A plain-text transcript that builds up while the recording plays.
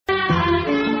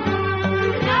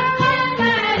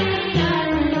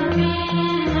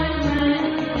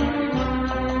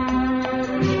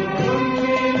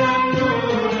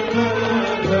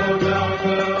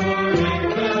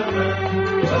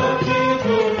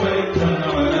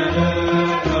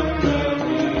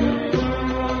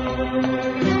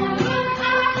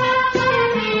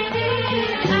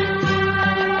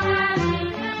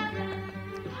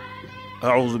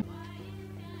a'udhu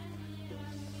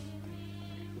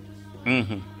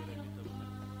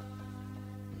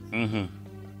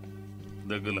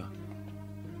dëgg la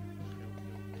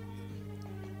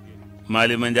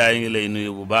Malima Ndiaye ngi lay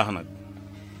nuyu bu baax nag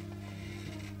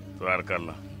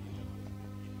tabarakallah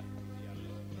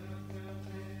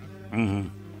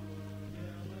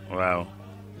waaw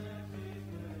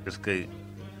est-ce que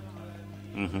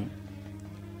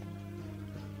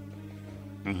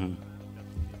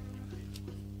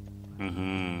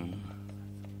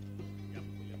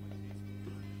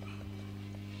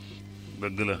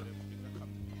dëgg la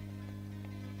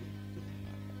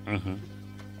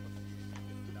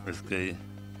est-ce que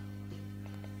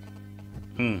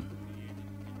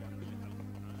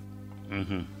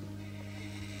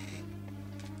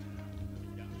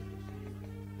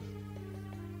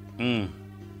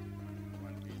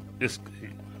est-ce que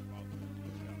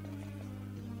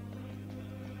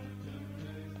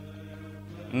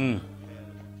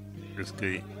est-ce que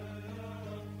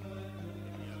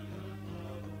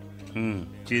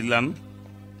ci lan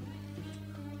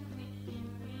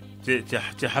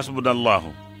ci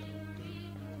xasbunallahu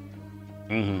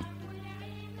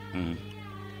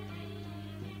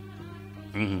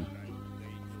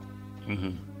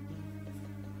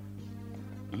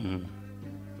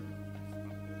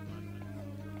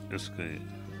est-ce que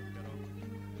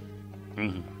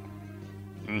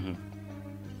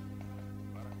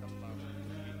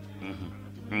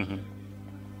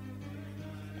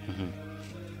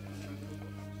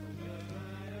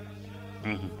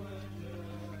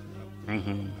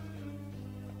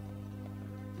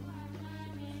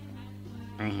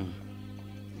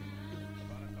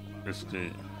est-ce que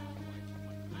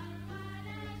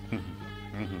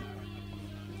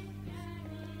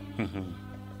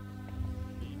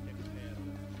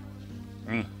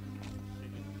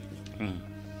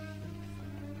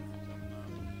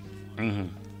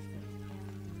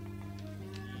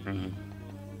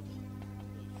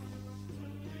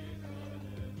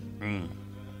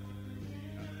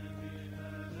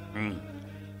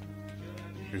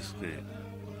est-ce que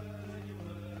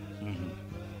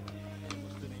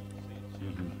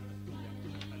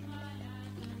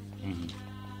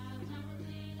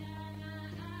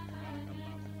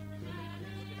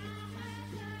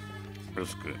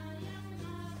est-ce que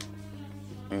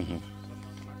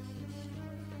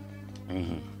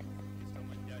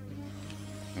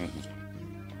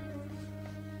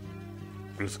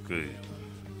est-ce que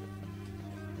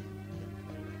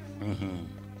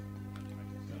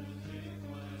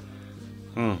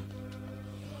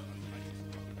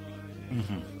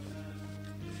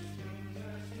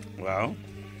waaw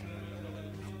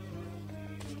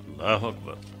allahu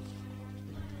akbar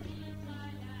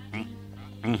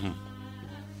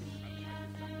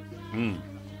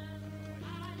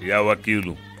yaa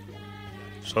wakiilu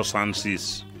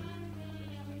 66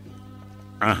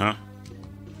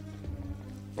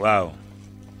 waaw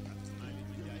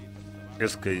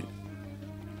est-ce que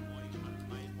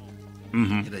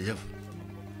jërëjëf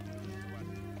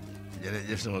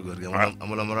jërëjëf sama góor gi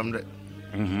amula morom de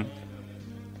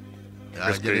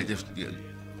waaw jërëjëf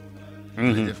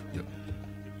jërëjëf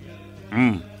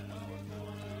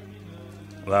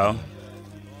waaw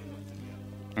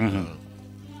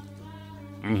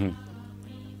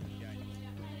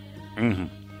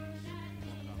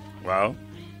waaw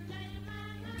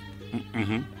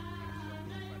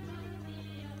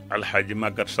alxaaji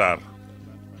Magat Sarr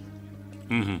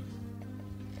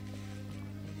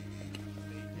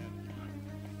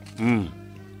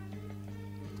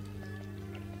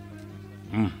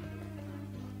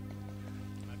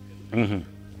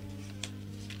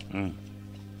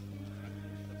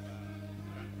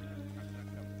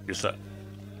isa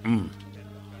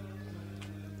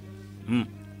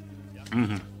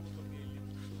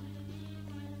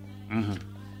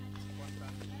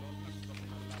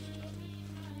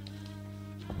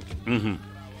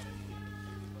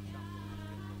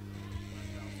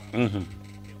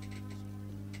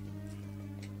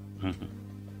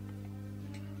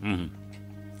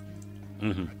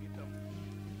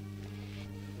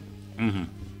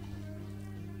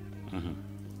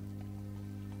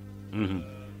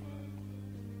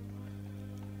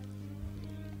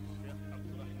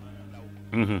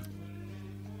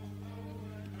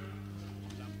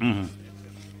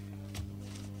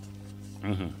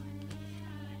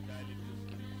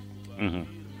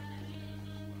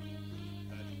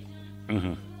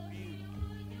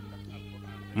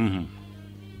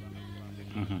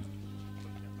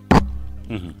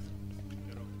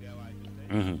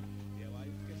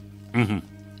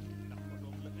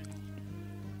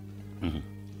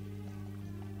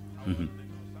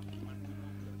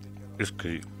est-ce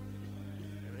que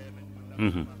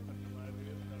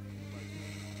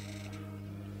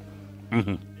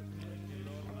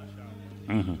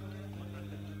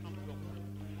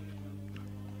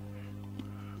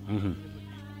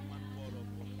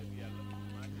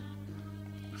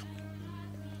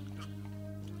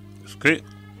est-ce que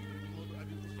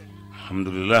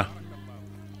alhamdulillah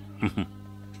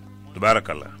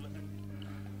tabarakallah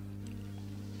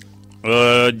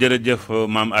jërëjëf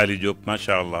maam Ali Diop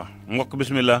macha allah mbokk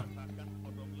bismillah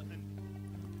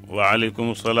waaleykum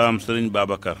salaam sëriñ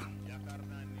Babacar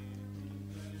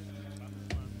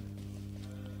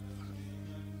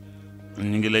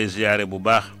ñu ngi lay ziyaare bu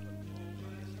baax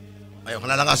waaye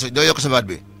xanaa da ngaa doo yokk sa baat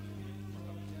bi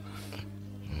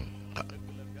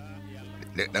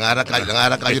da ngaa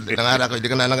rakkaaju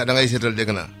dégg naa da ngay seetal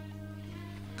dégg naa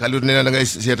Khalid nee na da ngay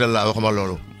seetal laa waxuma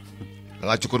loolu da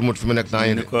ngaa cukkur mut fi mu nekk temps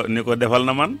yi ni ko defal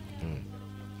na man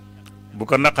bu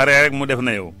ko naqaree rek mu def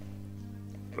na yow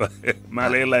maa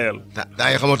lay layal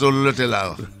temps yi xamatoo lu la tee laa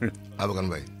wax Babacar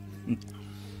Mbaye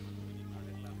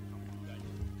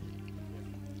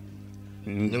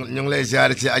ñu ngi lay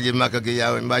ziare ci aji Màkka gi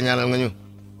yaa mbaa ñaanal nga ñu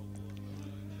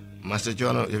master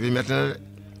coono yëf yi métti na de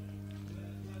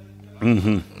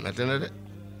métti na de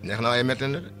neex na waaye métti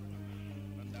na de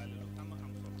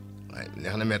waaye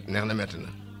neex na métti na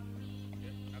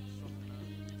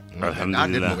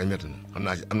alhamdulilah moo koy métti na xam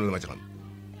naa ci am na lu ma ci xam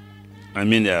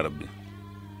amin yaa rabbi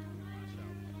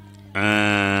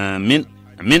amin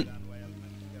amin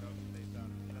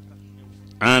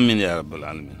amin yaa rabbal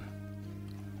alamin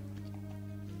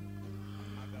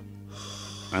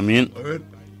amin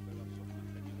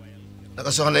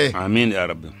naka soxna yi amin yaa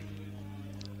rabbi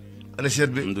ana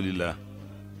seet bi alhamdulilah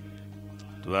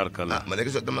tabarakallah ma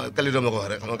léegi dama Khalid ma ko wax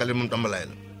rek xam nga Khalid moom tàmbalaay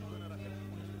la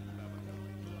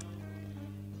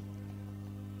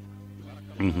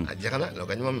jeex na loo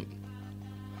kañ moom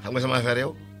xam nga sama affaire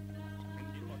yow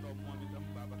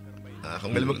xam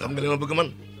nga li ma bëgg man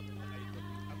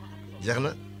jeex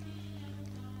na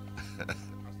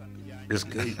est-ce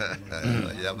que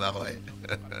yaa baax waaye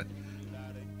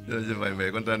jërëjëf waay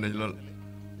Mbaye kontaan nañ lool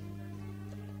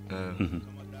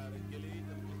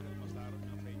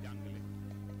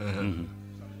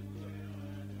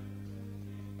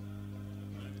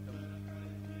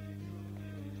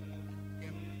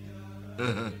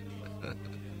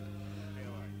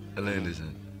alay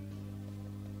ndeysaan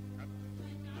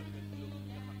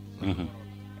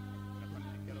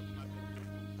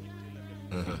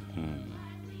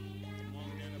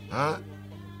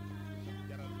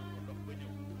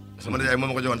sama nijaay moom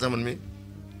ma ko joxoon sax man mi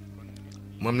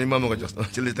moom ni moom ma ko jox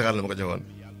ci li taxaar la ma ko joxoon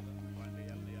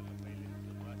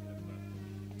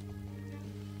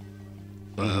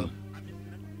waaw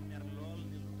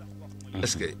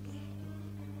est-ce que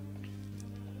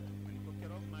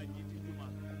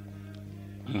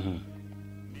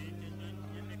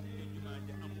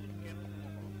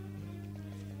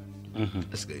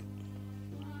est-ce que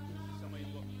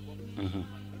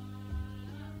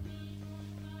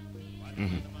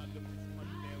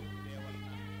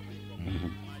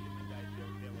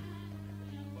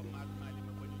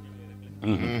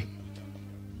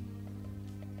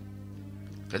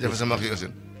jafe sama xii aussi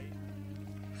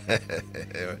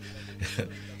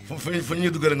fu ñu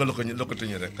dugg rek nga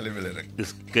lokkatuñu rek xale bi la rek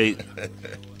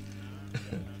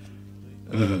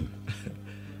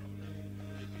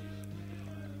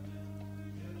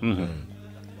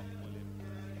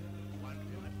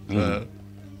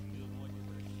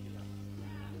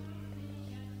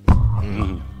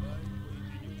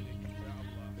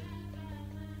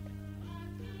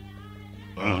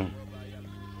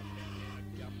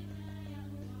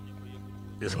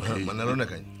est-ce que man na loo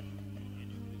nekkañ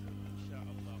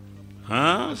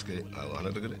est-ce que waaw wax na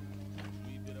dëgg de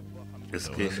est-ce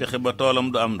que fexe ba toolam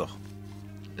du am ndox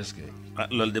est-ce que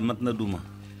loolu de mat na duma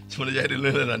sama nijaay de lu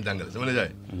leen daan jàngale sama nijaay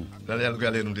daal yàlla ko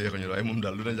yàlla yéenum téye ko ñu waaye moom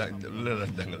daal lu leen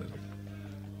daan jàngale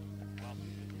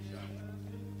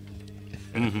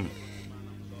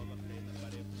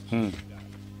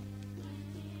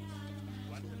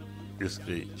est-ce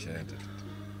que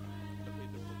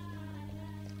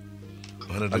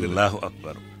wax na dëgg allahu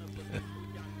akbar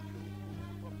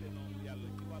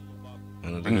wax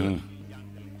na dëgg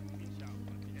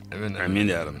amiin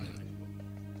yaa rabbi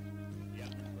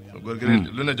góor gi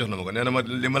lu ne jox na ma ko nee na ma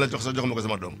li ma la jox sax jox ma ko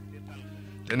sama doom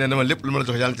te nee na ma lépp lu ma la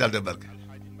jox yàlla na ci yàlla def barke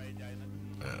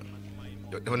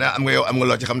waaw defe naa am nga yow am nga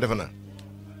loo ci xam defe naa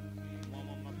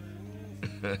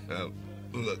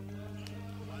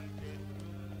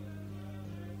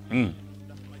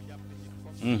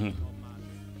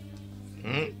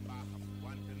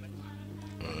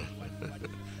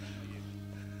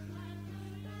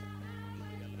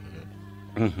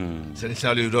sëñ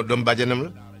Saliou doom bàjjenam la.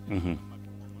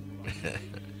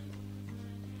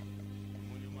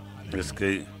 est-ce que.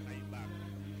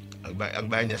 ak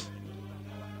Baye Niass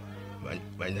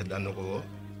Baye Niass daan na ko woo.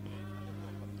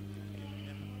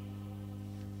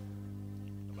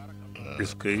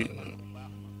 est-ce que.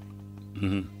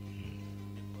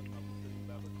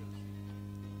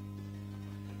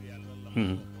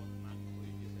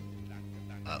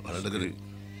 wax na dëgg de.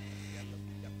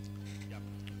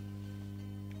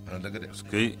 wax na dëgg de. est-ce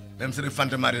que. même Serif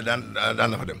Fante Mari daan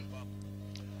na fa dem.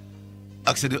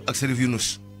 ak Serif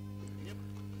Yunus.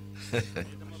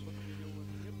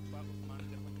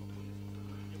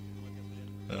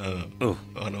 oh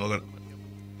wax na ma ko.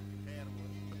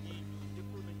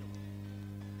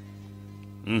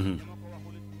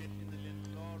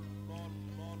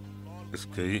 est-ce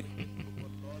que.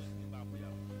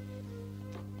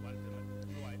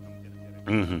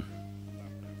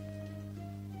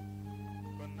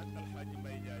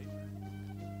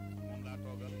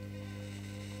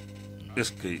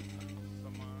 est-ce que.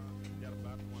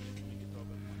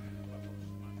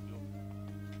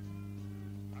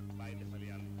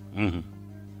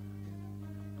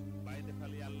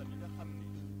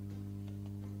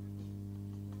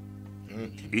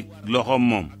 loxoom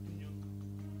moom.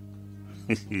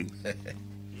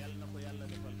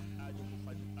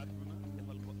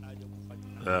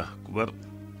 ah kubar.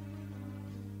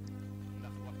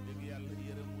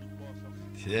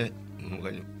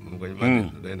 mu koñ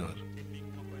màgg doy na war.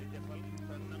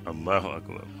 allahu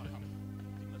akbar.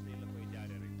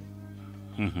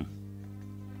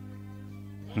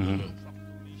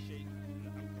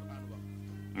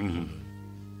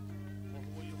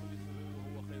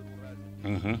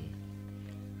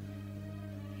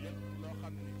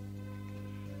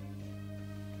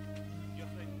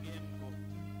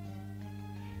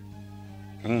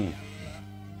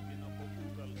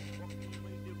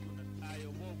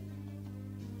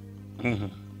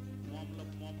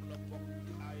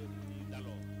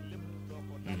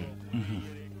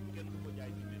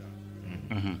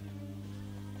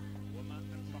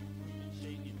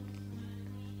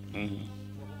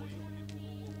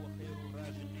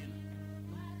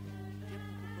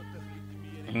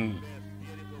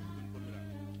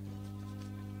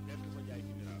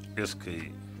 est-ce que.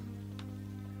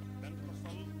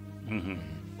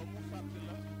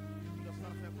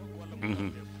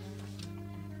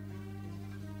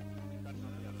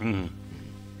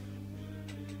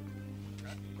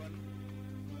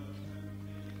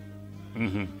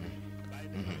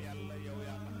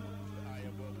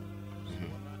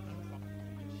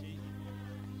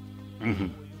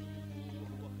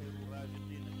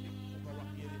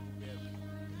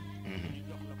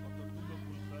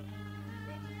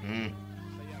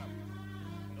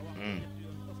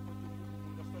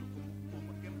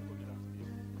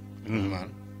 man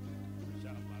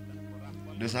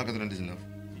 299.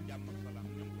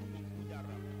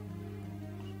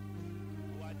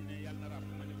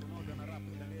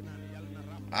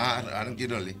 Da nga ciy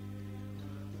dolli.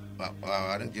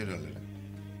 waaw da nga ciy dolli rek.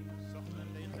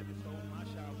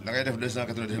 da ngay def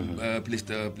 299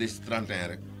 plus 31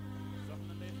 rek.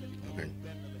 ok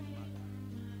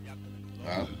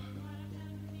waaw.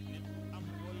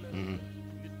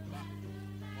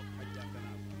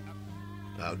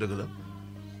 waaw dëgg la.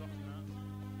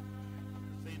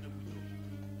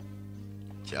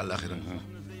 ci àllaaxira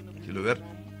ci lu wér.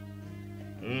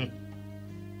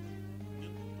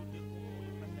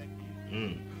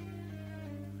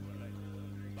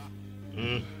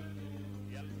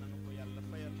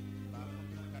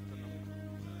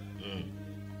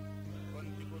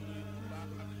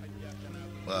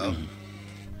 waaw.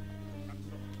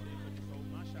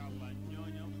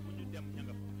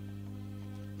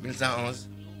 1111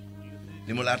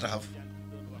 li mu laa taxaf.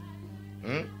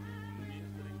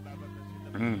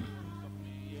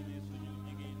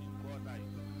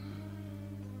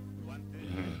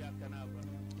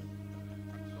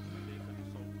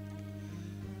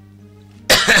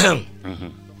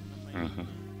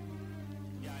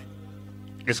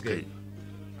 est-ce que.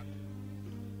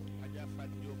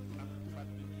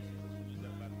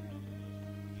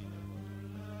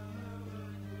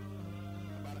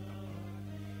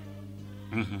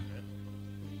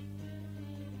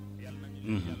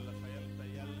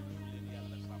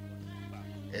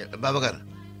 Babacar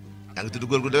yaa ngi tudd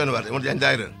góor gu doyoon waat Amadou Diagne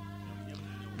daayira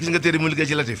gis nga téere mu liggéey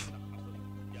ci Latif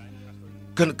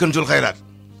kën sul xayraat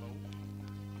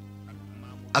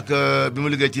ak bi mu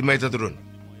liggéey ci Mayta Turoon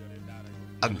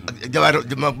ak jawaar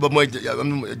ba mooy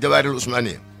jawaaril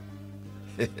Ousmane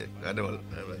waa demal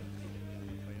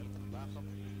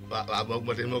waaw boobu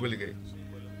moo tey moo ko liggéey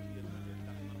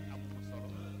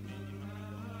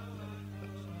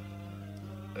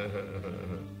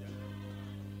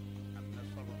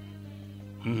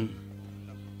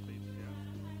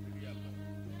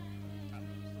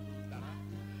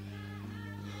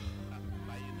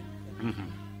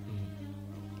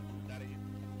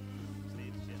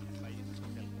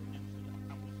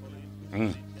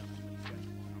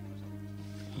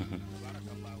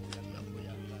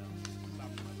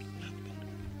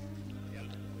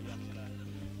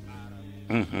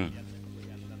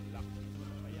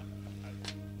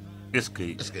est-ce que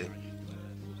est-ce que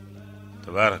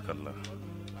tabaarakallah.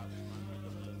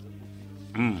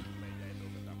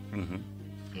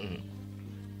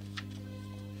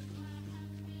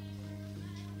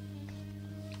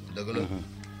 dëgg la.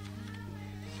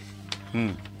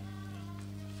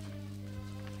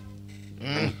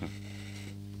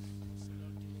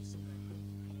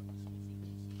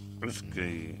 est-ce que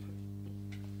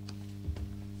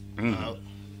waaw.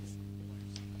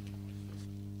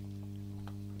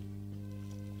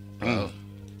 waaw.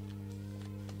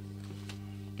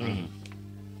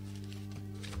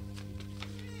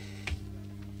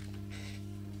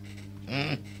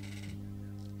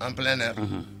 en plein air.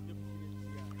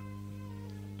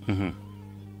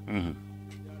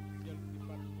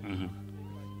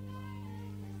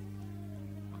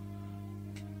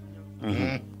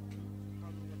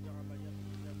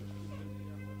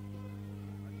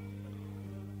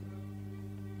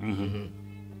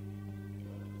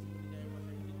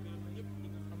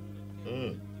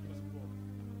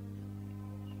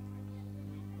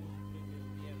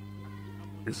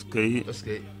 est-ce que est-ce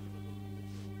que.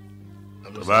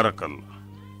 am na solo tabaarakallah.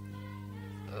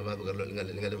 maa bëgg loolu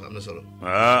li nga def am na solo.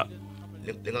 ah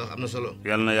li nga wax am na solo.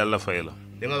 yal na yàlla fay la.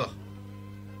 li nga wax.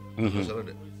 am na solo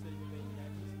de.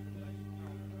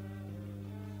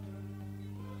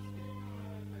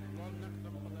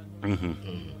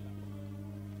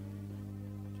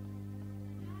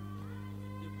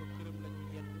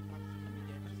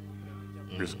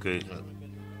 est-ce que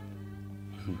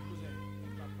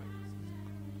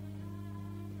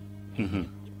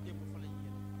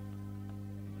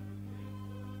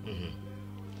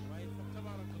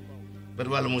bët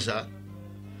wàllu Moussa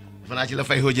defe naa ci la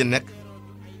fay xóojën nekk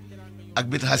ak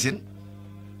bit xasin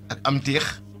ak am tiix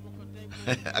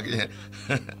ak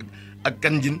ak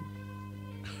kanjin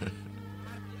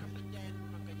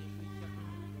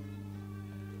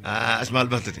asmaal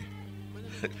baxtati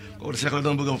kooku Cheikh la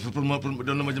doon bëgg pour ma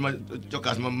doon na ma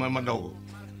cokkaas ma daw ko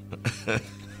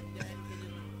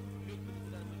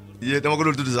yée dama ko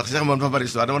doon tudd sax Cheikh moom dafa bari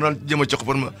histoire dama doon jëm a cokk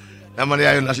pour ma man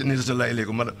yaayoon ni rasulullah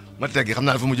ilaykum ma teggi xam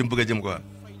naa ne fa mu jëm bëgg a jëm quoi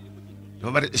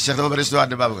dafa bari Cheikh dafa bari histoire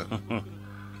de Babacar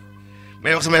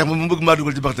mais wax sama yax mu bëgg maa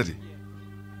dugal ci baxtati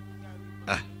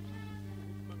ah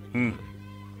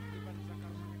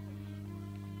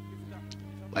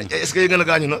waaye est-ce que yëg nga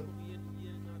gaañu na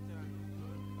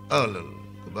oh loolu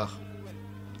ku baax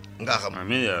nga xam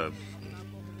amiin yaa rabbi.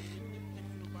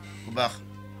 ku baax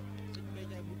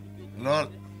lool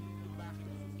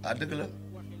ah dëgg la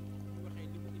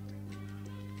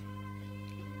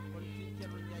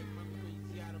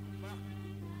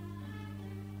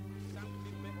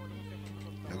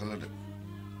dëgg la de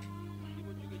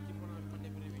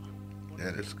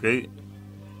est-ce que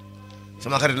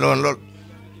sama xarit la woon lool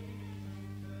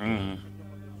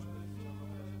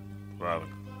waaw.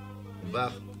 bu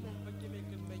baax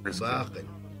bu est-ce baax kañ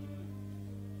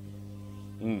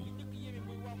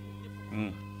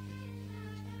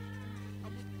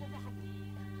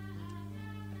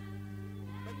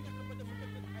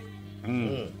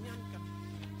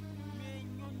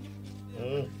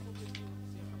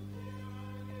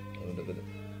dëgg la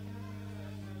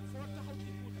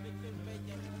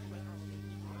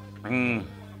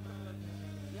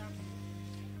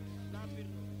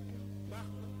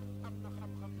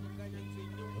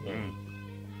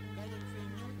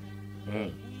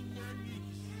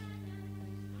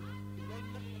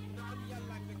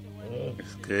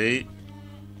est-ce que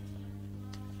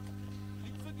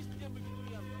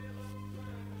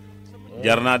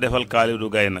jar naa defal Kalidou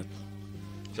Gaye nag.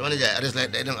 sama nijaay ares lay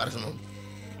day dem ares moom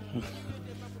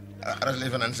ares lay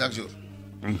fanaan chaque jour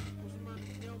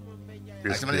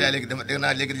ak sama nijaay léegi dama dégg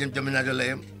naa léegi jëm ñaajo la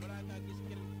yem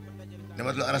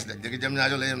dama lu ares de léegi jëm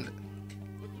ñaajo la yem de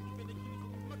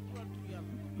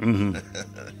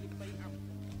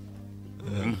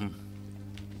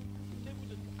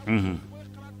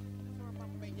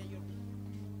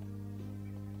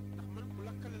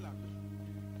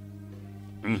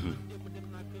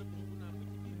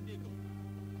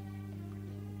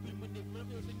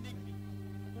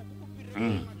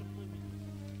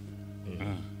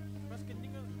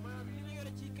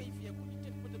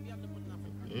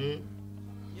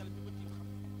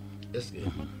est-ce que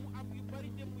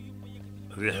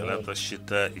rihlata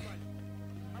chitaa'i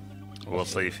wa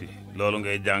sayfi loolu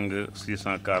ngay jàng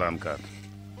 644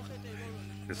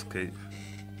 est-ce que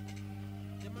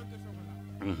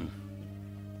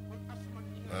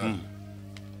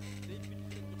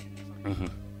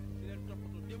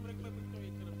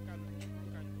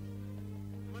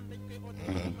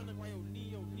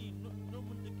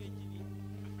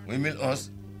muy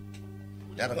 1011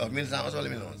 ñaata nga wax 1111 wala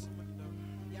 1011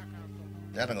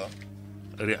 ñaata nga wax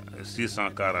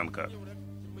 644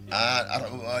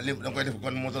 li da nga koy def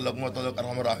kon moo tolloog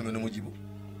arhamar rahimin mu jibu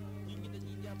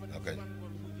ok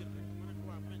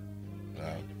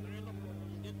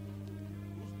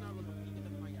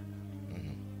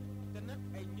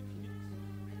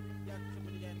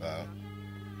waaw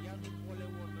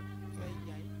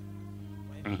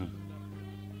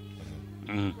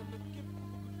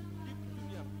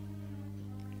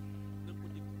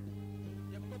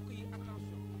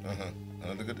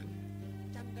waaw dëgg de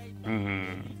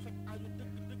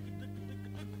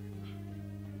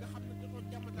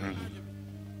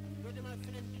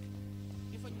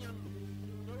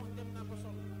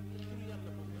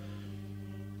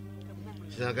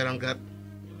cent 44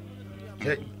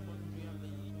 hey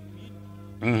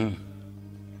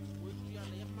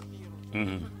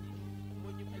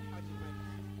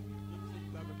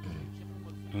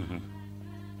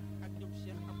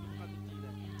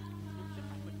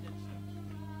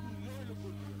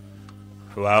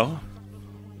waaw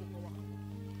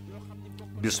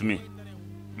bismi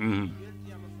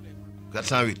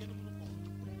 408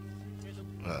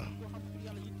 waaw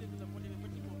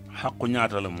xaqu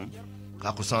ñaata la moom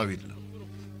xaqu 108 la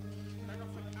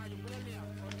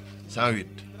 108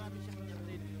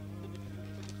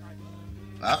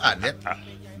 déet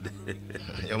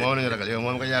yow moom nañu ragal yow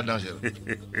moom nga yaa danger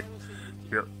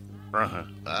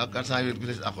waaw 408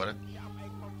 plus aqu rek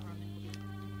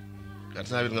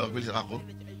 408 nga wax plus aqu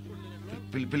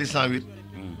plus 108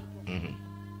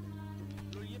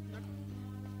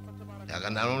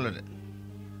 yaakaar naa moom la de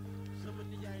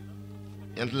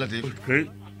ñeent latif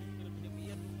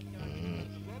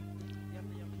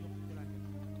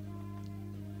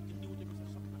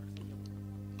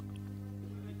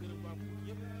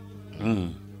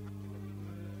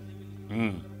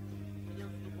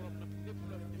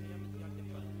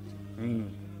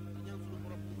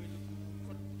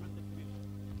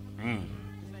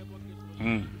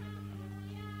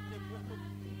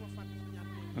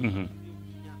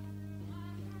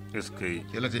est-ce que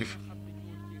ci latif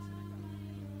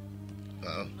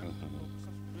waaw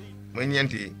mooy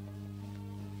ñeent yi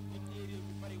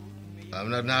waaw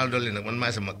naa la dolli nag man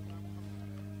maay sa mag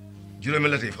juróomi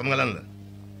latif xam nga lan la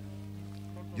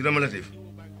juróomi latif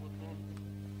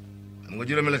xam nga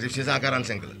juróomi latif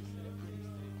 645 la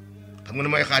xam nga ne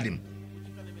mooy xaadim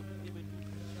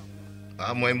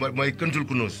waaw mooy këntul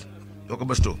kunuus doo ko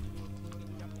bëstoo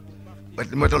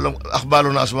mooy tolloog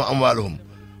axbaalu naas wa amwaaluhum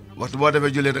waxtu boo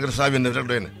defee jullee da nga def 129 rek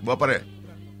doy na boo paree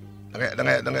da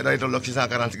ngay day tolloog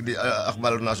 645 di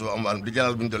axbaalu naas wa amwaaluhum di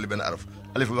jalal bu ñu dolli benn araf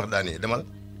alif wax daani demal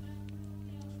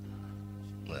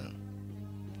waaw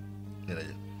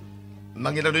jërëjëf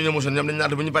mag ñi nag dañoo mosoon ñoom dañ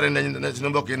naan bu ñu paree nañ suñu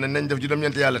mbokk yi nañ def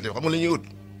juróom-ñeenti yàlla te xam nga li ñuy ut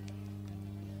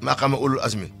maqaama ulul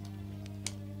azmi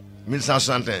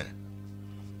 1161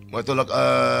 mooy tolloog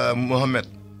Mohamed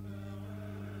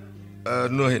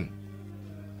Nohin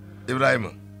Ibrahima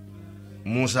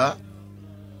Moussa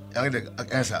yaa ngi dégg ak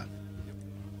Insa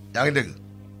yaa ngi dégg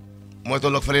mooy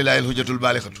tolloog fa lillaahil hujjatul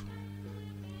baalixatu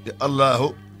di allahu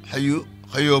xayu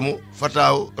xayoomu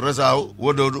fataahu rasaahu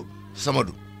wadoodu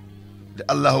samadu di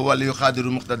allahu waliyu xaadiru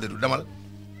muqtadiru demal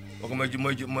kooku mooy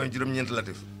juróom-ñeent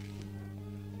latif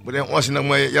bu dee 11 nag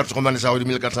mooy yartu ko mani saaw di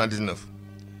 1419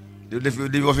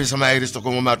 di wa fi sama ay risto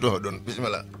ko ma maa tooxa doon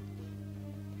bismillah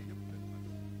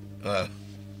waaw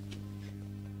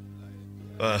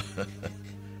waaw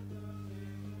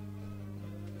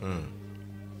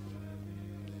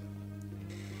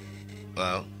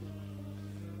waaw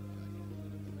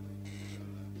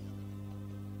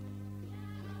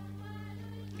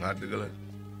waaw dëgg la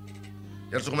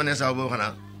yar su ko ma nee saaw boobu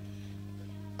xanaa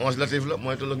 11 latif la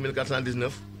mooy tolloog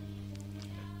 1419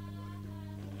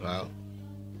 waaw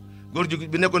góor ju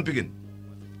bi nekkoon Pikine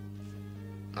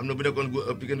am na bu nekkoon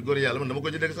Pikine góor yàlla man dama ko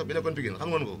jëndee sax bi nekkoon Pikine xam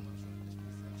ngoon ko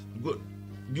góor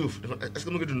Diouf dafa est-ce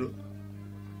que mu ngi dund.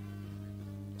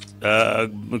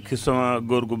 ki sama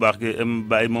góor gu baax gi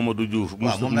Mbaye Mamadou Diouf.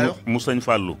 waaw moom lay wax mu sëñ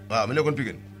Fallou. waaw mu nekkoon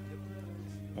Pikine.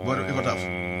 góor di ko taaf.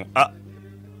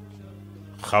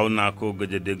 xaw naa koo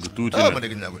gëj a dégg tuuti ma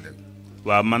dégg naa ko dégg.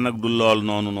 waaw man nag du lool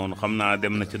noonu xam naa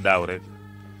dem na ci daaw rek.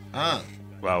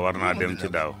 waaw war naa dem ci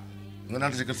daaw. nga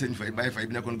naan si kër sëñ Faye Baye Faye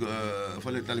bi nekkoon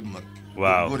fële tali bu mag.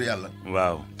 waaw góor yàlla.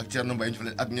 waaw ak Thierno Mbaye ñu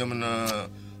fële ak ñoom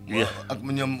ak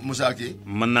ñoom Moussa kii.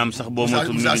 mën naam sax boo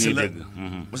matul mi ngi ñuy dégg.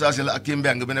 Moussa Sylla ak kii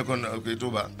Mbeng bi nekkoon kii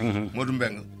Touba. Modou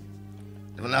Mbeng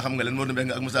dafa naa xam nga leen Modou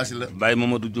Mbeng ak Moussa Sylla. Baye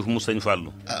Mamadou Diouf mu sëñ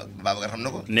Fallou. ah Babacar xam na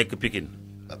ko. nekk Pikine.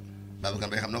 Babacar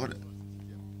Mbaye xam na ko de.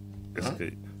 est-ce que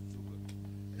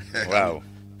waaw.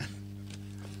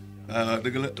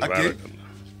 dëgg la ak kii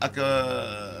ak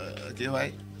kii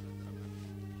waay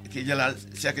kii Jalaal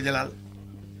Cheikh Jalaal.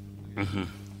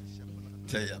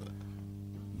 tey yàlla.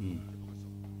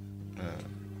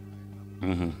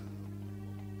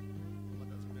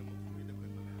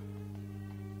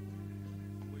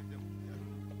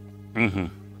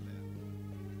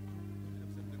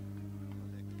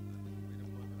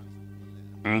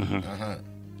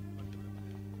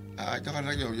 joxal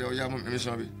rek yow yaa moom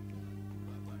émission bi.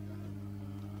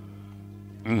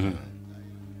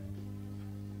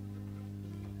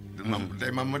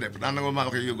 tey maam ma de daan na ma maa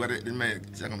koy yóbbu dañ may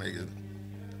sànq may gis.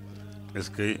 est-ce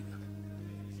que.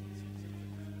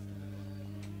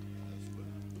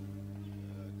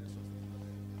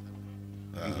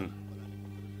 waaw.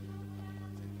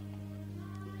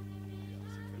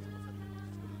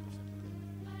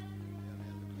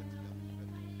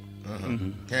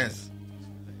 15.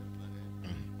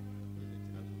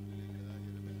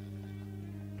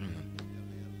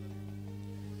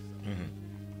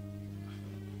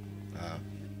 waaw.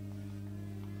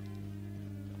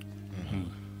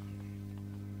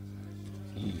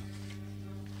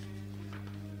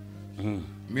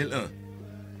 1001.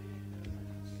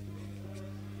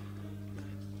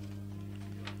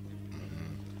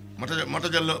 ma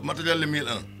tojal la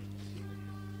 1001.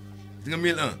 di nga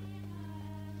 1001.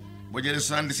 boo jëlee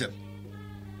 77.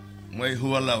 mooy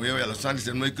huwallaahu yow yàlla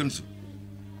 77 mooy kënsu.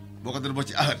 boo ko dal boo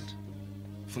ci ahad.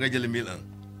 fu nga jëlee 1001.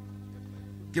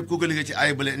 képp ku ko liggéey ci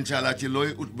aay bële incha allah ci looy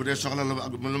ut bu dee soxla la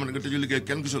ak mën nga tëju liggéey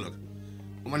kenn gisul ak.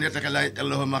 bu man yattaqillaaha yaj'al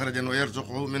lahu maxrajan wa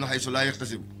yarzuqhu min haysu laa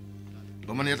yaxtasib.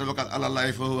 ba man yatawakkal ala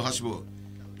llaahi fa huwa hasbuh.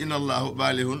 inna allaahu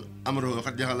baalihun amrahu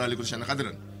qad ja'ala li kulli shay'in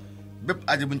qadran. bépp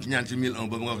aajo buñ ci ñaan ci 1001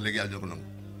 boobu nga wax léegi yàlla dina ko nangu.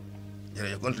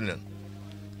 jërëjëf continué.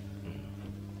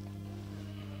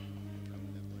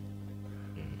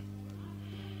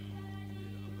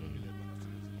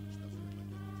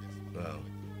 waaw.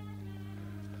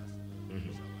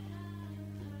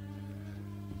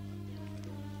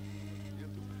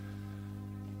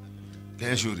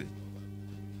 15 jours yi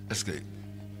est-ce que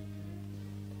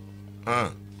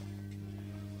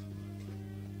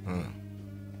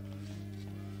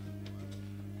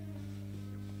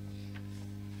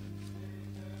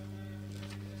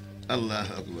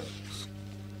allahu akbar.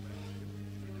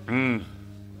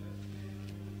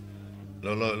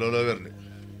 looloo wér de.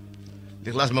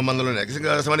 lixlaas ma mën na lu ne gis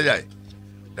nga sama nijaay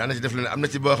daana ci def lu ne am na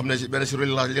ci boo xam ne ci benn suru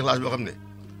lixlaas boo xam ne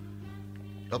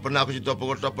topp naa ko ci topp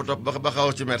ba xaw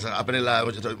ci mer sax après laa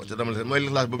ca dama la mooy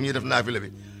lixlaas boobu ñuy def naafila bi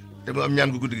te mu am ñaan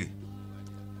gu guddi gi.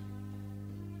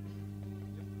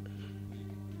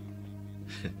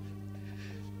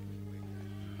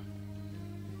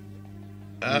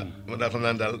 man daal xam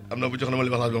naa ne daal am na bu jox na ma li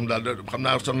lixlaas boobu daal xam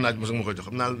naa sonn naa ci mosuma ko jox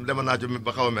xam naa demoon naa ci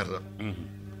ba xaw a mer sax.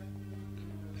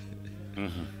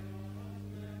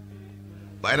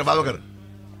 waaye nag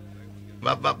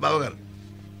Babacar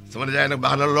sama nijaay nag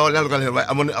baax na lool yàlla ko leen waaye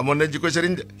amoon na jikko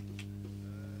sëriñ de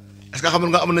est-ce que xamul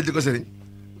nga amoon na jikko sëriñ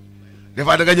des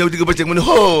fois da nga ñëw digg bëccëg mu ne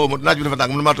xoo naaj bi dafa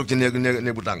tàng mu ne maa toog ci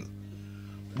néeg bu tàng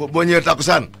boo ñëwee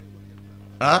tàkkusaan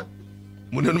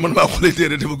mu ne man maa xoolee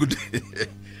téere dafa guddi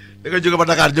da nga jóge ba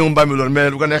Dakar jëm Mbambi loolu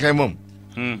mais bu ko neexee moom.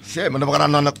 c'est man dama ko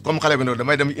daan naan nag comme xale bi nag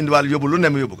damay dem indiwaal yóbbu lu ne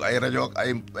ma yóbbu ko ay rajo ak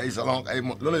ay salon ak ay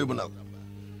loolu yóbbu naa ko.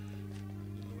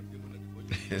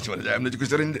 sama nijaay am na jikko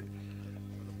sëriñ de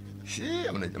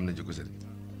am na jikko sëriñ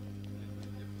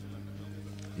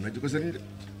am na jikko sëriñ de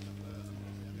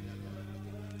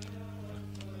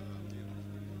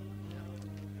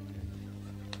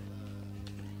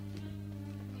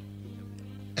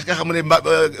est-ce que xam nga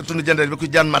ne tund jandeer bi ku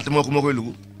jaan matt moo koy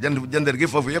lugu jandeer gi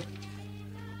foofu yëpp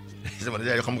sama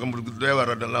nijaay yoo xam nga mu doy war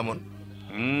a doon la amoon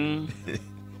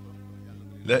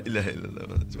la ilaha illallah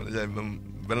sama nijaay moom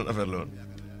beneen affaire la woon.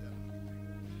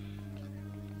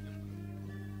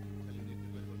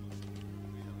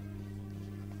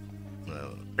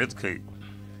 est-ce que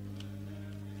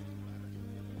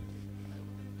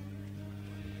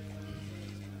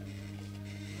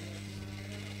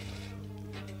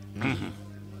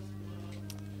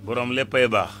boroom léppay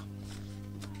baax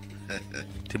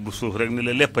te bu suuf rek ni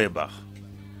la léppay baax.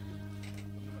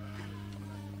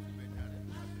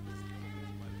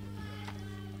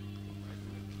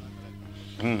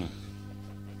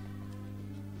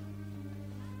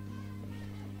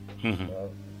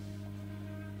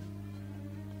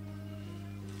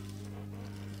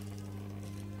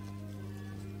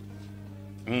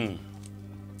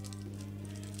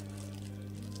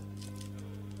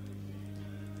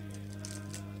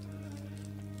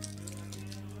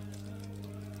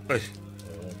 ay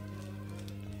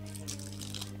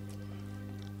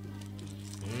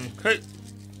kay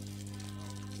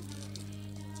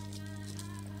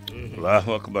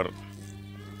allahu akbar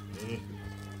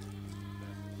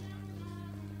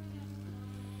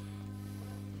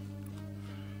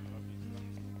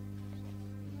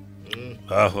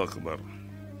allahu akbar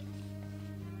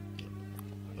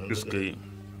est-ce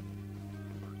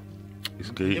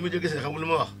que ñi ma jëgisee xam nga lu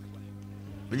ma wax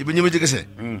bi ñi ma jëgisee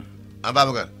ah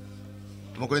Babacar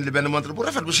dama ko indi benn montre bu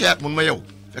rafet bu cher mun ma yow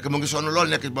fekk mu ngi sonn lool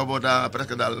nekk boobu daa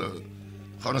presque daal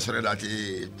xaw na sore daal ci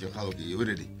xaw ki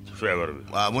wéradi ci feebar bi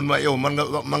waaw mun ma yow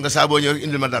man nga saa boo ñëw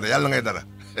indil ma dara yàlla ngay dara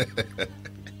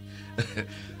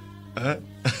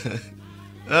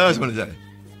ah sama Ndiaye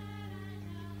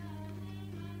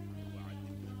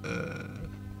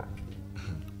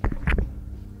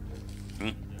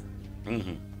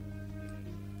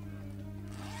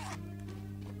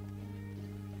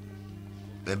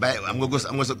mais Baye am nga gos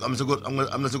am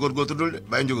na sa góor goo tuddul de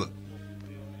Baye Ndiouga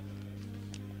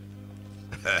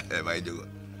Baye Ndiouga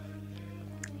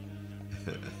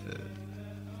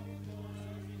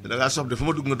da ngaa sob de fu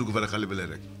ma dugg nga dugg fa rek xale bi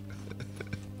leen rek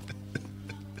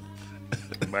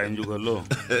Baye Ndiouga loo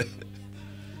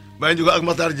Baye Ndiouga ak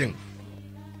Matar Dieng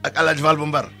ak El Hadj Fall bu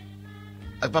Mbar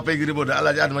ak papa yi Gribo de El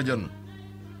Hadj Adama Jonn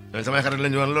ñooñu samay xarit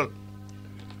lañu woon lool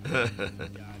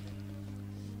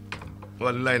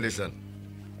wallaay ndeysaan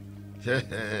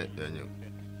ñëw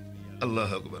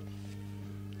allahu akbar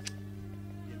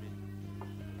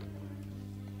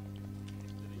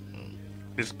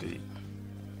est-ce que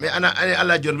mais ana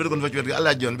El Hadj Jonn bi nekkoon fa ci wet gi El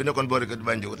Hadj Jonn bi nekkoon boori kër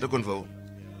Baye Ndiouga dëkkoon foofu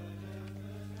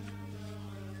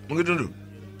mu ngi dund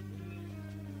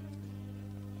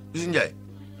Youssou Ndiaye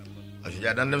Youssou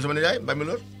Ndiaye daan dem sama nijaay Mbambi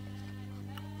Lor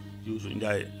Youssou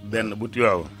Ndiaye benn bu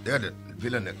Tiwaawa déedéet fii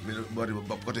la nekk fii la boori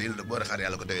bopp côté il boori xaar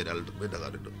yàlla ko tegee daal bay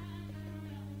Dakar dëgg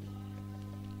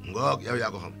ngoog yow yaa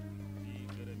ko xam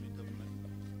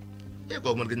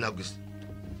kooku man gëj naa ko gis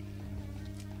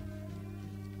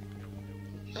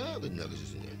gëj naa ko gis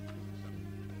suñu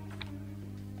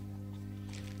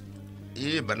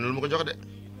bari na lu ma ko jox de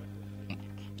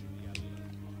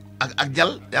ak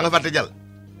jal yaa nga fàtte jal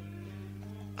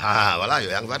voilà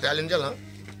yow yaa nga fàtte Aline Jal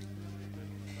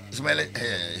Ismoulay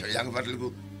yow yaa nga fàttaliku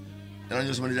dana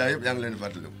ñëw sama nijaay yëpp yaa ngi leen di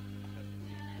fàttaliku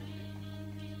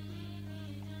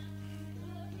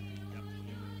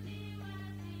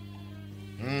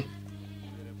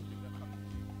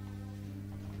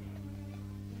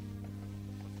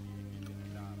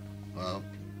waaw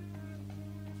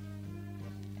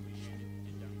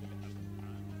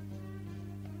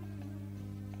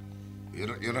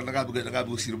yow nag da ngaa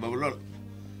bëgg siir boobu lool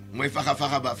mooy faxa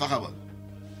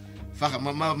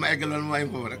ma eggaloon ma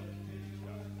foofu rek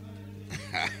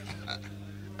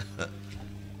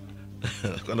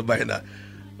kon bàyyi naa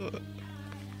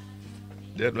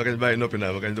déet ma kañ bàyyi noppi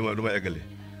naa ma kañ du ma eggali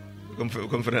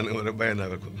comme feneen nga ma rek bàyyi naa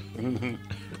ko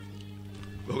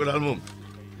kooku daal moom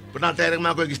pourtant tey rek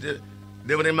maa koy gis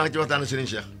démb rek maa ngi ci waxtaan ak Serigne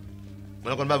Cheikh ma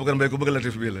ne kon Babacar Mbaye ku bëgg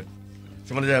latif bii la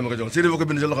sama nijaay ma ko jox Serigne ko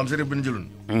bind ci loxoom Serigne bind jëlun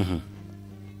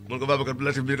mun ko Babacar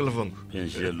latif bii ko la fonk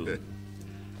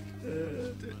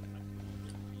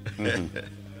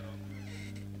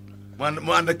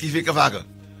mu ànd ak kii fii kafaaka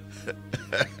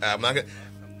maa ngi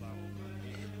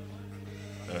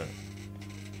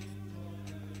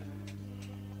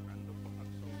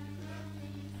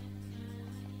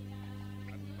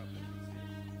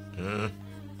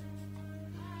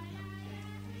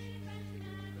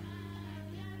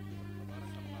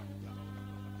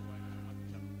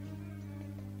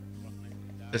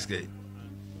est-ce que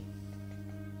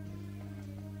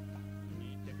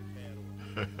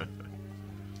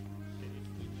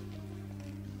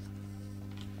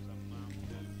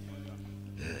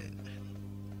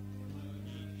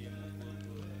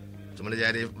sama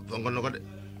nijaay de fonkoon na ko de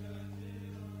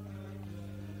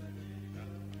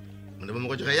man de ba ma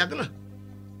ko joxee yàgg na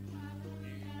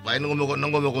waaye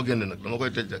nangoo ma ko génne nag dama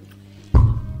koy tëj rek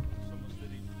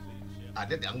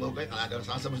déet am nga ko kay xanaa dafa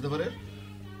sans sabas dafa réer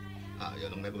yow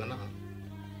nag may bëgg a nax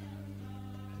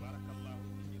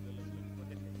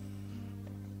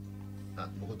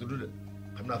bu ko tudd de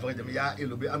xam naa fa nga jëm yaa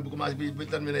ilu bi am bu commencé bi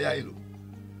terminé yaa ilu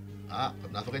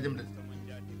xam naa fa nga jëm de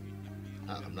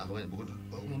xam naa fa nga jëm bu ko tudd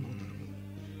kooku moom bu ko tudd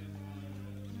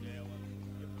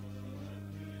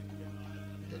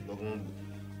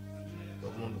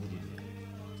kooku moom bu ko tudd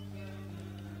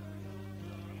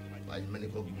waaye ma ne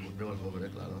ko demal foofu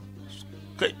rek laa wax.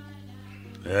 kay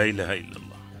laa ilaha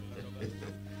illallah.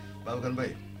 Babacar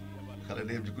Mbaye xale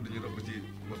day yëpp ci kudd ñu romb ci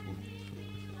mos bu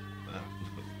waaw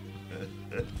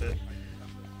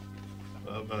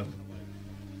waaw baax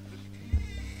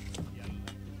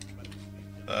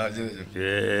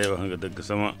jërëjëf. wax nga dëgg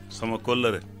sama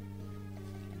kóllëre.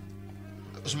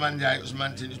 Ousmane Ndiaye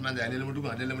Ousmane Ndiaye nee na ma dugg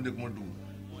ah nee na ma dégg ma dugg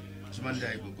Ousmane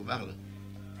Ndiaye ku baax la.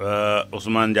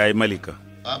 Ousmane Ndiaye Malika.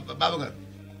 waaw Babacar.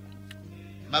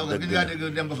 Babacar gis ngaa dégg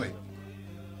Demba Faye.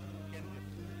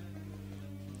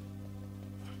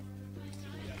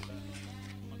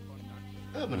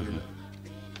 ah man de.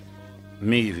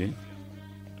 mi ngi fi.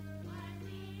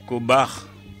 ku baax.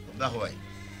 ku baax waay.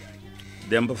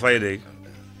 Demba Faye de.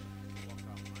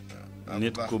 waaw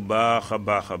nit ku baax a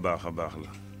baax a baax a baax la.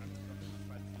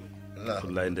 waaw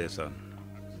wallaay ndeysaan.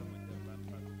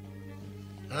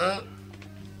 ah.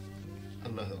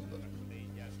 allahu akbar.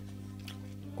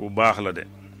 ku baax la de.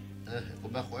 ku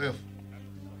baax ku oyof.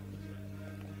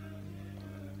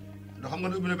 ndax xam nga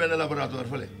ne ubbi na benn laboratoire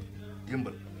fële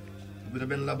yëmbal ubbi na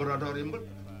benn laboratoire yëmbal.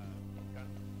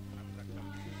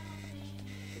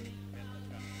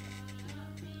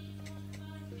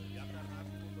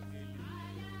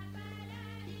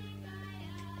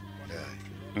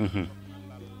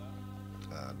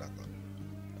 ah d'accord.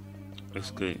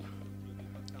 est-ce que.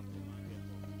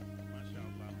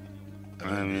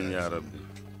 amiin yaa rabbi.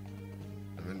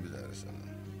 amiin bi yaa rabbi.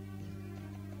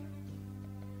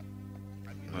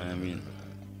 amiin.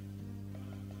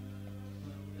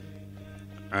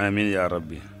 amiin yaa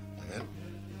rabbi.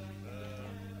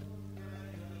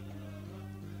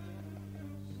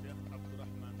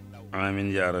 amiin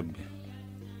yaa rabbi.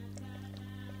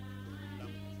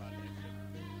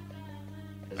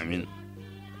 amiin.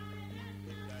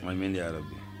 amiin yaa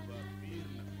rabbi.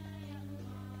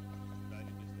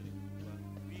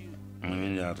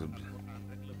 amiin yaa rabbi.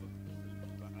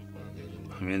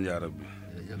 amiin yaa rabbi.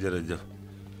 jërëjëf.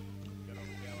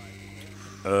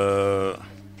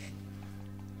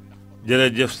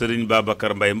 jërëjëf Serigne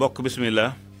Babacar Mbaye mbokk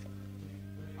bismillah.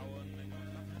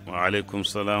 waaleykum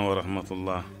salaam wa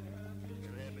rahmatullah.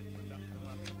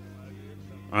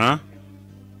 ah.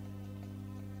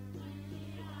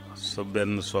 sa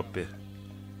benn soppe.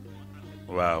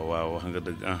 waaw waaw wax nga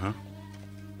dëgg.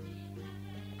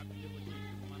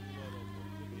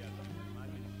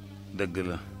 dëgg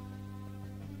la.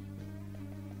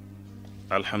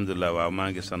 alhamdulilah waaw maa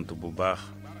ngi sant bu baax.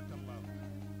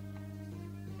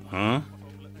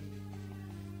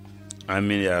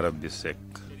 amiin yaa rabbi Seck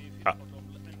ah.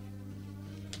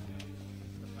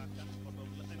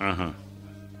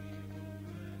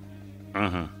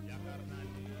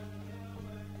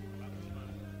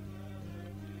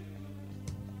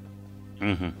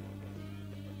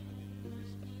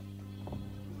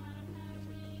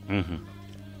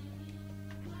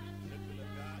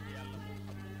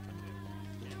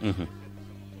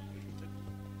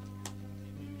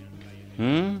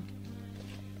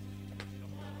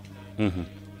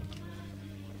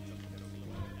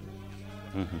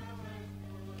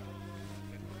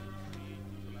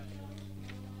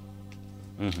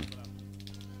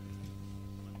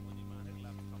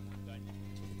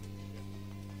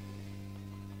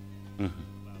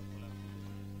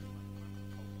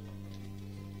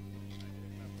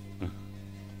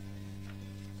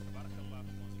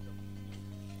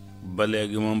 ba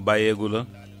léegi moom bàyyeegu la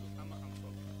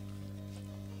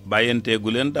bàyyanteegu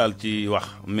leen daal ci wax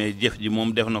mais jëf ji moom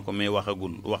def na ko mais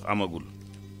waxagul wax amagul.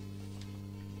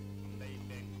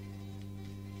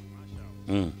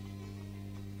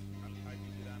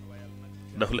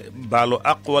 daf lay baalu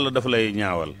àq walla daf lay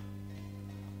ñaawal.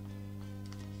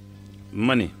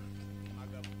 mani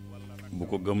bu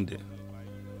ko gëm de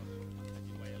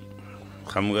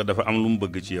xam nga dafa am lu mu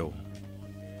bëgg ci yow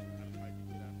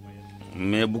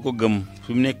mais bu ko gëm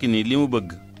fi mu nekk nii li mu bëgg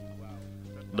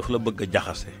daf la bëgg a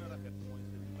jaxase.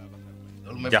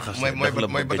 jaxase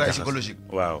mooy bataille psychologique.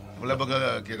 waaw daf la bëgg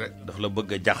a kii rek. daf la bëgg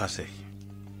a jaxase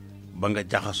ba nga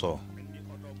jaxasoo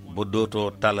ba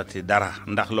dootoo talati dara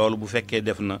ndax loolu bu fekkee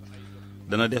def na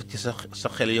dana def ci sa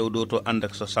xel yow dootoo ànd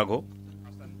ak sa sago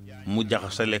mu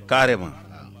jaxasale carrément.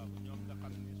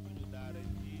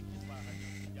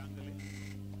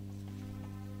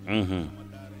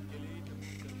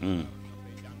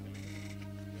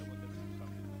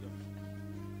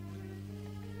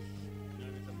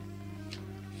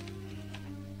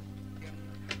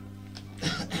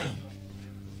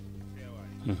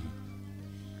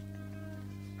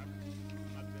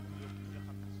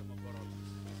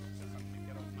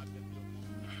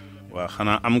 waaw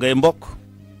xanaa am ngay mbokk.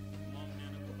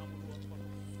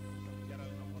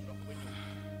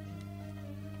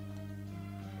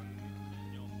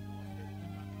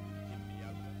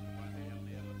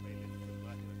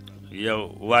 yow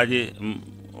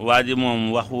waa ji moom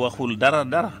waxul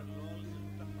dara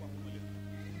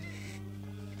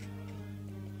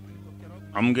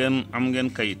am ngeen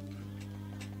kayit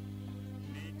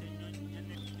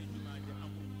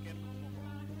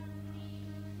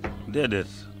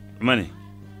déedéet ma ni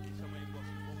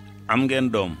am ngeen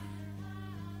doom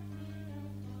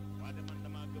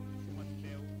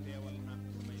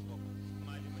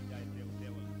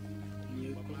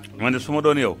man de su ma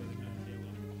doon yow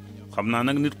xam naa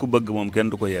nag nit ku bëgg moom kenn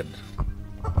du ko yedd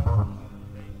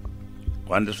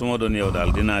wante su ma doon yow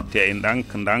daal dinaa teey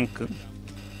ndànk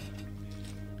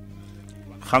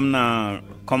xam naa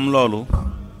comme loolu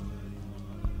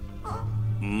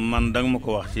man danga ma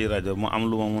ko wax ci rajo mu am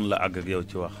lu ma mun la àgg ak yow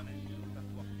ci wax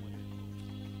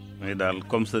mais daal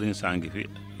comme sëriñ saa ngi fi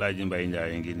Laaji Mbaye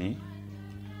Ndiaye ngi nii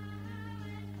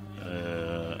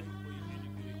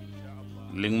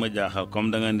li nga ma jaaxal comme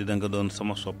da nga ni da nga doon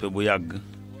sama soppe bu yàgg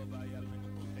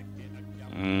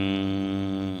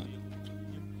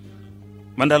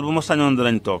man daal bu ma sañoon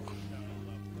dinañ toog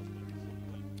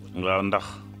waaw ndax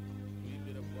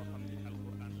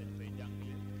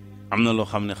am na loo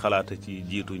xam ne xalaata ci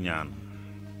jiitu ñaan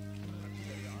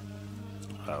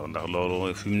waaw ndax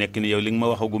loolu fi mu nekk ni yow li nga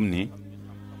ma waxagum nii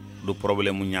du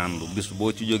problème mu ñaan lu bis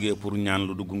boo ci jógee pour ñaan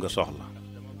lu dugg nga soxla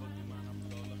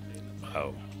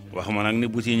waaw wax ma nag ni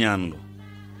bu ci ñaan lu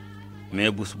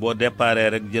mais bus boo déparé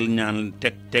rek jël ñaan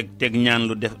teg ñaan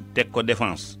lu def teg ko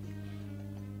défense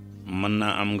mën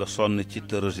naa am nga sonn ci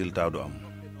te résultat du am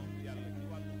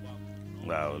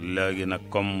waaw léegi nag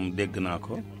comme dégg naa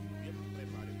ko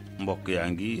mbokk yaa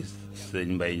ngi sëñ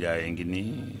Mbaye Ndiaye ngi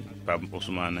nii Pape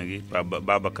Ousmane a ngi Pape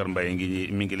Babacar Mbaye ngi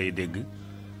mi ngi lay dégg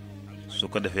su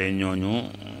ko defee ñooñu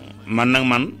man nag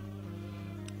man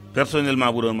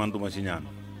personnellement bu doon man duma ci ñaan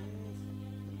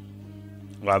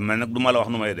waaw mais nag duma la wax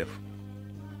nu may def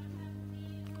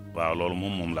waaw loolu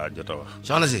moom laa jot a wax.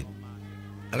 soxna si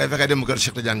da ngay fekkee dem kër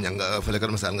Cheikh Tidiane Niang nga fële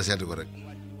kër Massal nga seeti ko rek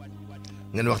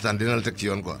ngeen waxtaan dina la teg ci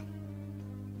yoon quoi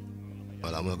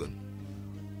voilà moo gën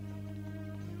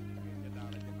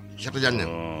Cheikh Tidiane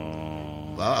Niang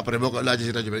waaw après boo ko laajee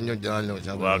si rajo bi ñoo jëlaat la ko.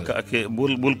 waaw ok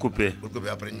bul coupé.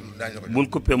 après daañu la ko. bul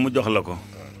coupé mu jox la ko.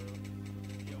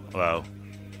 waaw.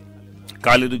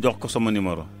 Khalidou jox ko sama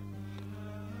numéro.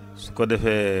 su ko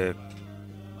defee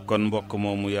kon mbokk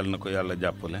moomu yàlla na ko yàlla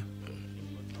jàppale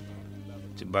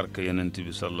ci barke yonent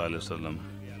bi sallallahu alayhi wa sallam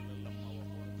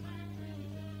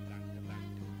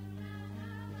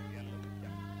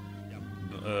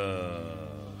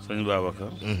sëñ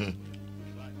Babacar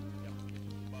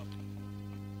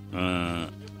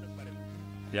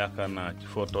yaakaar naa ci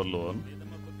foo toll woon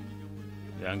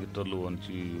yaa ngi toll woon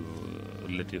ci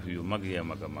latif yu mag yee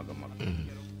mag a mag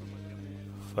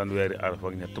fanweeri araf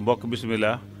ak ñett mbokk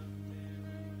bismillah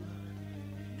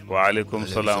waaleykum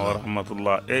salaam wa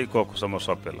rahmatullah ey kooku sama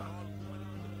soppe la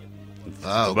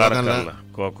waaw barakallah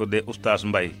kooku de oustaz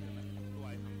Mbaye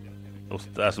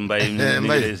mi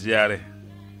ngi lay ziyaare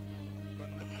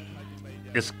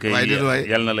est-ce que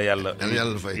yal na la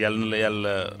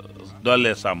yàlla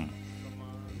doole sàmm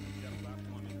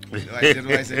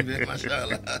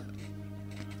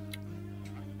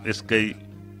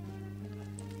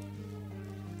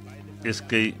est-ce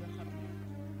que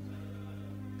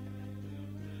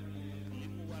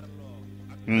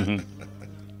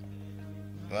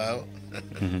waaw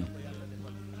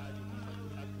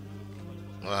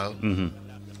waaw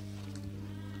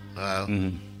waaw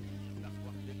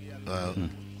waaw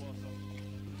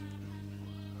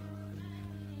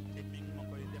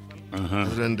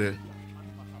 22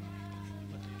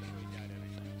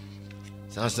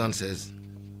 176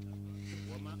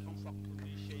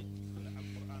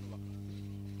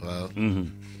 waaw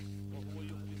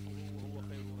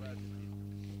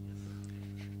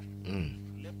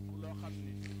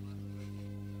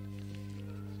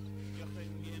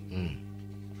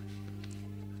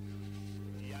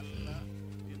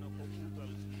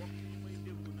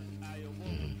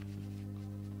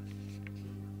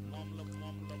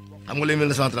xam nga léegi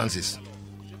 1936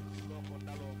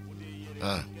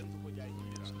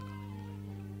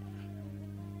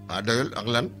 doyul ak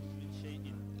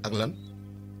lan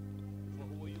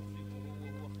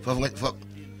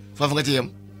foofu nga ci yem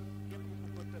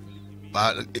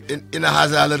waaw ina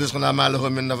haza la rizquna ma lahu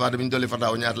min nafaad bi ñu dolli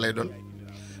fataaw ñaata lay doon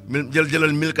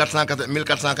jëlal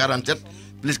 1447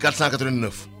 plus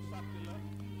 489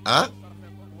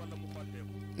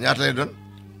 ñaata lay doon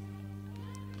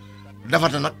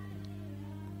dafata nag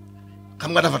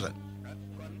xam nga dafata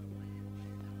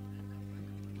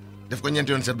def ko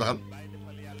ñeenti yoon seet ba xam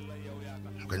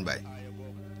koñ bàyyi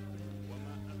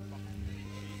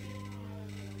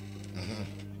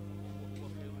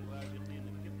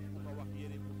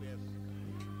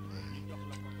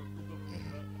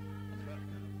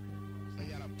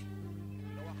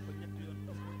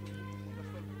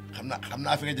xam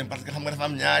naa fi nga jëm parce que xam nga dafa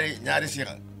am ñaari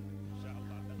siixa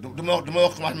du ma wax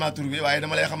commencement tur bi waaye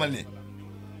dama lay xamal ni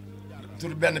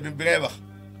tur benn bi ngay wax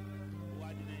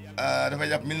dafay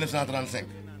jàpp 1935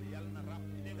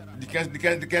 di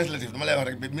 15 latif dama lay wax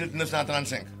rek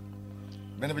 1935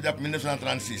 benn bi jàpp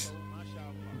 1936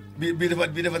 bii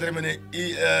dafa terminé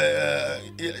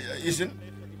isin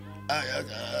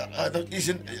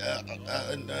isin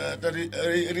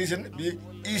risin bi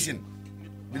isin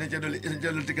bi na cee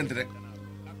dolli tikkante rek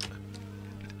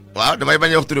waaw damay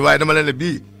bañ a wax tur waaye dama leen ne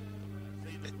bii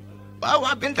waaw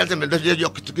benn tamit daf cee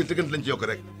yokk tikkante lañ ci yokk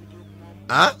rek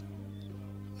waaw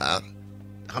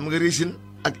xam nga risin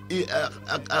ak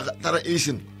tara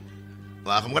isin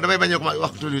waaw xam nga damay bañ a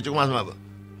wax tur yi ci commencement ba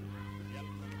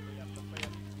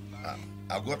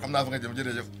waaw góor xam naa fa nga jëm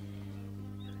jërëjëf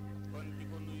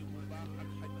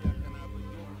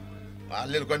waaw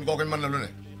léegi kon kooku mën na lu ne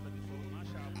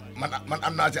man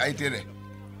am naa ci ay téere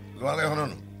loolu nga wax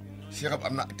noonu Cheikh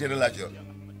am na téere laa ci yor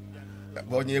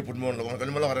boo ñëwee put moom la ko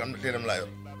li ma la wax rek am na téeram laa yor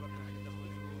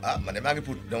man de maa ngi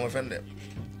put dama fen de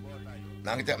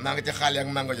maa ngi ca xaali ak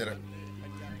mango ji rek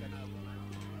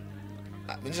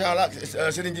incha allah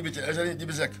Serigne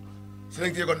Jibi Seck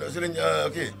Serigne kii kon Serigne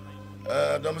kii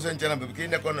doomu Serigne Thiénaba bi kii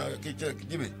nekkoon kii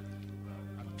Jibi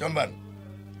Combaan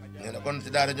nee na kon ci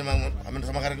daara ji moom xam ne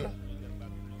sama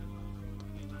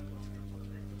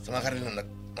xarit la nag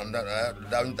man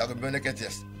daawuñu tàggu bi ma nekkee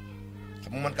Thiès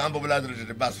xam nga man camp boobu laa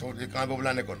dëkk base foofu camp boobu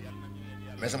laa nekkoon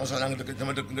mais sama soxna nga dëkk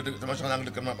sama soxna nga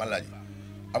dëkk maam Alaaji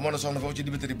amoon na soxna foofu ci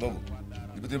dibiteri boobu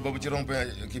ci rond-point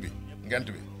kii bi ngent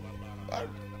bi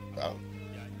waaw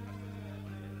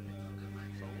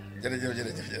jërëjëf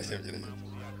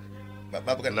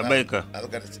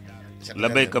la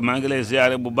béyka maa ngi lay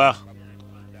ziyaare bu baax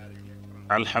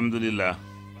alhamdulillah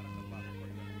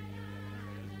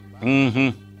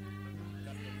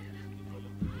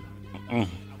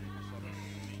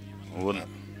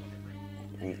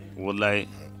wallaay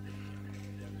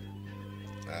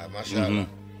macha allah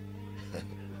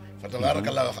fa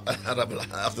tabarakallah rabbil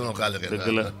ahsanul xaaliqiin dëgg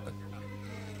la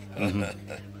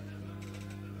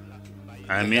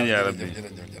amiin yaa rabbi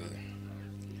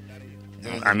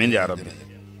amiin yaa rabbi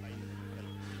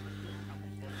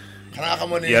xanaa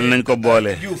xamoon ne yal nañ ko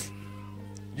boole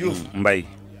Diouf Mbaye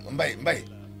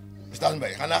Oustaz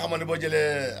Mbaye xanaa xamoon ne boo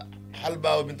jëlee xal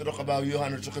baaw bintu roqa baaw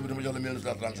yohaana suqi bi dama jox la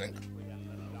 1935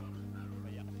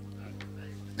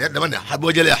 déet dama ne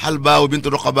boo jëlee xal baaw bintu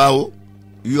roqa baaw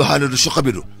yohaana du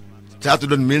suqabidu caatu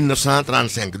doon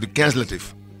 1935 du 15 latif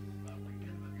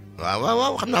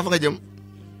waaw xam naa fa nga jëm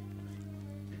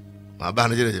waaw baax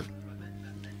na jërëjëf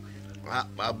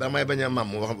waaw damay bañ a maam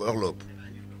mu wax loo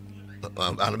ëpp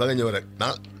waaw baax na ba nga ñëw rek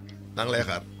maa ngi lay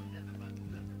xaar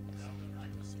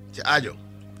ci aajo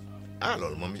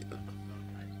loolu moom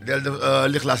del def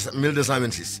l'Ikhlas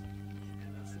 1226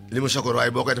 li mu Shakoor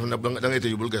waaye boo koy def nag da ngay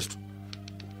tëju bul gestu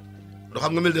do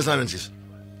xam nga 1226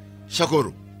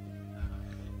 Shakooru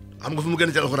xam nga fu mu gën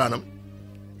a ci alxuraanam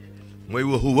mooy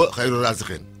wa huwa xayru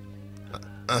raasixiin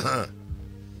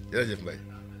jërëjëf Mbaye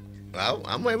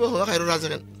waaw mooy wa huwa xayru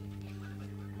raasixiin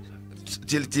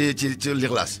ci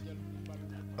l'Ikhlas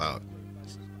waaw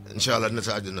incha allah dina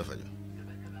sa aju dina faju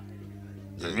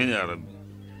amiin yaa rabbi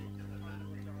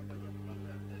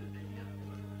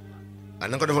na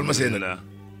nga ko defal ma seen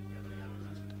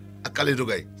ak Kalidou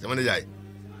Gaye sama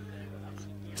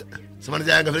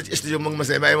nijaay nga fi ci studio moom ma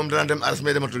sey waaye moom danaa dem aras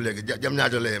mais dematul léegi jam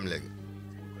ñaajo la yem léegi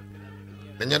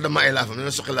dañoo dem ma ay laafam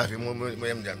dañoo suqi laaf yi mu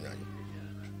yem jam ñaajo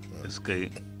est-ce que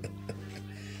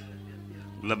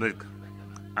la bëgg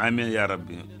amiin yaa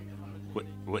rabbi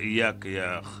wa iyaak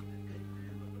yaa ax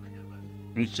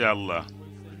incha allah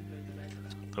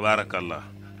tabaarakallah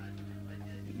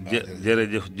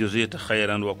jërëjëf juzita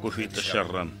xayran wa kufita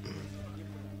charran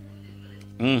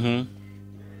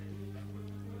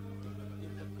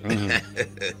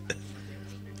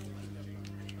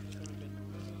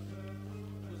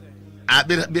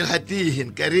bir xatiihin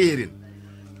kariirin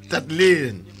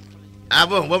tatliirin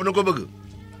bon boobu na ko bëgg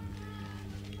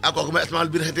kooku may asmaal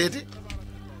bir xateeti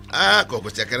kooku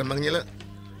sekkere mag ñi la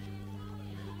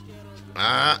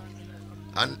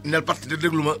nel parti de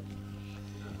déglu ma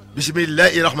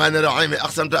bismillahi rahmaani rahim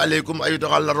aqsamtu aleykum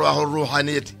ayutaxal arwaaxu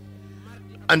ruuxaaniyati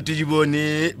an tujibooni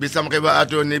bi samqi ba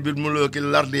atooni bil muluki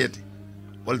lardiyati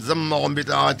wal zammaxum bi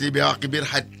taati bi xaqi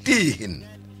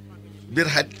bir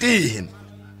xatiihin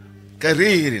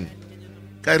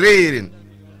kariirin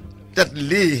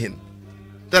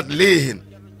tatliihin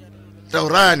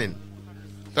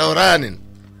tawraanin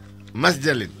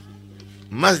masjalin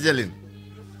basjalin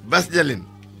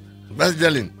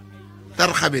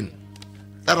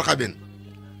tarxabin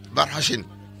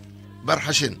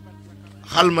barxashin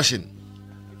xalmashin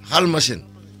xalmashin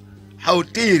xaw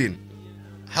tiirin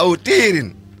xaw tiirin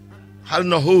xal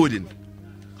na hóodin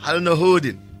xal na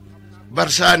hóodin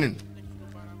barshaanin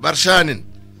barshaanin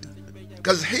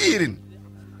kasxiirin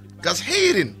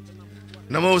kasxiirin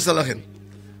namaw salaxin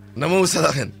namaw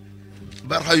salaxin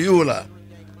barxa yuula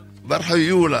barxa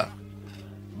yuula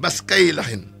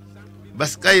baskaylaxin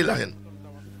baskaylaxin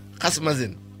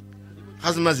xasmasin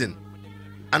xasmasin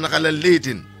anxala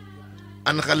liitin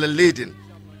anxala liitin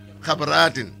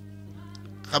xabraatin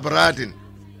xabraatin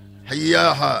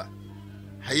xayaaxa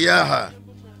xayaaxa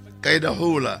kayda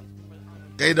xuula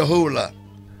kayda xuula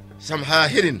samxaa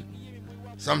hirin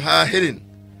samxaa hirin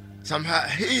samxaa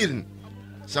hiirin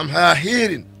samxaa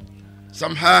hiirin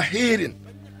samxaa hiirin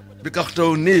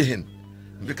bikaxtow niihin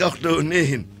bikaxtow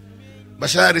niihin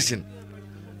bashaarisin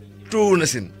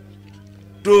tuunasin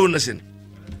tuunasin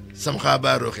samxaa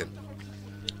baarooxin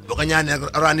boo ko ñaanee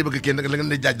rawaan yi bëgg kenn la nga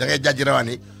ne jaaj da ngay jaaj rawaan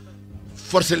yi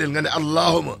forcé leen nga ne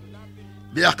allahuma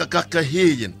bi yàq kàkka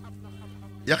hiijin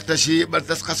yàqta si bal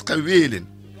tas xasqa wiilin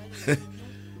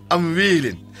am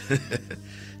wiilin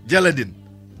jaladin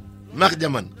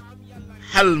maxjaman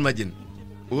xalmajin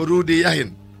waruudi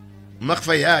yahin max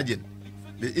fa yaajin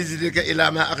bi isrika ila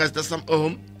ma axasta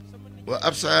sam'ahum wa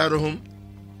absaaruhum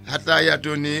xata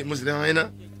yaatuni muslimina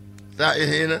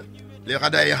taa'ihina li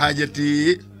qadaa'i xaajati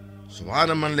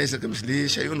subhaana man laysa kamislihi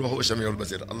shay'un wa huwa samiul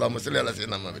basir allahumma salli ala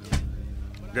sayyidina Muhammad.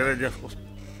 jërëjëf.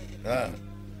 waaw.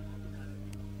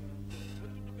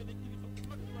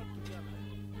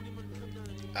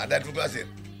 ah daal di ko asir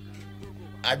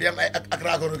ah bi am ay ak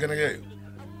raakooru gën ak yooyu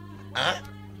ah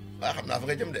waaw xam naa fa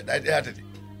nga jëm de daay deeatati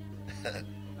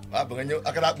waaw ba nga ñëw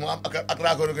ak raak mu am ak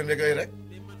raakooru gën ak yooyu rek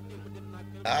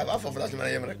ah waaw foofu laa si mën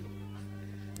a yem rek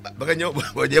ba nga ñëw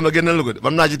boo jéem a génnal ko de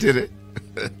bam naa ci téere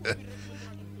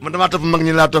man damaa topp mag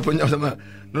ñi laa topp ñoom sama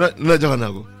nu la joxe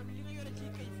naa ko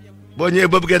boo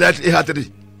ñëwee boo bëggee daal di ihaatati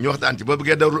ñu waxtaan ci boo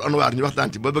bëggee dawrul anwaar ñu waxtaan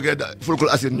ci boo bëggee fulkul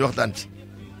asir ñu waxtaan ci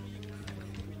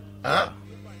ah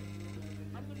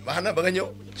baax na ba nga ñëw.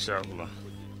 incha allah.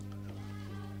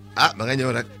 ah ba nga ñëw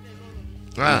rek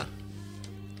ah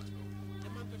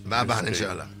baax na incha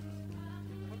allah.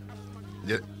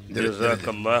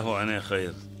 jazakallahu ana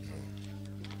xayr.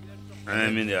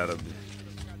 amin ya rabbi.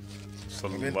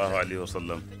 sallallahu alayhi wa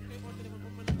sallam.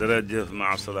 jërëjëf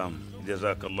maa salaam.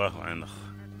 jazakallahu ana.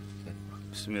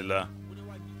 bismillah.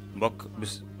 mbokk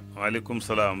waaleykum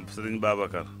salaam sëriñ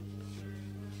Babacar.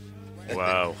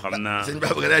 waaw xam naa sëñ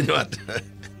Babacar daa ñëwaat.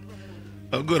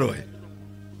 waaw góor waay.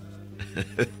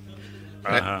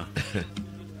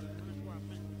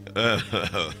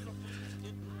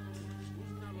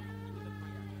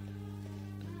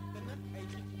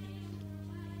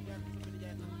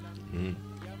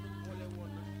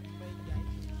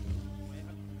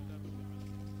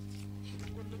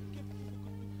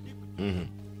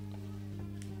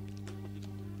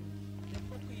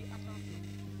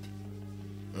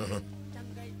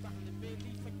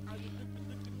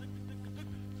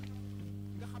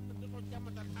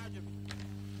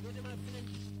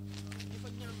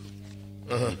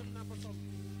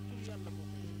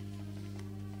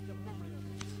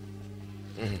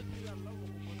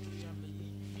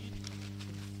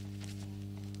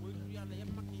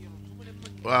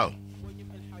 waaw.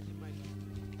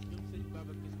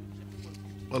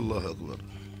 allahu akbar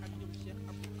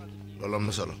loolu am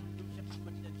na solo.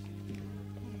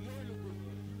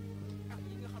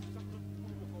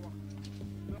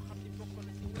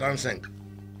 trente-cinq.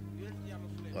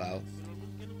 waaw.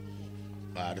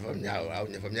 waaw dafa am ñaar waaw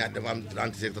dafa am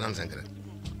 36 35 rek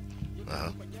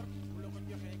waaw.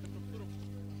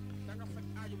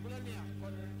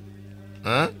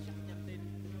 ah.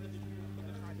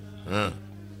 ah.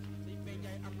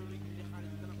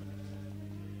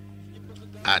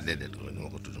 ah déedéet loolu ni ma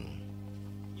ko tudd moom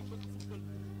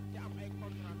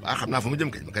waaw xam naa fu mu jëm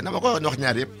kañ ma kañ dama ko wax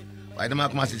ñaar yëpp waaye damaa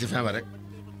commencé ci fin ba rek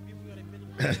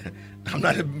xam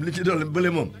naa ne li ci dolli bële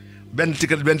moom benn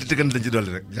tikkat lañ ci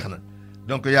dolli rek jeex na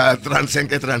donc y a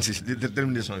 35 et 36 di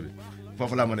termination bi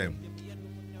foofu laa mën a yem.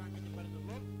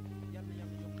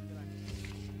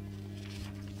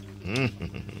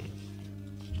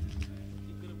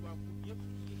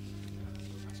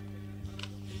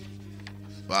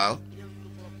 waaw.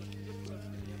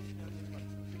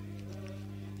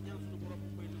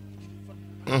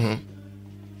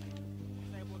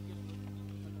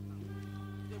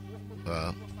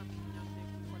 waaw.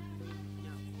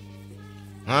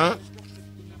 ah.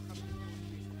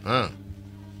 ah.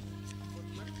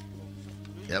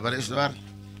 yaa bari histoire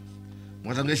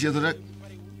moo tax ngay seetu rek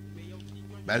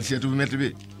bàyyi seetu bu métti bi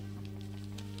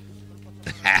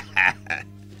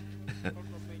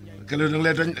kële ngi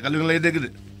lay tooñ kële ngi lay dégg de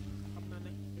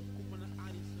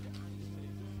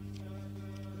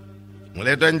mu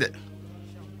lay tooñ de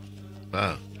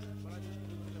waaw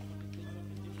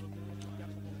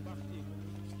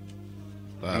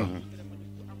waaw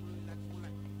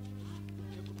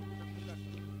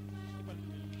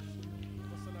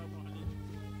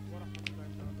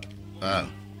waaw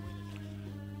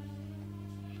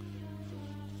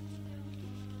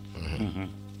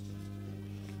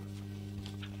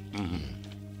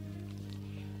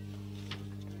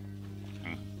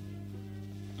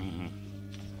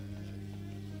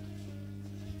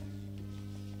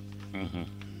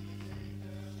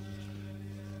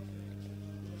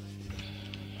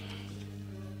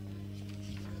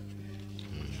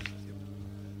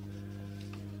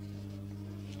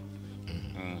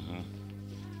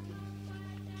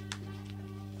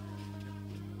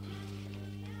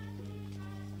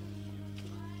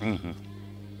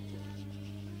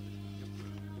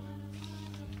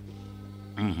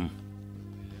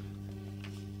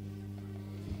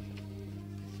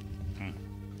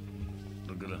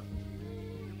dëgg la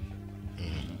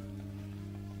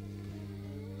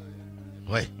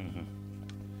way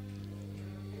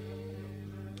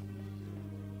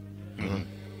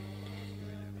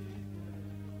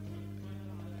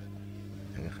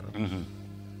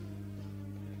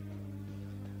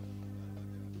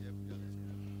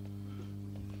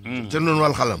te noonu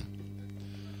wal xalam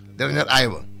dernière aay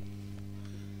ba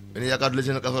ben yaakaar la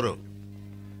seen kafaro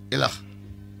ilax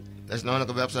des na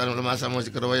ko bi absalam lama samo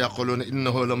ci kër wa yaquluna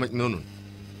innahu la majnun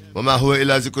wa ma huwa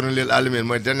illa zikrun lil alamin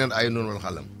mooy dernière aay noonu wal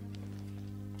xalam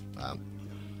waaw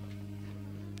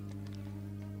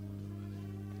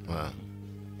waaw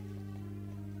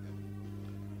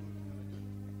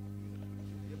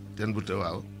ten bu te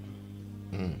waaw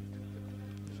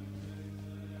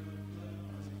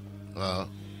waaw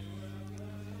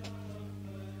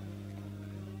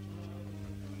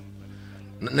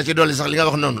na ci dolli sax li nga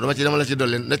wax noonu dama la ci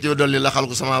dolli na ci dolli la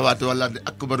xalqu samaawaati wal ardi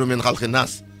akbaru min xalqi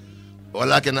naas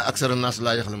walakin aksara naas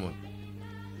laa yaxlamuun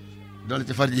dolli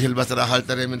ci farjihil basara hal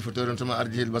tara min futuurin summa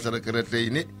arjihil basara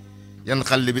karratayni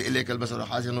yanqalibu ilaykal basaru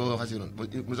xaasi'an wa huwa xasiirun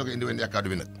mu soog a indi wenn yàkkaadu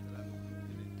bi nag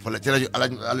fa la ci rajo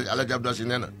Alaaji Abdou Si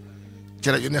nee na ci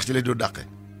rajo neex ci lay doo dàqe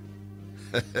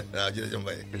waaw jërëjëf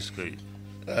Mbaye est-ce que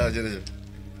waaw jërëjëf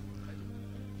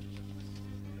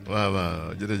waaw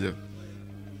waaw jërëjëf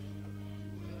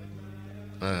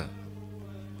waaw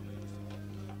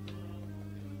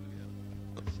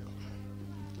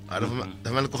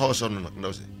dafa mel ni ko xaw a sonn nag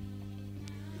ndaw si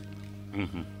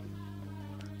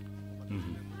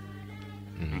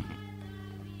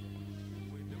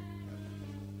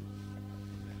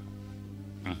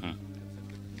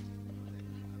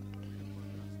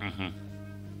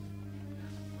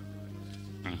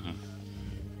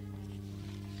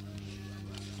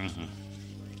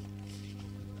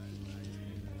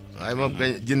waaye moom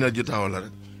kay jënd ju taxaw la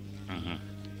rek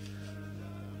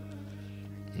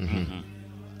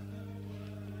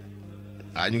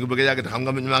ñu ngi bëgg a yàgg de xam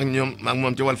nga maa ngi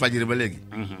moom ci wal fajiri ba léegi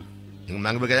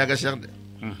maa ngi bëgg a yàgg a Cheikh de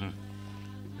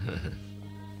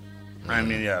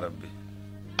amin yaa rabbi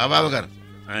Babacar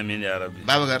amin yaa rabbi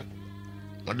Babacar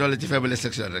ma dolli ci faiblesse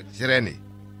sexuelle rek ci reen yi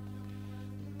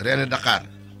reeni Dakar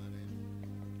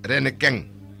reeni keng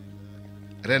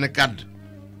reeni kadd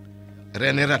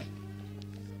reeni rat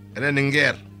reeni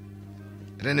ngeer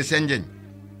reeni senjeñ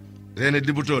reeni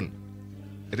dibutoon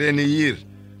reeni yiir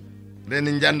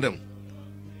reeni njàndam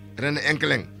reeni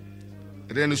enkeleng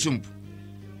reeni sump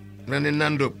reeni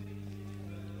nandóob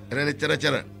reeni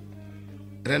cara-cara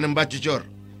reeni mbàccu coor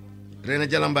reeni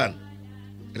jalambaan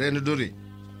reeni duri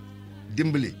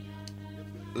dimbali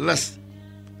las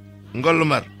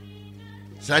ngollumar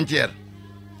sanceer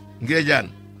ngéejaan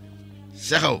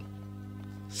sexaw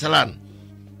salaan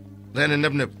reeni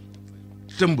neb-neb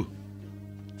tëmb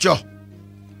co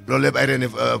loolu lépp ay reeni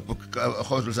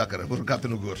xoosul sàkkara pour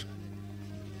kàttanu góor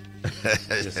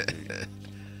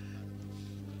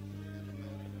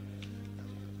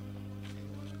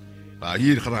waaw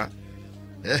yiir xanaa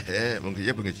mu ngi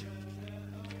yëpp nga ci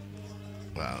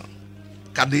waaw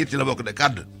kadd it ci la bokk de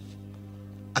kadd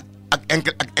ak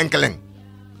enkeleng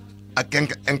ak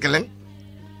enkeleng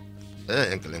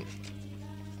enkeleng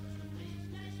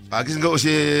waaw gis nga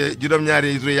aussi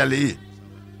juróom-ñaari turu yàlla yi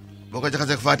boo ko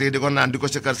jaxasee ak Faatiha di ko naan di ko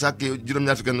sikkar sàkki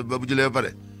juróom-ñaar fukki ba bu julee ba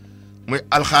pare muy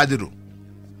alxaadiru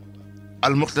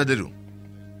almuqtadiru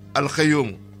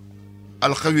alxayuumu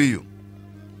alxawiyu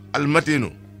almatinu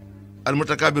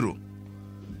almutakabiru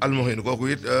almuhinu kooku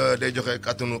it day joxe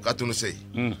kàttanu sëy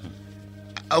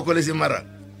aw ko la si mara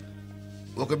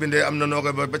boo ko bindee am na noo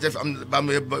koy ba ca fi am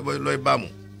baamu yëpp looy baamu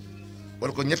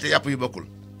wala ko ñetti yàpp yu bokkul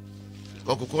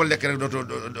kooku koo lekk rek dootoo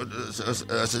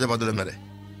sa jabar du la mere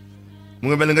mu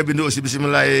nga mel ne nga bind aussi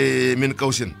bisimilahi min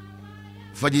kawsin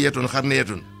faji yetun xar ne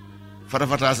yetun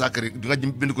farafata sàkkari nga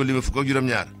bind ko limi fukk ak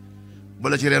juróom-ñaar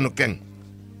bala ci reenu keng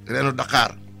reenu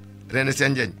daqaar reeni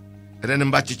senjeñ reeni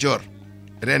mbàcc coor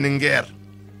reeni ngeer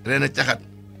reeni caxat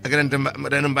ak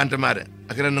reeni mbante maade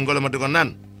ak reeni ngolo ma di ko naan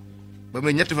ba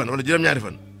muy ñetti fan wala juróom-ñaari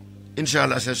fan incha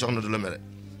allah seen soxna du la mere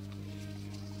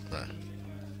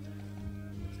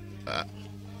waaw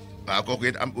waaw kooku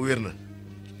it am wér na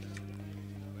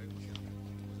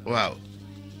waaw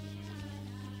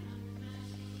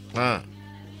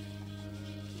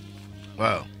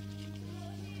waaw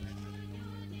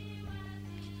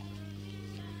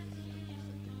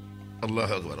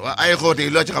allahu akbar waaw ay xóote yi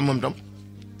loo ci xam moom tam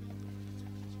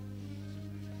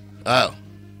waaw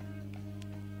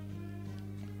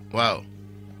waaw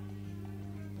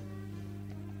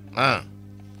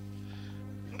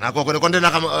naa kooku de kon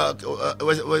dinaa xam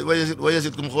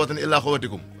wayasidkum xawatan illaa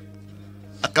xawatikum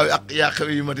ak kaw ak yaa xew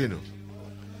yu matinu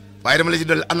waaye dama la ci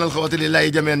dolli annal xawati lillahi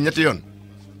jameen ñetti yoon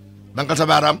bankal sa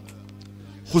baaraam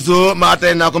xusoo maa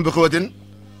tey naa kom bi xawatin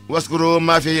waskuro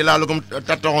maa fi laalukum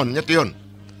tattaxoon ñetti yoon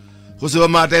xusoo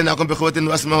maa tey naa kom bi xawatin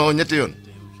wasmaho ñetti yoon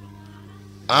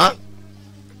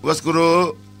waskuro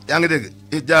yaa ngi dégg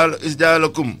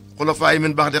isjaalakum xulafaay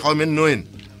min baxdi xawmin nooyin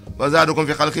wa zaadukum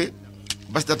fi xalqi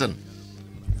bastatan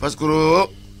faskuro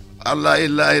allah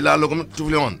illaahi laalukum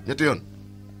tuflihun ñetti yoon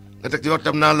nga teg ci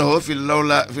waxtam naa lahu fi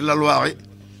lalwaaxi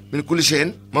min kulli shay'in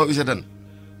maw'izatan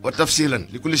wa tafsilan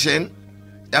li kulli shay'in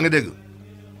yaa ngi dégg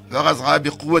waxasxaa bi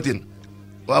quwwatin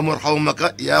wa amur xawmaka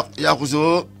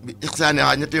yaaxusoo bi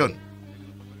ixsaaniha ñetti yoon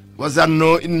wa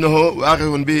zannoo innahu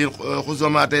waaqixun bi xusoo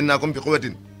maa ataynaakum bi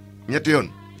quwwatin ñetti yoon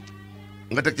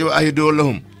nga teg ci wa ahidoo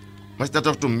lahum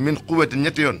mastataftum min quwwatin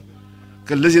ñetti yoon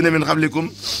ka lazina min qablikum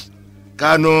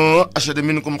kaanoo ashadda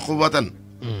minkum quwwatan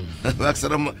wa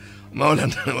aksara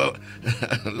mawlan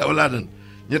lawlaadan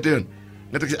ñetti yoon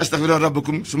nga teg ci astaghfiru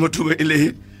rabbakum suma tuuba ilayhi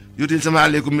yutil sama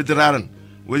aleykum midraaran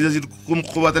wa yazidkum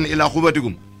quwwatan ila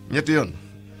quwwatikum ñetti yoon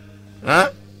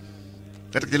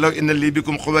nga teg ci law inna lii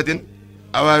bikum quwwatin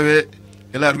awaawe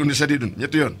ilaa rukunin shadiidun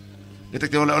ñetti yoon nga teg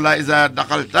ci wala iza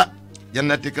daxalta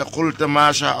jannatika qulta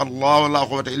ma sha allah la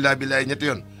quwwata illa billahi ñetti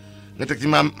yoon nga teg ci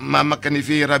ma makkani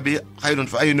fii rabbi xayrun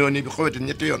fa aynooni bi quwwatin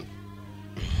ñetti yoon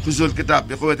xusul kitaab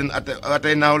bi quwwatin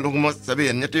ataynaahu l-hukma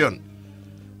sabiyyan ñetti yoon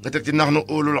nga teg ci nahnu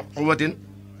ulul quwwatin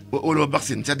wa ulul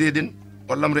baxsin shadiidin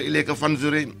wal amru ilayka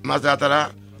fanzuri maza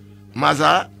tara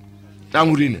maza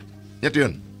taamuriina ñetti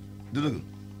yoon du dëgg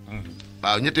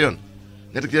waaw ñetti yoon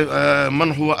nga teg ci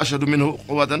man huwa ashadu minhu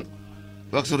quwwatan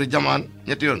wa aksaru jamaan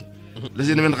ñetti yoon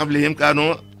lazina min qablihim kaanu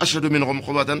ashadu minhum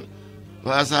quwwatan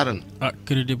wa asaaran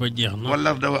crédit ba jeex na wal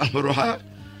arda wa amruha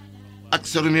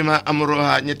aksaru mimma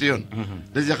amruha ñetti yoon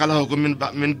lazi xalaqakum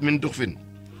min duxfin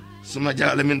suma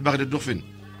jaala min baxdi duxfin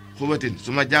quwwatin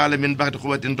suma jaala min baxdi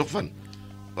quwwatin duxfan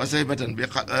wa saybatan bi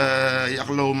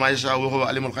yaxlawu ma yashaa wa huwa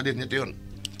alimul xadir ñetti yoon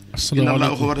inna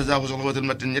allaha huwa razaqu zul quwwatil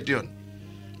matin ñetti yoon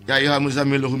yaa ayyuha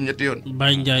muzammiluhum ñetti yoon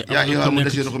Baye Ndiaye yaa ayyuha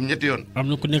mudassiruhum ñetti yoon am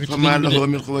na ku nekk ci fama lahu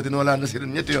min quwwatin wala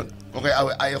nasirin ñetti yoon koo koy aw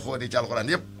ay xoodi ci alxuraan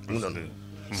yëpp mu noonu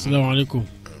asalaamaaleykum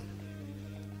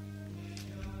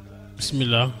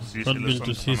bismillah Fatou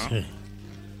Bintou Cissé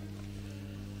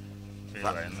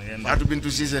Fatou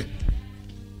Bintou Cissé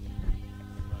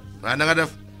waaw na nga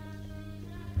def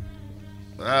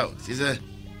waaw Cissé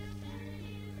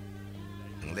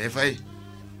ngi lay fay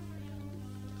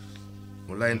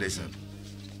wallaay ndeysaan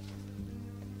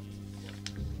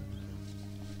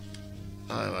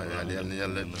waaw yàlla na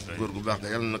yàlla góor gu baax nga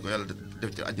yàlla na ko yàlla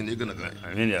def ci àjjana yi gën a kaay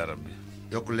amiin yaa rabbi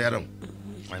yokk leeram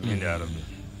amiin yaa rabbi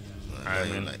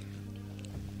amiin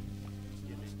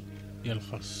yàlla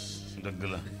xas dëgg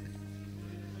la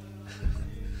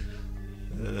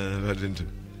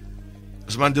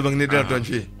Ousmane Diop ak nii dina tooñ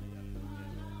fii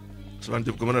Ousmane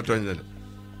Diop ko mën a tooñ la de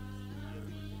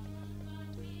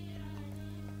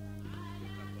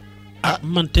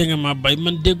man tee nga maa bay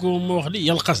man déggoo ma wax di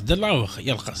yàlla xas da laa wax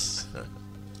yàlla xas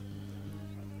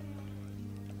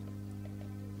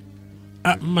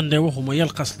man de waxuma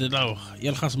yàlla xas de laa wax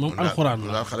yàlla xas moom alxuraan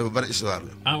la daal xale bu bari histoire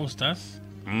la oustaz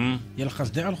yàlla xas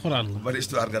de alxuraan la bari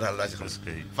histoire nga daal laa ci xam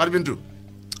Fatou Bintou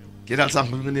kii daal sànq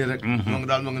bi nga nii rek moo ngi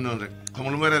daal moo ngi noonu rek xam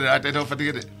nga lu may reere waaye tey dafa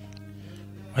fatigué de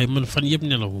waaye man fan yëpp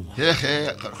nelawuma xeexee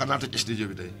xanaa toj studio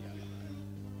bi tey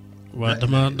waaw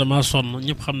damaa sonn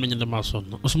ñëpp xam nañu damaa sonn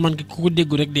Ousmane ki ku ko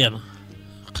déggu rek dee na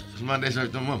Ousmane day so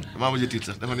moom damaa mujj tiit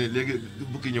sax dafa ne léegi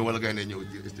bukki ñëw wala gaynde ñëw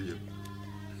ci studio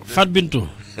bi Fatou Bintou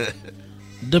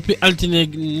depuis altine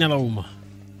nelawuma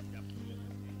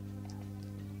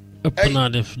ëpp naa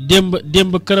def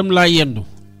démb këram laa yendu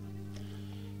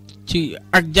ci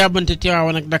ak jaabante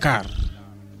Tiwaawan ak Dakar.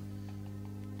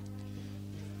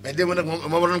 mais démb nag moom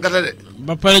moo doon gàtta de.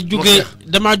 ba pare jugee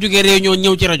damaa jugee réunion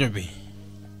ñëw ci rajo bi.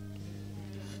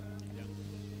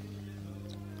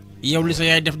 yow li sa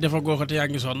yaay def defa goo ko te yaa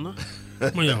ngi sonn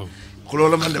ma yow. xuloo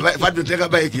la man de Fatou bi te nga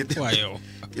bàyyi kii. waaw yow.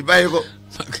 i bàyyi ko.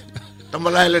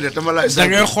 tambalaay la de tambalaay. da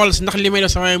ngay xool si ndax li may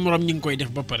def samay morom ñi ngi koy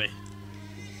def ba pare.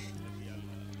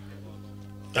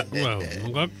 ah waaw mu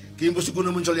ngoog. kii mbosi gune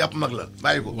muñ sol yàpp mag la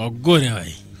bàyyi ko. waaw góore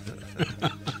waay.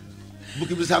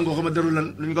 bukki bi sàngoo xam nga darul lan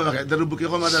lu ñu ko waxee darul bukki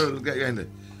xam nga darul gaynde.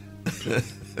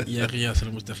 yaa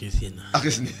xiyaasal mustaxiisiina.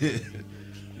 akis ni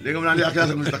léegi mu naan yaa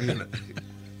xiyaasal mustaxiisiina.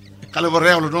 xale ba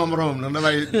réew la duma moromam nag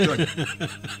damay tooñ.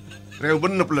 réew ba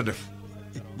nëpp la def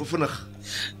ba fënax.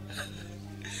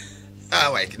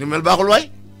 ah waay ki ni mel baaxul waay.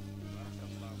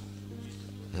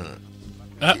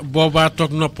 ah boobaa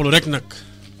toog noppalu rek nag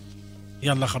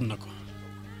yàlla xam na ko.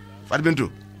 Fatou Bintou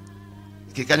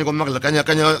kii kaña ko mag la kaña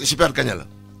super kaña la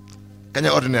kaña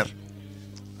ordinaire.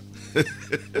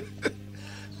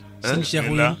 sëñ Cheikh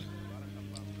Wula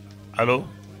allo.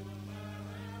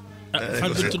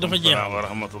 Fatou Bintou dafa jeex. wa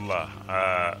rahmatullah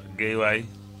Guèye waay.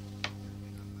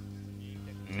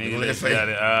 ñu ngi lay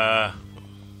siyaare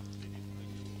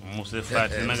monsieur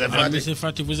Fati na nga def. monsieur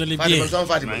Fati vous allez Fati bien. man sama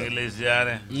Fati maa ngi lay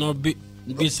siyaare. non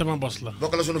bi sama bos la.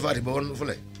 bokk la sunu Fati ba woon fu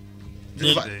lay.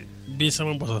 déedéet bii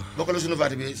sama bos la. bokk la sunu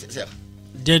Fati bi Cheikh.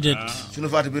 déedéet. sunu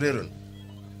Fati bi réeroon.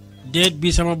 déet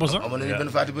bii sama bos la. amoon nañu benn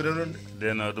Fati bi réeroon de.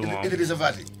 dee na du moom Idrissa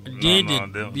Fati. déedéet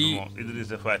non bii moom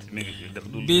Idrissa Fati mi ngi fi def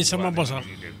du bii sama bos la.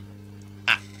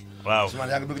 waaw. Ousmane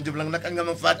yaa ngi bëgg njëb nag ak nga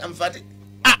ma Fati am Fati.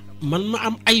 ah man ma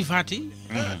am ay Fati.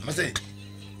 ma sey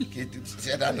kii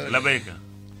seetaan la béyka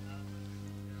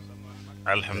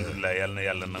alhamdulilah yàlla na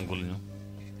yàlla nangul ñu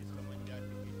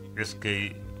est-ce que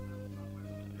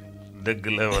dëgg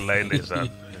la wallaay ndeysaan.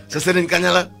 sa sëriñ kaña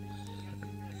la.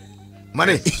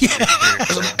 mani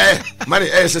mani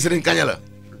sa sëriñ kaña la.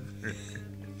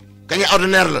 kaña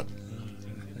ordinaire la.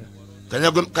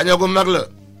 kaña gu mag la.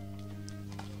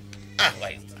 ah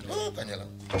waay kaña la.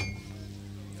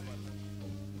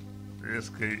 est-ce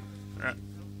que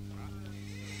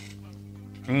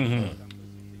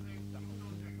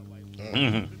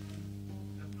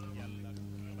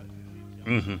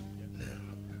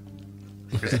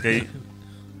est-ce que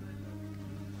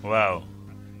waaw.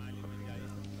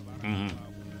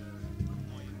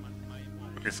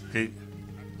 est-ce que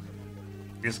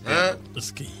est-ce que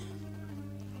est-ce que.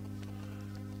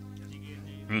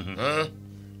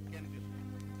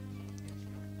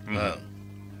 waaw.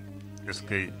 est-ce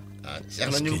que ah Cheikh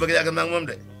na ñu ngi bëgg a yàgg maa ngi moom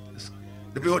de.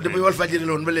 depuis wal fajiri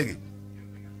la woon ba léegi.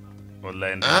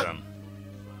 wallaay ndeysaan.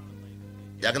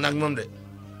 yàgg naa ak moom de.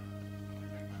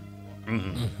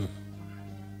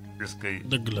 est-ce que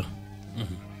dëgg la.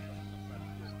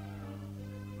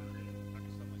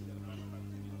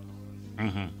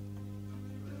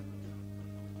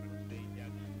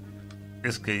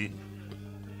 est-ce que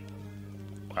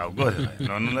waaw góor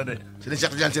noonu la de. Sëriñ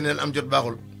Cheikh Tidiane Sy neen am jot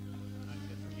baaxul.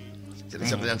 Sëriñ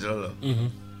Cheikh Tidiane Sy loolu la.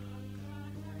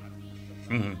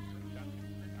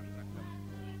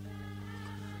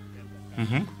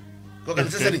 kooku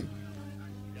sa sëriñ.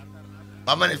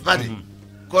 waaw ma ne Fati.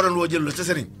 koo doon woo jëlu la sa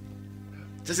sëriñ.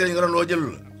 sa sëriñ nga doon woo jëlu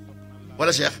la.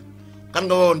 wala Cheikh. kan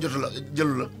nga woowoon jotu la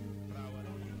jëlu la.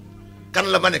 kan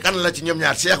la ma ne kan la ci ñoom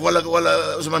ñaar Cheikh wala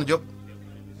Ousmane Diop.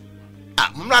 ah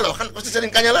moom laa la wax kan parce que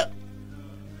sëriñ kaña la.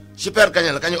 super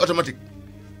kaña la kaña automatique.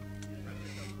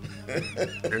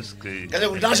 est-ce que kaña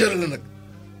bu dangereux la nag.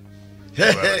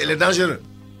 il est dangereux.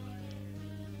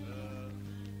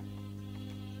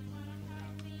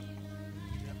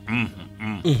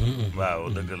 waaw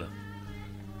dëgg la.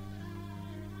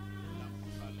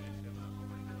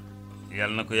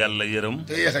 yàlla na ko yàlla yërëm.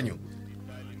 te yéex a ñu.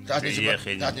 taas ñu si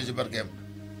yéexee ñu taas ñu si barkeem.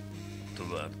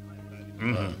 tubaab.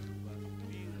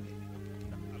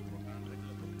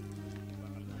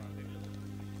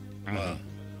 waaw.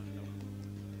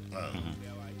 waaw.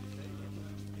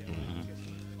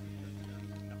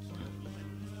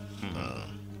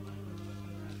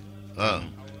 waaw.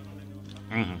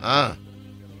 ah.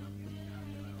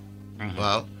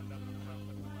 waaw.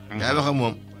 yaay wax ak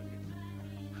moom.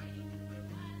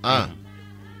 ah.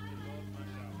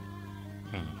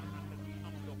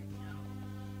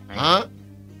 ah.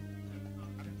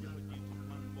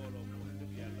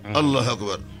 allahu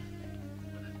akbar.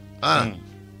 ah.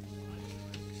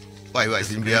 waay waay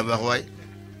sëñ bi yaa baax waay.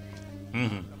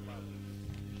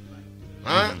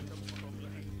 ah.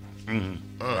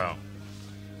 waaw.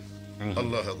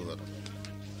 allahu akbar.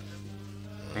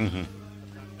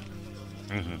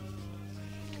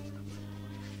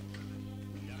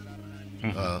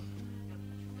 waaw.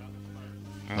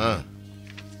 ah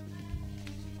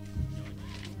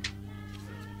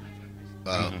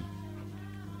waaw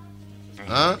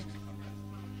ah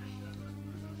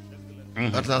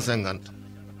 450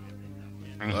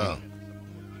 waaw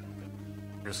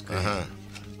est-ce que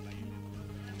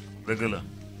dëgg la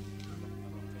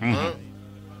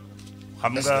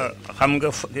xam nga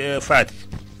Faati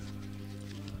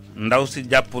ndaw si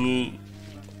jàppul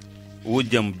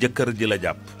wujjam jëkkër ji la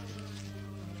jàpp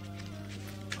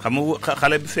xam nga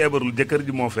xale bi feebarul jëkkër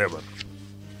ji moo feebar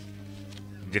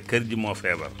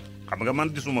xam nga man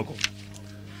gisuma ko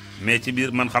mais ci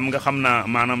biir man xam naa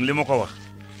maanaam li ma ko wax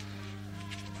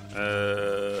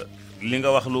li nga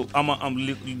wax lu ama am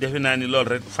li defe naa ni loolu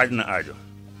rek faj na aajo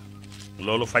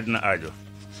loolu faj na aajo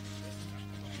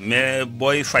mais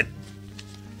booy faj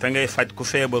te ngay faj ku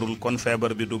feebarul kon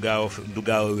feebar bi du gaaw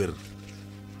a wér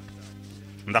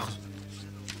ndax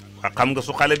xam nga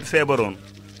su xale bi feebaroon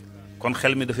kon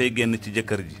xel mi dafay génn ci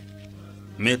jëkkër ji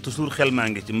mais toujours xel maa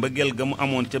ngi ci mbëggeel ga mu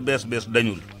amoon ca bees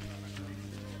dañul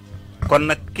kon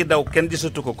nag ki daw kenn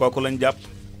gisatu ko kooku lañ jàpp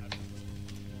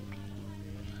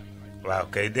waaw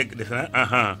kay dégg defe na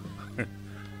aha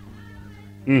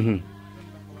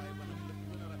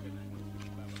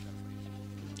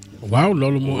waaw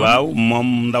loolu moo waaw moom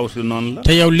ndaw si noonu la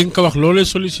te yow li nga ko wax loolu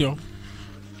solution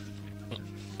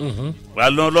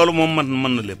waaw loolu moom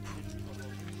mën na lépp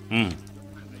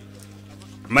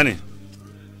ma ne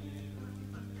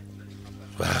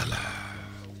voilà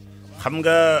xam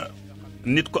nga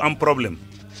nit ku am problème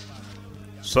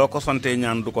soo ko santee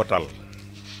ñaan du ko tal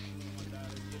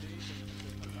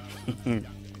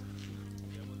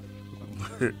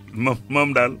moom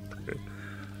daal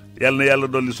yàlla na yàlla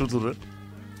dolli sutura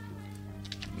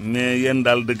mais yéen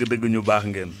daal dëgg-dëgg ñu baax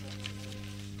ngeen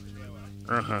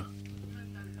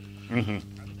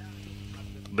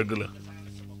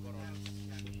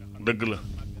dëgg la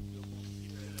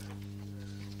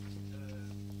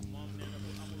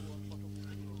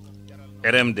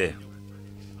RMD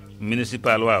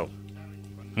municipal waaw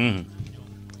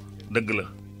dëgg la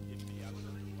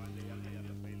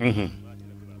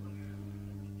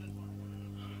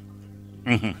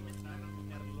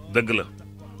dëgg la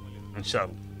incha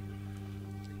allah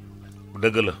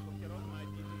dëgg la.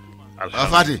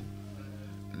 alhamdulilah Fati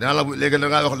dinaa la léegi da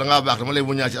ngaa wax da ngaa baax dama lay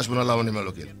bu ñaar ci asbunallahu wa ni'mal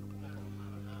wakiil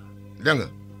dégg nga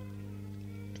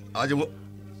aajo bu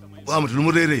amatu lu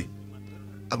mu rëy rëy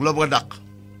ak loo bëgg a dàq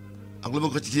ak loo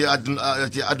bëgg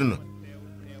ci àdduna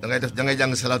da ngay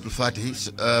jàng salaatul Fatihi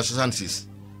 66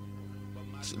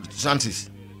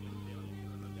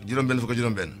 juróom-benn fukk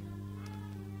juróom-benn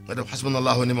nga def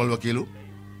xasbunallahu wa ni'mal wakiilu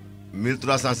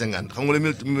 1350 xam nga le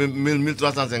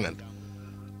 1350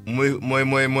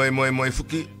 mooy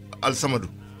fukki alsamadu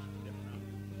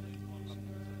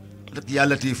nga teg ci yaa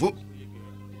latiifu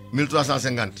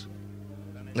 1350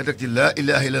 nga teg ci laa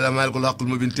ilaaha illallaah maalikul haqqul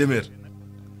mubiin téeméer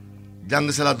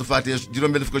jàng salaatu faatiha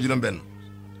juróom-benn fukk juróom-benn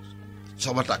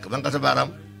soxba tàkk ba nga sa baaraam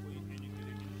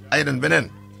ay den beneen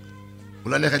bu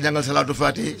la neexee jàngal salaatu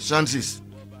faatiha 66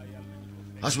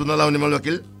 hasbunallaahu wa ni'mal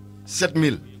wakiil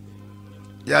 7000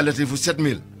 yaa latiifu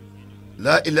 7000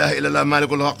 laa ilaaha illallaah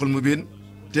maalikul haqqul mubiin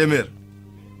téeméer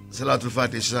salaatul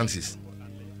faatiha 66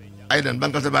 ay den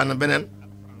bankal sa baaraam beneen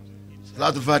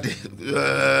salaatul faatiha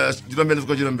juróom-benn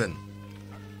fukk juróom-benn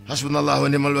hasbunallaahu wa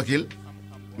ni'mal wakiil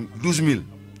 12000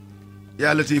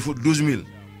 yaa latiifu 12000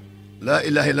 laa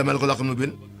ilaaha illallaah maalikul haqqul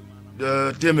mubiin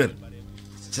téeméer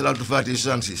salaatul faatiha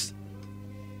 66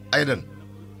 ay den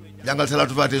jàngal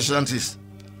salaatul faatiha 66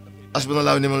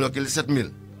 hasbunallaahu wa ni'mal wakiil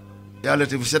 7000 yaa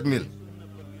latiifu 7000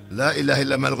 laa ilaaha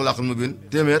illallaah maalikul haqqul mubiin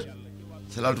téeméer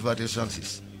salaatul faatiha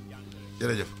 66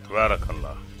 jërëjëf.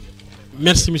 Baarakallah.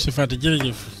 merci monsieur Fati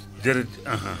jërëjëf.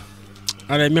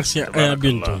 allez merci à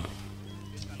bientôt.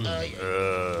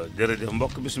 jërëjëf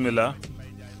mbokk bismillah.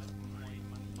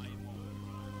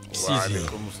 Cissé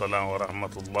waaleykum salaam wa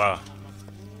rahmatullah.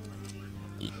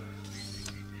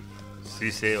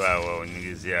 Cissé waaw ñu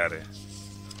ngi ziyaare.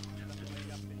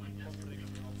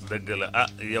 dëgg la ah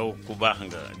yow ku baax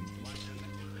nga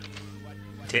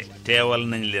teewal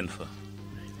nañ leen fa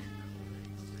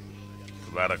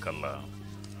tabarakallah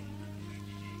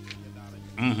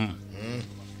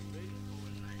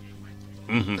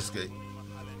est-ce que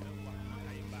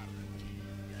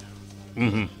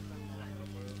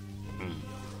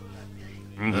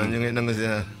ñu ngi nangu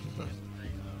ziar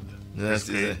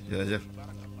jërëjëf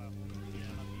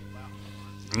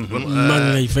maa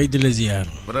ngi lay fay di la ziar.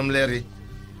 borom leer yi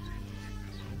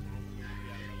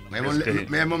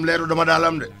mais moom leeru dama daal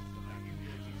am de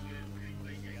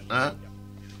ah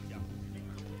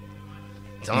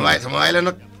sama waay la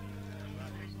nag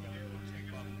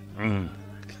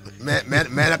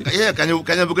mais nag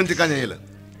kaña bu gën ci kaña yi la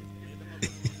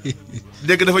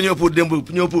dégg dafa ñëw puut démb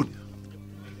ñëw puut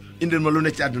indil ma lu ne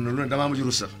ci àdduna lu ne damaa mujj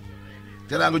rus sax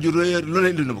te daa nga jur lu ne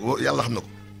indil na ma ko yàlla xam na ko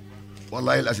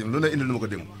wallaahi asim lu ne indil na ma ko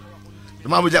démb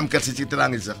damaa mujj am kersi ci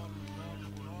teraanga ji sax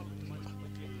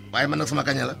waaye man nag sama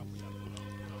kaña la.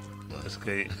 est-ce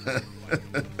que.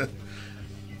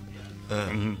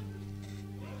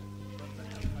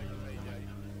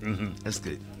 est-ce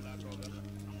que.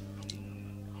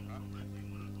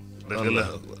 dëgg la.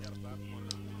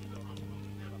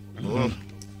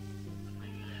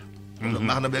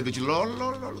 baax na begg ci lool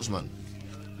Ousmane.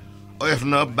 oyof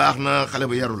na baax na xale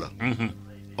bu yaru la.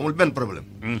 amul benn problème.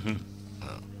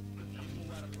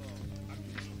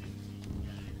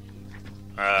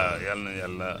 ah yal na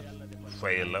yàlla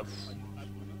fay la.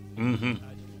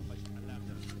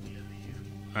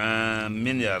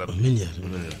 amiin yaa rabbi. amiin yaa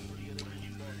rabbi.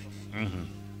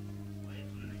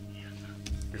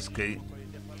 est-ce que.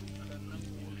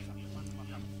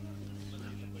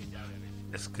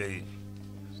 est-ce que.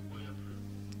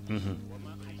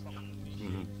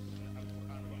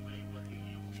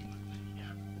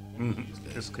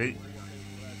 est-ce que.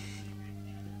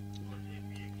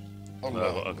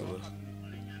 Allahu akbar.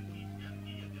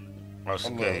 est-ce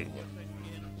que.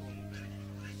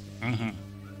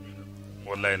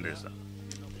 wallaay ndeysaan.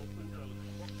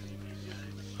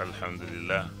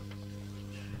 alhamdulilah.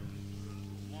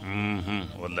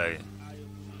 wallaay.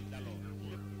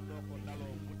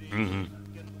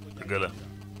 dëgg la.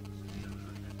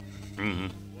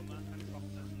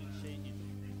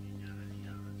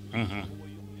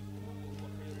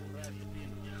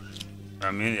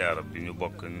 amiin yaa rabbi ñu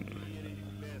bokk.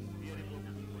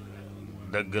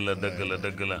 dëgg la dëgg la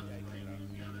dëgg la.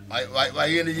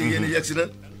 waaye yéen ji yegg si na.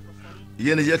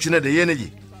 yéen ji yegg si na de yéen ji.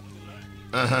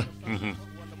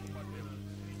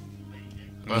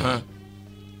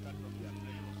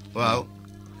 waaw.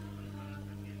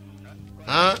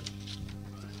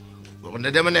 boo ko ne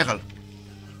dama neexal.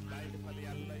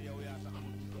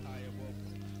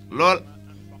 lool.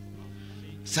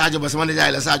 Sadio ba sama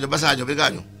nijaay la Sadio bi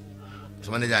gaañu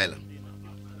sama nijaay la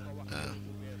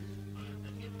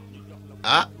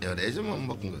waaw. yow de si moom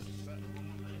mbokk nga.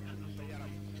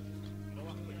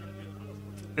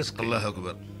 est-ce que. allahu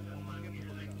akbar.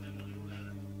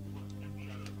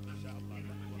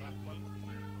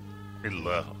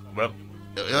 allahu akbar.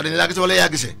 yow dañu laa gis wala yaa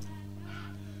gisee.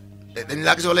 dañu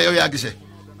laa gis wala yow yaa gisee.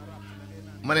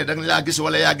 ma ne dañu laa gis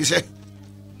wala yaa gisee.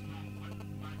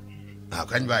 waaw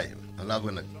kañ bàyyi allah ko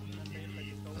nag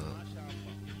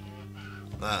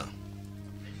waaw.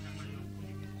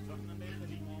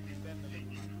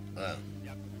 waaw.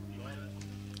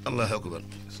 allahu akbar.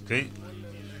 est-ce que.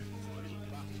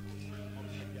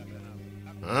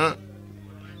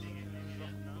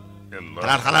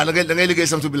 xanaa da ngay liggéey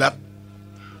samsul bilaat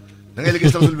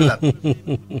samsul bilaat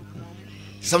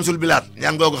samsul bilaat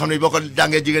ñaan googu xam ne boo ko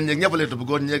jàngee jigéen ñeeg ñëpp lay topp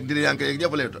góor ñeeg dina yanke yeeg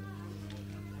ñëpp lay topp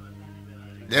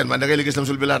déen man da ngay liggéey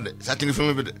samsul bilaat de sàcc nga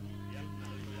film bi de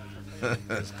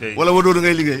wala wa doodu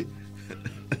ngay liggéey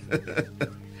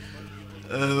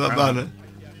wa baax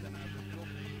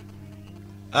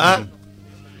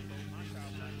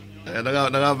na da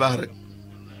ngaa baax rek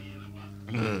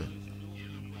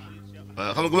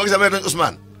waaw xam nga ku ma gis amee toj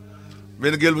Ousmane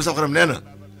benn géel bu saf xaram nee na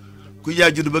ku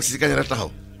jaay judd bëgg si kaña rek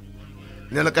taxaw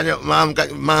nee na kaña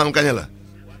maam kaña la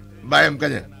baayam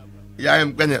kaña yaayam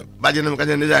kaña bàjjenam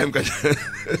kaña nijaayam kaña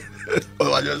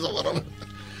waa jooju saf xaram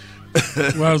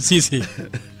waaw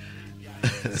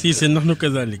Cissé ndax nu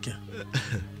kazalika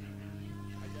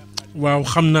waaw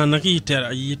xam naa nag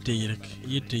yitte yi rek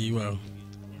yitte yi waaw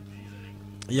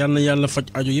yal na yàlla faj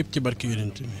aju yëpp ci barke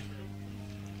yonent bi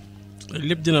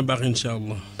lépp dina baax incha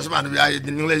allah. Ousmane bi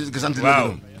ñu ngi lay sant. waaw.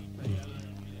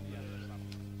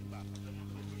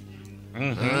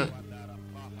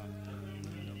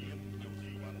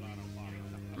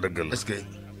 dëgg la est-ce que.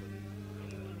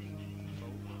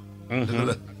 dëgg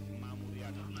la.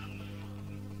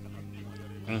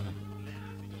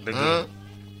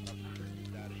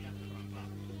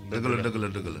 dëgg la dëgg la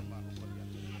dëgg la.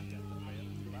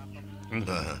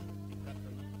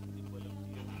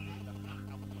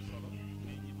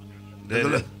 dëgg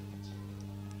la.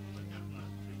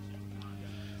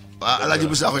 waaw Alaaji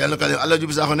bu Saaxo yàlla na ko Alaaji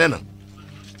bu Saaxo nee na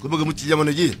ku bëgg a mucc ci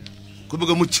jamono jii ku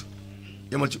bëgg a mucc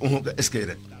yemal ci ka est-ce que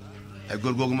rek ay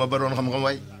góor googu ma baroon xam-xam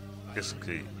waay. est-ce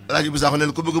que. Alaaji bu Saaxo nee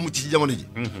na ku bëgg a mucc ci jamono ji.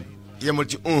 yemal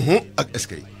ci ak est-ce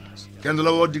que kenn du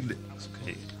la woo dig de.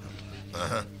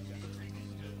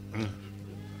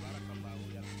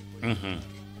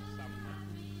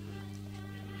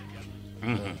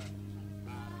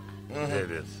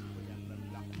 déedéet.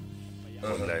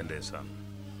 wallaay ndeysaan.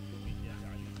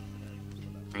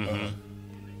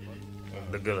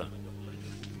 dëgg la.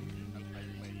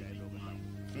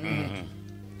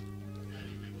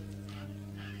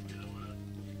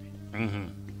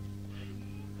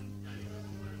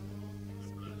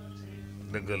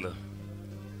 dëgg la.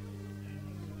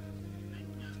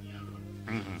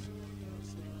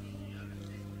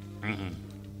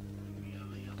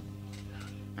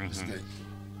 est-ce que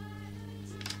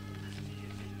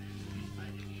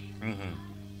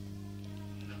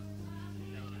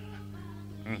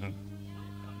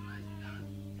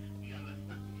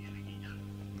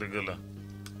dëgg la.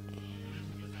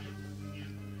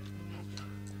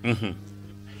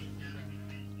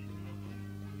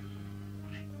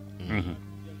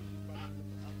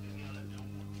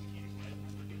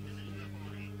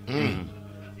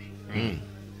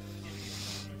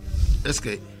 est-ce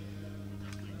que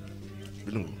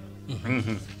bi nu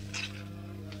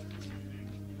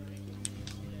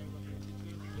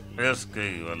est-ce que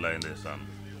wallaay ndeysaan.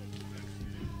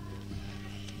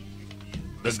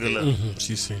 dëgg la.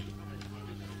 si si.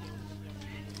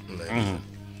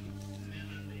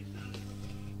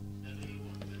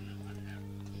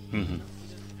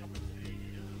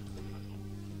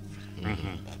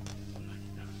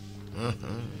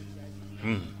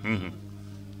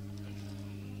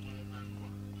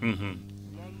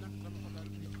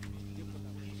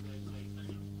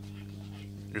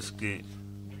 est-ce que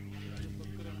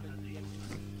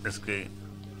est-ce que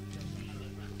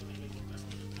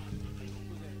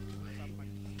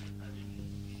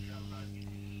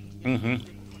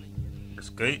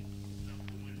est-ce que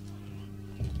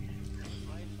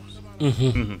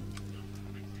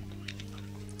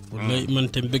wallaay man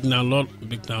tam bëgg naa lool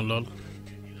bëgg naa lool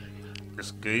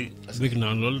est-ce que bëgg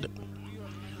naa lool de.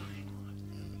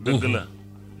 dëgg la.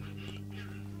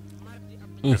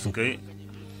 est-ce que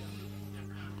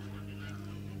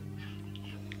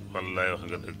wallaay wax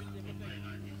nga dëgg.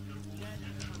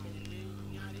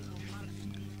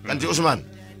 kan ci Ousmane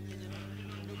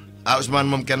ah Ousmane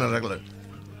moom kenn rek la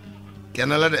kenn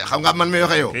la de xam nga man mi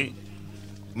waxe yow kay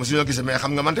mosuñoo gise mais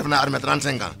xam nga man def naa armée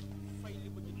 35 ans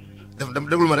def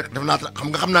déglu ma rek def naa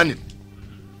xam naa nit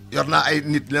yor naa ay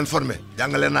nit leen formé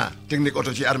jàngale naa technique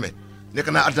auto ci armée nekk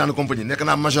naa adjudant de compagnie nekk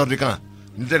naa major du camp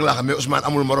nit rek laa xam mais Ousmane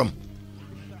amul morom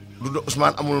du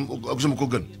Ousmane amul gisuma ko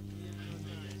gën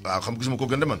waaw xam gisuma ko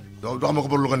gën de man doo xam ma ko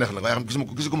bor lu ko neex nag waaye xam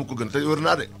gisuma ko gën te wër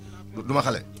naa de du ma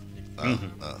xale waaw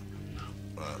waaw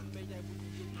waaw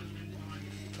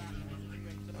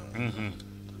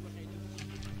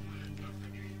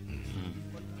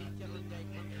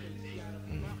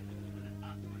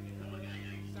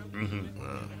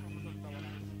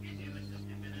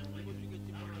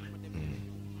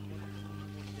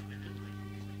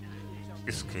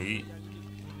est-ce que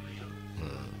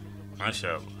macha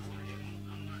allah.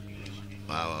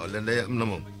 waaw waaw leen day am na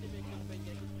moom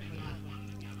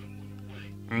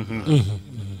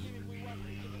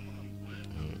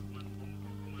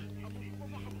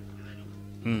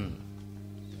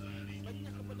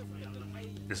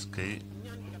est-ce que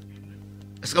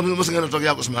est-ce que mos ngeen a toog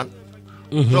yaa Ousmane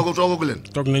toogagu leen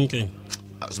toog nañ kay.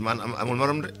 ah Ousmane amul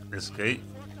morom de est-ce que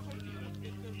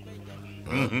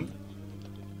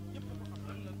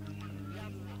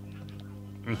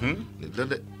nit la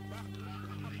de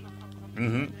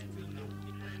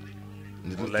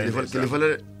nit Wallaay kilifa la de kilifa la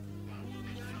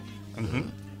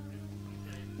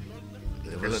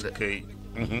est-ce de que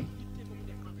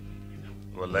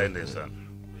wallaay ndeysaan.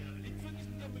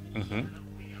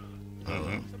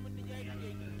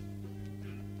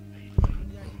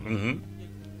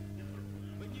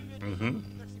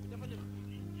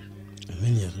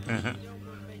 amiin yaa rabbi.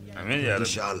 amiin yaa rabbi.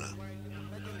 incha allah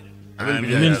amiin bi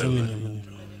yaa amiin rabbi. amiin amiin.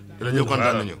 la ñëw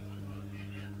kontaan nañu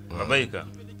Mbaye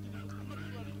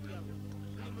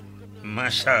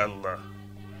macha allah.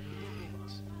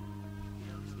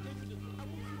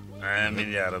 amiin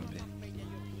yaa rabbi.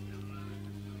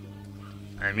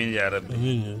 amiin yaa rabbi.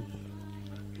 amiin yaa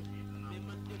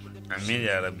amiin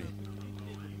yaa rabbi.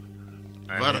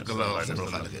 barakallahu ahsanul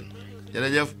xaaliqiin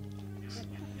jërëjëf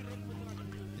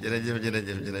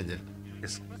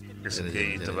est-ce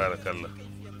que tabaarakallah.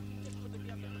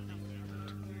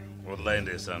 wallaay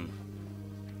ndeysaan.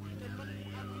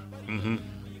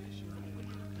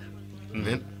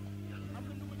 amiin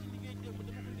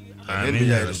amiin bi yaa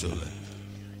jaay rabbi. rasulullah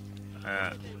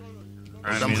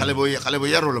amiin tam xale bu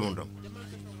yaru la moom tam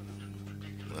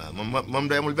waaw moom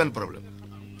day amul benn problème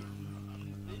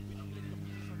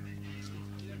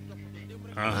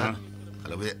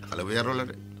xale bu yaru la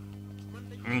de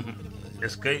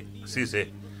est-ce que Cissé.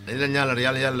 dañu leen ñaanal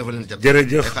yàlla dafa leen cat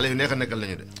jërëjëf xale yu neex a nekkal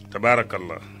lañu de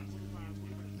tabaarakallah.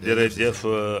 jërëjëf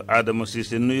Adama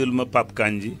Cissé nuyul ma Pape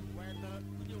Kandji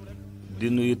di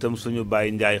nuyu itam suñu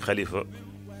baay Ndiaye Khalifa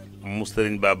mu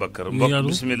Sëriñ Babacar mbokk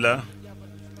bismillah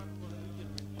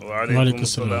waaleykum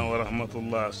salaam wa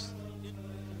rahmatullah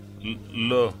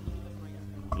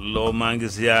loo maa ngi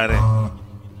ziyaare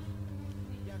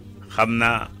xam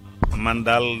naa man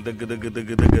daal dëgg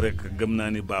rek gëm naa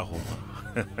ni baaxuma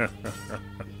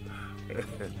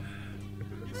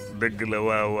dëgg la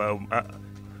waaw ah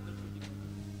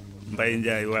Mbaye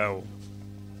Ndiaye waaw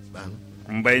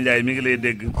Mbaye Ndiaye mi ngi lay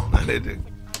dégg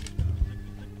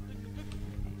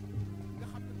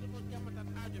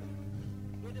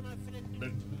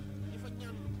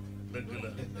dëgg la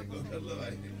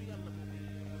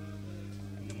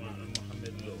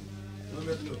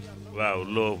waaw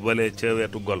loo bale ca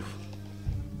wetu golf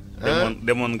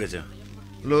demoon nga ca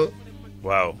loo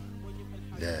waaw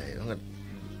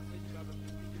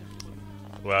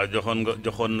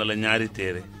joxoon na la ñaari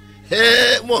téere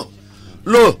moo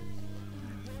loo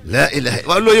laa ilaha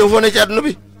waaw loo yow foo ne ci àdduna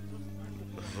bi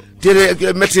téere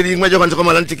médecine yi ma joxoon si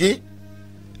xama lan ci kii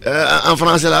en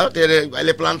français la téere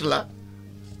les plantes la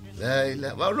laa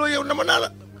ilaha waaw loo yow nama naa la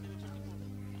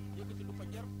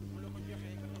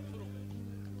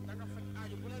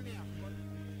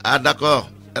ah d'accord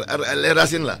les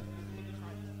racines là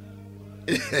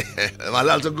ma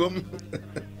laal sa góom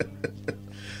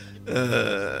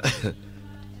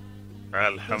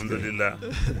alhamdulilah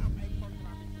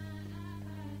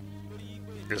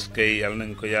est-ce que yàlla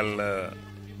nañ ko yàlla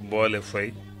boole fay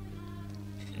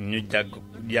ñu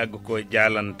yàgg koo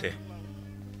jaalante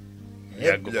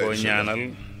yàgg koo ñaanal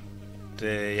te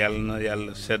yàlla na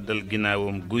yàlla seddal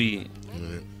ginnaawam guy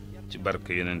ci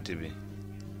barke yonent bi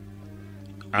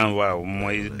waaw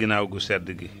mooy ginnaaw gu sedd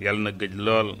gi yàlla na gëj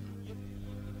lool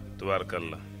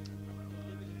tubaarkalla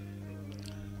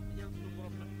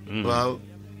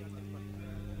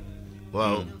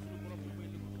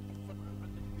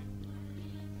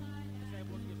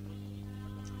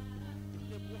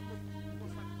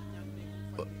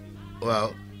waaw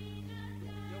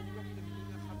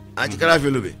ci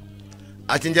karaafilu bi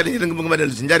ci njariñ yi da nga bëgg ma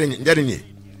dellu ci njariñ yi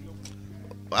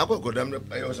waaw kooku dam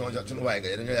yow sama sunu waay nga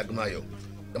dañoo yàgg maa yow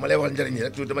dama lay wax njariñ yi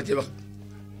rek tuuti dama ciy wax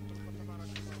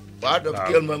waaw donc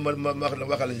kiyal ma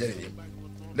waxal la njariñ yi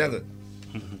dégg nga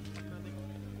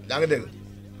daa nga dégg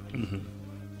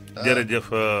jërëjëf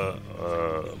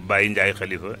Baye Ndiaye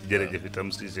Khalifa jërëjëf itam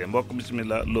Cissé mbokk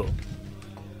bismillah loo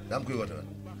daa am kuy woote woon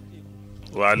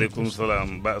waaleykum salaam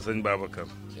sëñ Babacar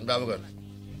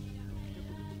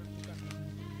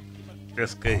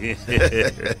est-ce que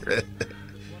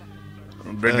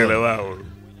dëgg la waaw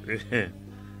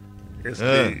est-ce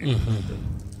que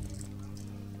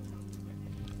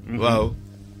waaw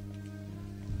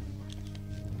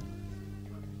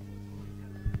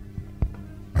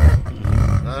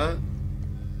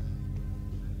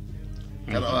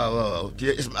waaw ci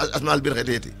asmaal biir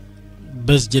xeeteeti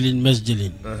bés jëlin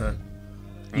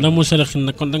na mu saraxin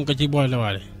nag kon da nga ko ci boole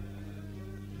waale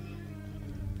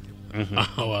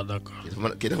waaw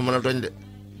d'accord kii dafa mën a tooñ de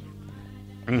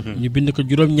ñu bind ko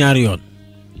juróom-ñaari yoon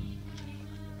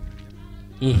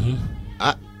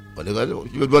wala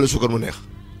ko boole suukar mu neex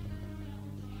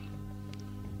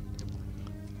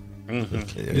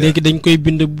léegi dañ koy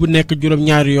bind bu nekk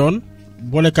juróom-ñaari yoon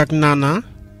boole ko ak naanaa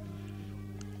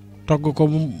togg ko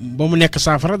ba mu nekk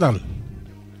saafara daal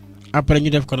après ñu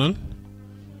def ko nan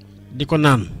di ko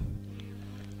naan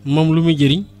moom lu muy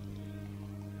jëriñ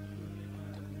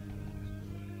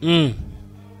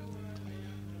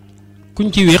kuñ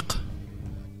ci wéq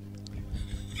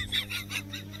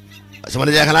sama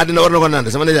nijaay xanaa dina war na ko naan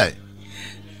de sama nijaay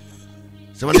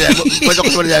ma jox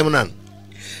ko sama nijaay mu naan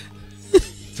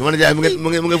sama nijaay mu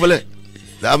ngi fële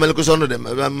daa mel ko sonn de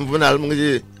fu naal mu ngi ci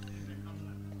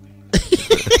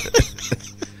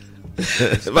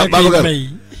Babacar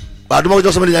waaw du ma ko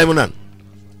jox sama nijaay mu naan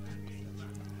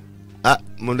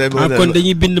moom day kon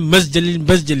dañuy bind bés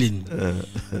jëlin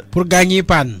pour gaa ñiy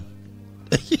paan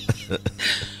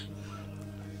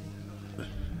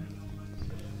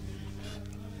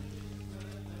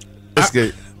est-ce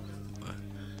que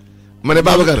ma ne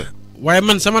Babacar waaye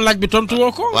man sama laaj bi tontu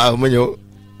woo ko waaw ma ñëw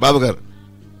Babacar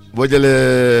boo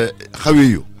jëlee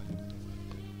xawiyu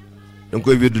da nga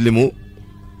koy wirdu limu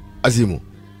asimu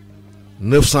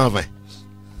 920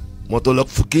 moo tolloog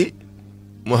fukki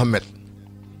Mohamed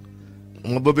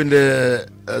ma boo bindee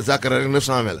Zakara rek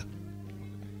 920 la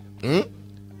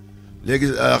léegi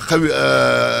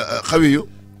xawiyu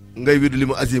ngay wirdu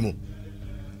limu asimu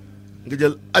nga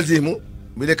jël asimu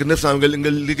bi nekk 900 nga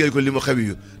liggéey ko limu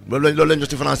xawiyu loolu lañ jox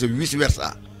ci français vice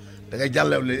versa da ngay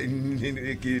jàllale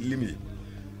kii lim yi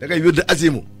da ngay wirdu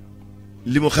asimu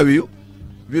limu xawiyu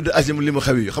wird asim li mu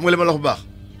xaw yi xam nga li ma la wax bu baax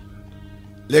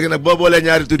léegi nag boo boolee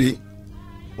ñaari tur yi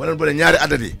wala boolee ñaari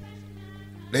adat yi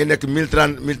day nekk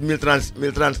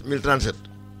 1037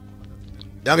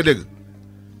 yaa ngi dégg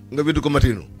nga wird ko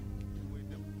matinu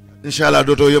incha allah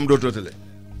dootoo yëm dootoo tële.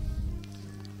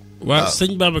 waaw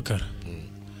sëñ Babacar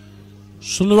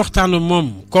sunu waxtaanu moom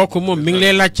kooku moom mi ngi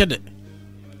lay laajte de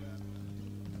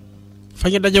fa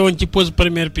ñu daje woon ci pose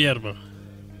première pierre ba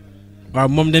waaw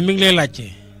moom de mi ngi lay laajte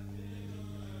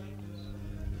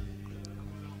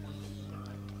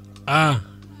ah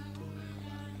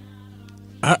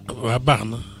waaw baax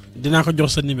na dinaa ko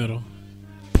jox sa numéro.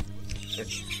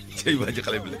 tey waa ji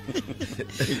xale bi la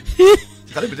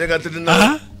xale bi da ngaa tëdd na.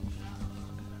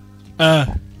 waaw.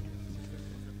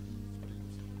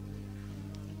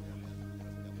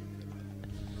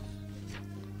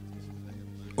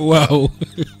 waaw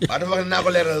dafa wax ne naa ko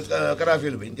leeral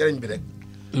karaafil bi njëriñ bi rek.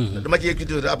 dama ci yegg ci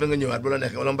tuuti après nga ñëwaat bu la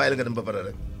neexee wala mbàyyi la nga dem ba pare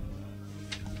rek.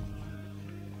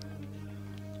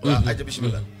 waaw ayca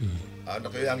bisimilah. waaw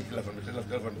ndax yow yaa ngi ci téléphone bi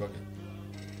téléphone bi ok.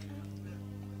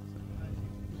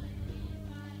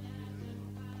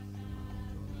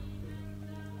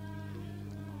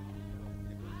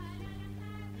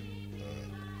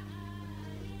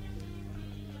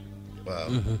 waaw.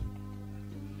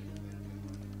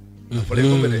 fa lay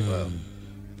tombé de waaw.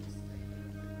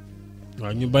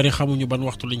 waaw ñu bari xamuñu ban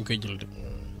waxtu lañ koy jël de.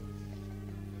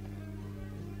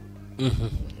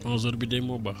 11h bi de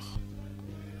moo baax.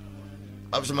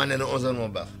 absolument nee na 11h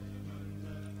moo baax.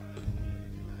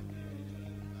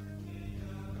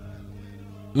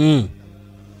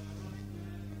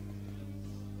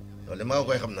 loolu de maa ngi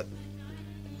koy xam nag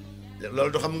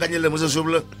loolu du xam ngañ la mos a suub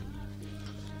la.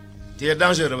 tu es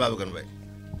dangereux Babacar Mbaye.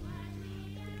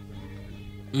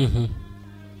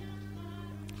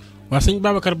 waaw sëñ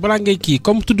Babacar balaa ngay kii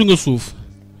comme tudd nga suuf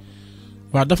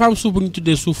waaw dafa am suuf bu ñu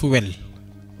tuddee suufu wel.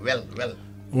 wel.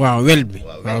 waaw wel bi.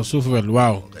 waaw suufu wel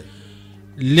waaw.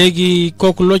 léegi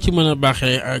kooku loo ci mën a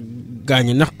baaxee ak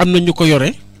gaañi ndax am na ñu ko yore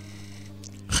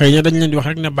xëy na dañ leen di wax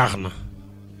rek ne baax na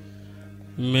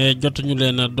mais jotuñu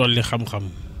leen a dolli xam-xam.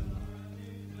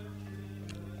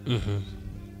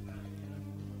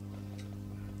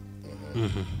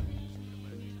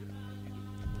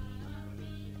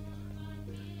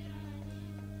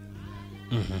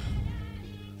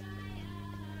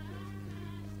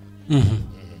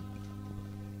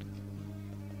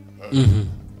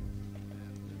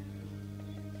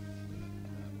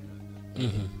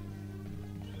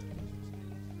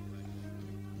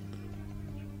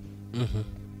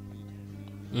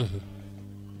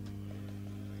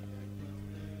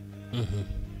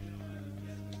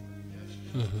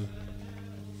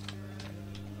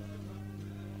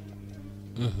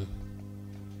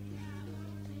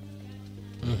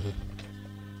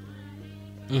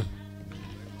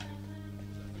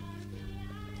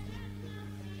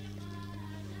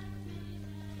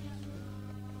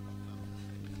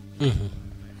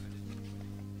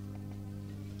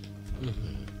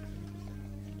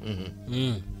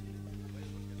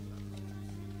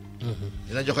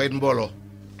 dina joxe it mbooloo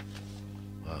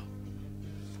waaw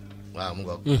waaw mu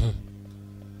ngoog.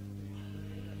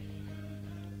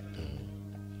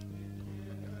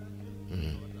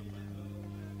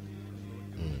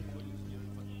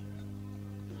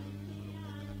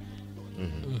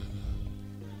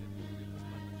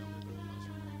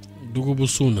 dugubu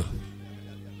suuna.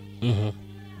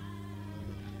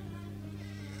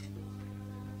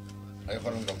 ay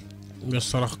xorondom. nga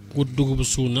sarax wut dugubu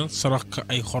suuna sarax ka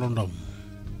ay xorondom.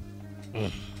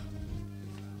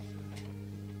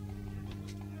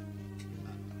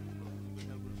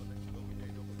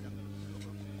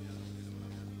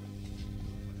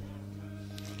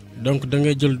 donc da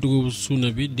ngay jël dugubu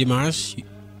suuna bi dimanche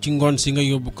ci ngoon si nga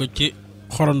yóbbu ko ci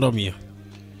xorondom ya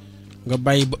nga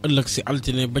bàyyi ba ëllëg si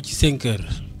altine ba ci 5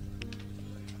 heures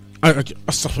ak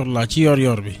astaghfirullah ci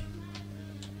yor bi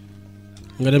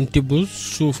nga dem tibb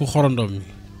suufu xorondom mi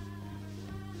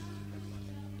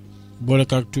boole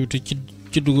ko ak tuuti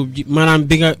ci dugub ji maanaam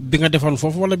bi nga defoon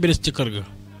foofu wala bi des ci kër ga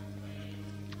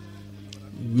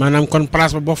maanaam kon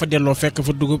place ba boo fa delloo fekk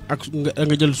fa dugub ak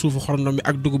nga jël suufu xorondom bi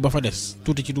ak dugub ba fa des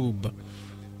tuuti ci dugub ba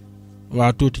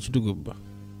waaw tuuti ci dugub ba.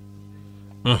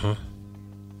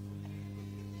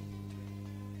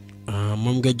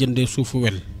 moom nga jëndee suufu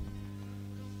wel.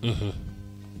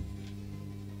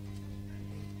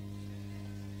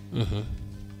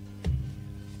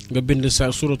 nga bind sa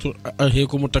suratu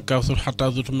alhaakumu takaasur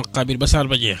hattaa zurtumul maqaabir ba saar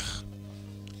ba jeex.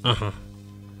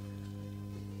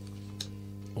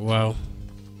 waaw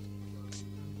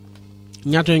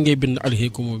ñaata yoon ngay bind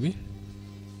alhaakumu bi.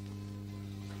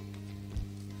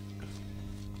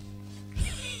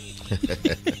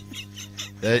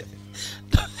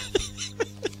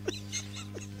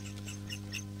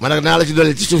 man nag naa la ci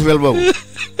dolli ci suuf mel boobu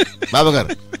Babacar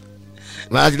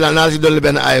naa la ci dolli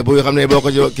benn aaya bu xam ne boo ko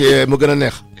kii mu gën a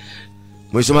neex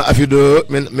muy suma afido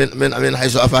min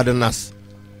haysu afada nas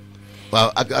waaw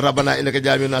ak rabbana innaka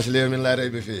jaami'un nas li yawmin laa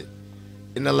rayba fiihi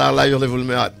inna allaha laa yuxliful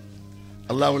mii'aad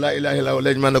allahu laa ilaaha illa huwa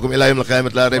yajma'unakum ilaa yawmil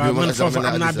qiyaamati laa rayba fiihi. waaw man foofu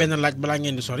am naa benn laaj balaa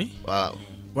ngeen di sori.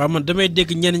 waaw man damay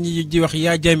dégg ñenn ñi di wax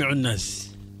yaa jaami'un nas.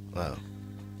 waaw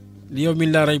li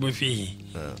yawmin laa rayba fiihi.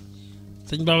 waaw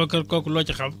sëñ Babacar kooku loo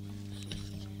ci xam.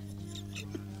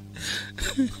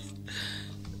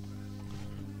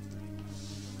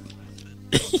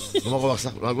 du ma ko wax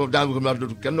sax waaw boobu daanaka maa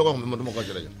dugg kenn du ko wax man du ma ko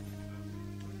ci rajo.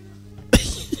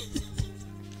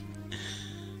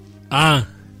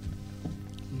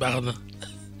 baax na.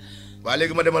 waaw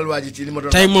léegi ma demal waa ji ci li ma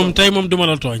doon. tey moom duma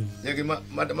la tooñ. léegi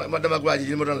ma dem ak waa ji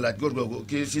ci li ma doon laaj góor googu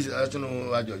kii si sunu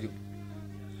waa jooju.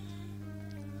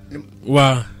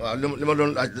 waaw li ma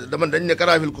doon laaj dañ ne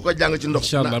karaafil ku ko jàng ci ndox.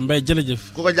 incha allah Mbaye jërëjëf.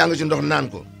 ku ko jàng ci ndox naan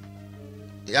ko.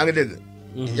 yaa ngi dégg.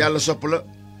 yàlla sopp la.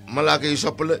 malaaka yi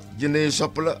sopp la jinne yi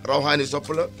sopp la rawxaan yi sopp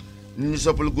la nit ñi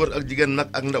sopp la góor ak jigéen nag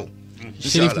ak ndaw.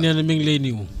 Chérif nee na mi ngi lay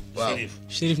niw. waaw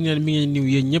Chérif nee na mi ngi niw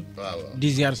yéen ñëpp. waaw di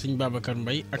ziar sëñ Babacar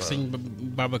Mbaye ak sëñ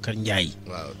Babacar Ndiaye.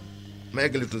 waaw ma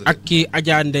eggali tuuti ak kii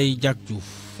Adja Ndeye Diak Diouf.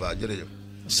 waaw jërëjëf.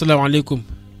 asalaamaaleykum.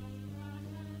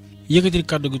 yëkkatil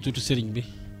kàddu gi tuuti sëriñ bi.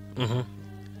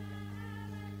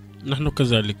 ndax na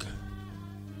kazalik.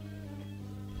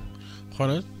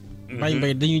 xoolal. Baye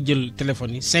Mbaye dañuy jël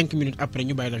téléphone yi 5 minutes après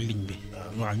ñu bàyyi la ligne bi.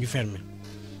 waaw ñu fermé.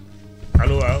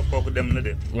 allo waaw kooku dem na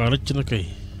de. waaw rëcc na kay.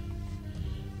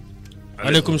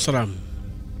 aleykum salaam.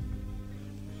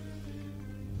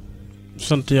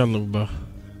 sant yàlla bu baax.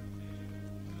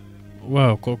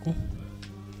 waaw kooku.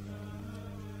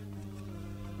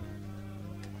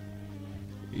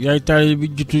 yaay taali bi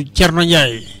jutu Cerno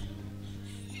Ndiaye.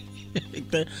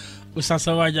 oustaz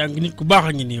sa waajaa ngi nit ku baax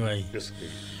a ngi nii waaye.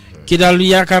 kii daal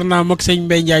yaakaar naa moog sëñ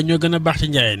Mbaye Ndiaye ñoo gën a baax ci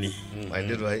Ndiaye nii. waaye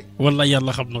déet waay. walla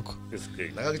yàlla xam na ko.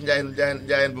 da nga gis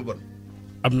Ndiayeen bu bon.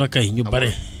 am na kay ñu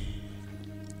bare.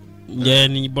 Ndiaye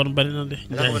ni bon bari na de.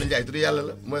 Ndiaye Ndiaye tur yàlla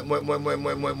la mooy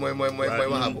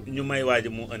waxaabu. ñu may waaj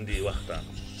mu indi waxtaan.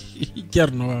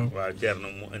 Cerno waaw. waaw Cerno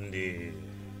mu indi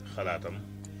xalaatam.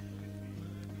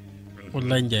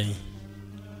 wallaay Ndiaye.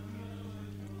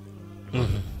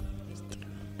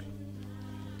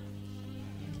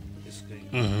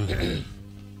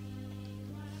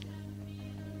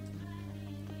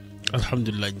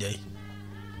 alhamdulilah Ndiaye.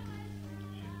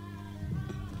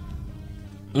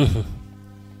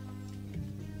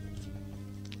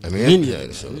 amiin yaa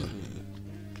Rasulallah.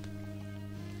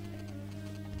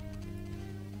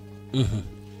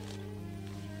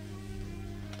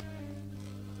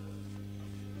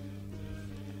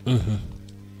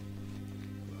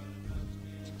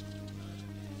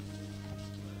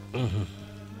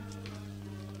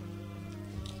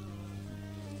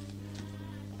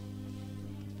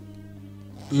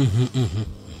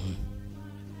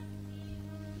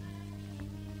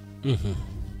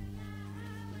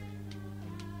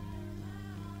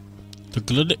 dëgg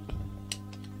la de.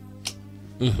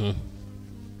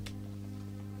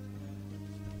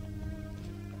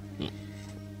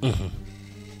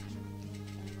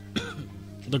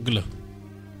 dëgg la.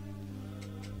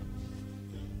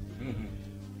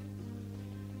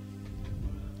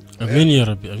 amiin yaa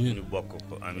rabbi amiin. ñu bokk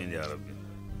ko amiin yaa rabbi.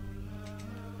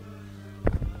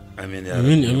 amiin yaa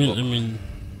amiin rabbi amiin amiin.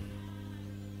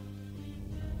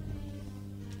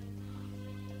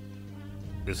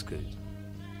 est-ce que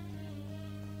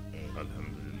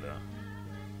alhamdulilah.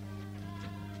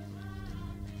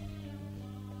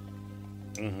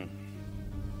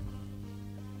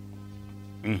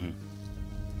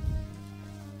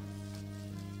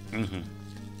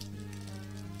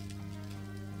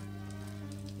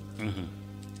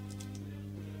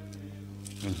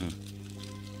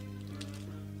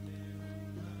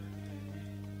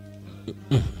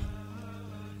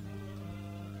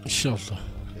 incha allah.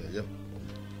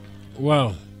 waaw.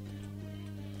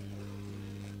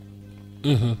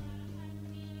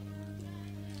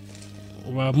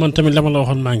 waaw man tamit la ma la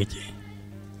waxoon maa ngi ci.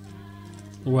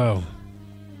 waaw.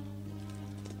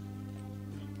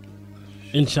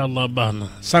 incha allah baax na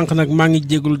sànq nag maa ngi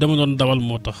jégalu dama doon dawal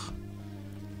moo tax.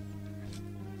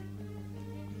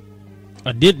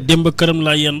 déet démb këram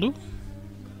laa yendu.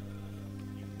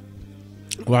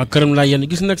 waaw këram laa yendu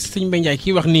gis nag sëñ Mbaye Ndiaye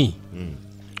kii wax nii.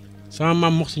 sama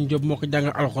maam Moxsin Diop moo ko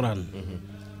jàngal alxuraan.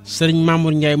 sëriñ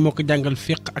Mamour Ndiaye moo ko jàngal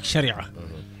fiq ak sharia.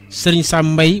 sëriñ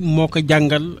Sam Mbaye moo ko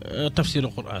jàngal tafsiru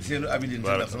Quraan. Zeynou Abidine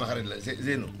sama xarit la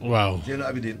Zeynou. waaw Zeynou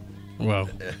Abidine. waaw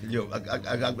yow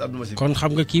ak Abdou Massi. kon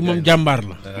xam nga kii moom jàmbaar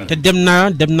la. te dem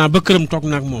naa ba këram toog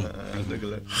na ak moom. dëgg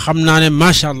la. xam naa ne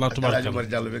macha allah ak El Hadj tubaarkalla. Omar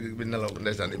Diallo bi nelaw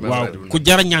ndeysaan. waaw ku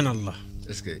jara ñaanal la.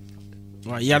 est-ce que.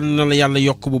 waaw yal na la yàlla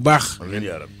yokk bu baax. amiin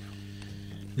yaa rabbi.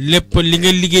 lépp li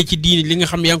nga liggéey ci diine li nga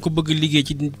xam yaa ngi ko bëgg liggéey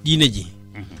ci diine ji.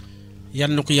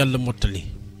 yal na ko yàlla mottali.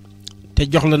 te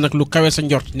jox la nag lu kawe sa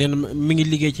njort nee na mi ngi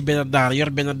liggéey ci benn daara yor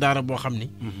benn daara boo xam ni.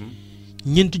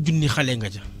 ñeenti junni xale nga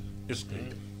ja. est-ce que.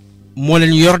 moo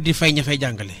leen yor di fay ña fay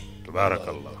jàngale.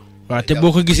 tabaarakallah. waaw te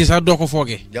boo ko gisee sax doo ko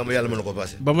foogee. jàmm yàlla mën na ko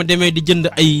passé. ba ma demee di jënd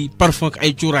ay parfum ak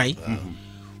ay cuuraay.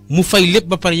 mu fay lépp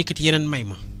ba pare yëkkati yeneen may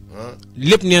ma.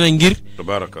 lépp nee na ngir.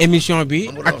 tabaarakallah. émission bi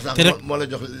ak te rek moo la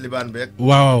jox libaan beeg.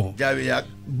 waaw jaawi yaag.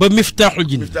 ba miftaaxul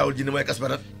jinn miftaaxul jinni mooy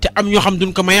kasparat. te am ñoo xam duñ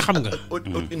ko maye xam nga. ut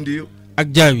indi yu. ak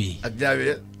jaawi ak jaawi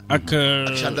ak ak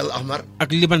chandal ahmar. ak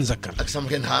liban zakkar. ak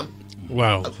samxeen xaam.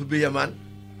 waaw ak xubbi yamaan.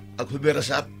 ak xubbi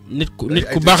rasaat. nit ku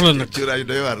baax la nag. cuuraay yu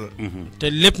doy waar la. te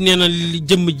lépp nee na li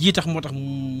jëmm jii tax moo tax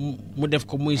mu def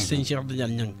ko muy sëñ Cheikh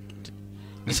Tidiane Niang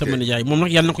di sama nijaay moom nag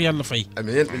yàlla na ko yàlla fay.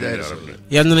 amiin bijaay rasulullah.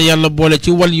 yàlla na la yàlla boole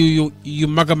ci wal yu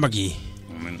mag a mag yi.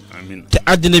 amiin amiin. te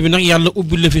àddina bi nag yàlla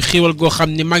ubbi la fi xéewal goo xam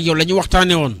ne mag yow la ñu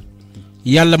waxtaanee woon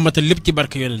yàlla matal lépp ci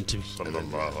barke yonent bi.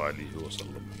 sallallahu alayhi wa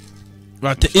sallam.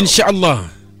 waaw te incha allah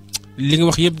li nga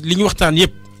wax yëpp li ñu waxtaan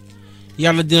yëpp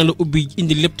yàlla dina la ubbi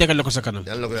indi lépp tegale ko sa kanam.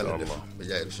 yàlla na ko yàlla def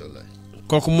bijaay rasulullah.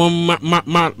 kooku moom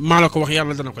maa la ko wax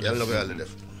yàlla dana ko def. yàlla na ko yàlla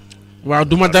def. waaw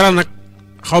du ma dara nag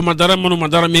xaw ma dara mënuma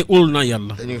dara mais ul naa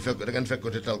yàlla. te ñu ngi fekk da ngeen fekk ko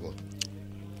te tal ko.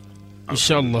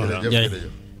 incha allah Ndiaye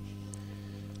jërëjëf.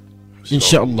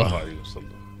 incha allah.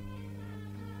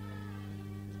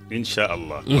 incha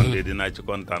allah. man de dinaa ci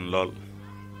kontaan lool.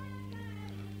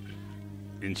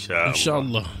 incha allah incha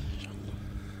allah.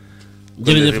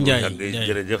 jërëjëf Ndiaye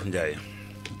jërëjëf Ndiaye.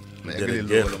 ma eggali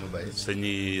jërëjëf loolu ma bàyyi.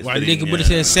 sëñi. waaw léegi bu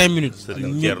desee 5 minutes.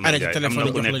 Serigne ñu Thierno arrêté Ndiaye am téléphone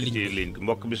na ku jox la nekk ligne ci bi. ligne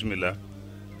mbokk bismillah.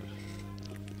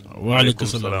 waaleykum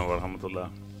salaam wa rahmatullah.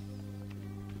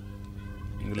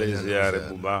 ñu ngi lay ziyaare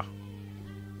bu baax.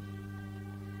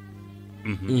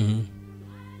 Mhm.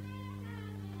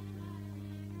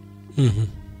 Mhm.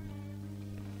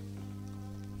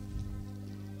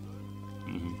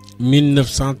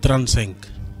 1935.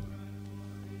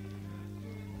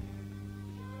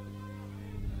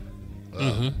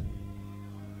 Mhm.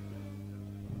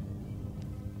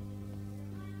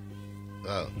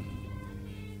 waaw.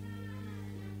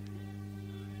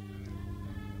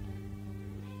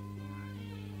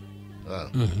 waaw.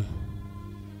 Mhm.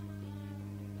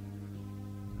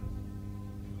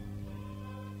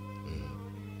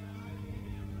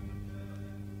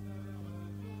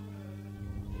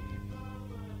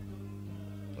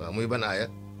 waaw muy ban aaya.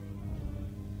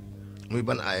 muy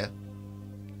ban aaya.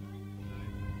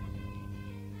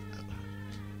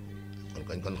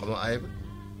 kon xamoo aaya bi.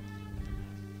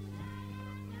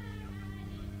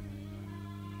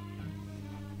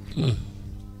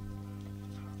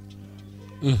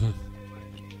 Mhm.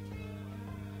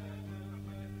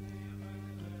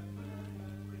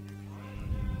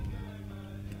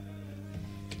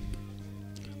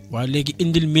 waaw léegi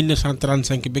indil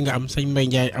 1935 bi nga am sëñ Mbaye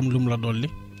Ndiaye am lu mu la dolli.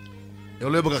 yow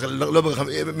loo bëgg a xam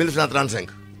 1935.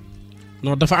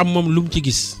 non dafa am moom lu mu ci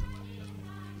gis.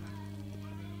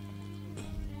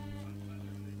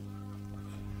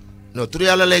 non tur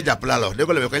yàlla lay jàpp laa la wax dégg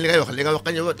nga kañ li ngay wax li nga wax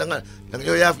kañ yow da nga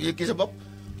yow yaa kii sa bopp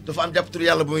dafa am jàpp tur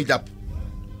yàlla bu muy jàpp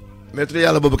mais tur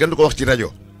yàlla boobu kenn du ko wax ci rajo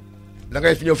da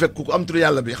ngay fi ñëw fekk ku am tur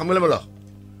yàlla bi xam nga li ma la wax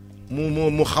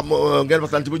mu xam ngeen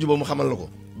waxtaan ci ba jubóo mu xamal la ko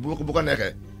bu ko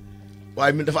neexee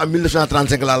waaye dafa am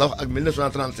 1935 laa la wax ak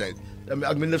 1935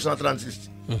 ak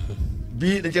 1936.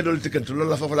 bii dañ cee doon tëkkante loolu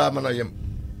la foofu laa mën a yem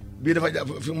bii dafa jàpp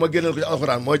fi ma génneel ko ci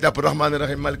alxuraan mooy jàpp rahmaani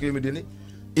rahim maliki yawmi diini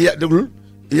iya déglul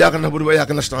iyyaka na'budu wa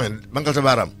iyyaka nasta'iin banqal sa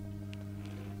baaraam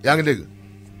yaa ngi dégg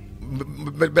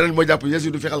beneen mooy jàpp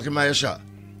yaziidu fi xalqi maa yashaa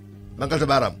banqal sa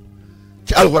baaraam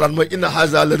ci alxuraan mooy inna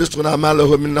haazaa la rizqunaa maa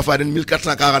lahu min nafaadin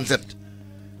 1447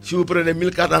 si vous prenez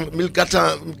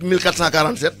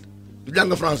 1447 du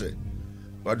jàng français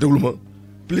waaw déglu ma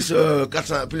plus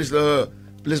 400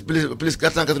 plus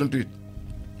 488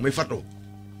 muy fatoo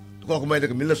kooku mooy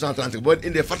nekk 1935 boo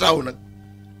indee fataawu nag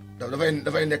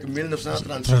dafay nekk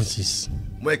 1936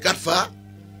 mooy 4 fois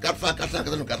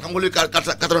 484 xam nga luy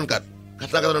 484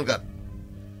 484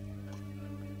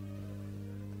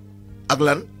 ak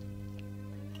lan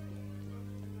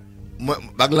mooy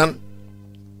ak lan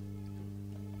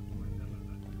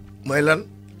mooy lan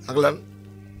ak lan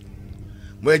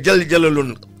mooy jëlalun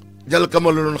jël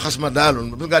kamalun xasma daalun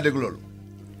bis ngaa dégg loolu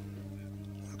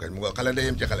ok mu nga xale day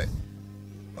yem ci xale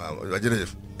waaw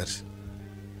jërëjëf merci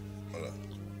voilà.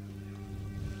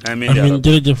 amiin amiin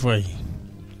jërëjëf waay.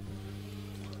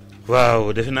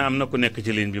 waaw defe naa am na ku nekk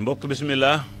ci ligne bi mbokk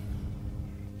bismillah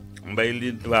Mbaye li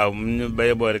waaw ñu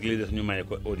Mbaye boo rek li des ñu may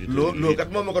ko auditeur loo kat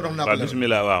moom ma ko dox naa ko waaw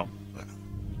bismillah waaw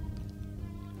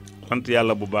sant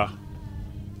yàlla bu baax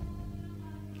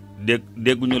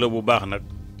dégguñu la bu baax nag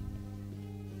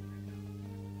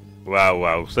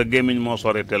waaw sa gémmiñ moo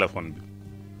sore téléphone bi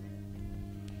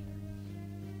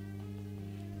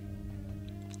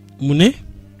mu ne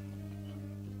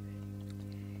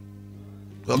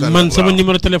man sama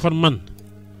numéro téléphone man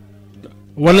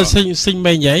wala sëñ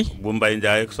Mbaye Ndiaye bu Mbaye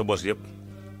Ndiaye ak sa bos yëpp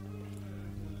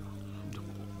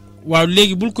waaw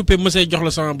léegi bul coupé mësay jox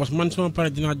la sama bos man sama pare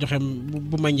dinaa joxe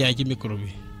bu Mbaye Ndiaye ci micro bi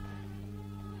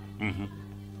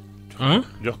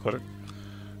jox ko rek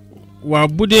waaw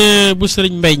bu dee bu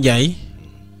sëriñ Mbaye Ndiaye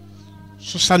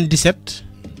 77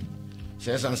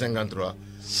 553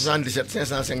 77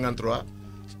 553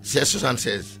 16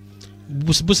 76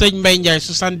 bu sëñ Mbaye Ndiaye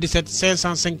 77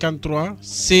 553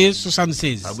 16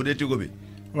 76 waaw bu dee Tigo bi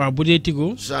waaw bu dee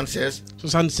Tigo 76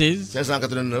 76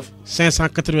 589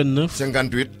 589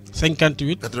 58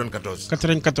 58 94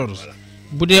 94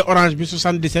 bu dee Orange bi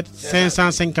 77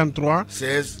 553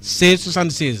 16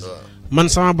 76 man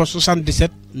sama bos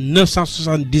 77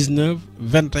 979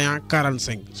 21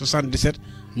 45 77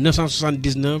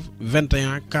 979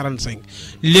 21 45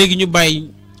 léegi ñu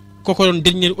bàyyi kooku doon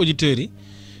dernier auditeurs yi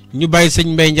ñu bàyyi sëñ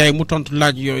Mbaye Ndiaye mu tontu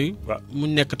laaj yooyu. mu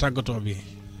nekk tàggatoo bi.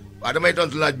 waaw damay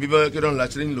tontu laaj bi ba ki doon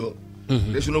laaj sëriñ Lo.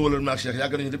 de sunu wëloon maak Cheikh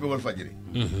yàgg nañu depuis wal fajiri.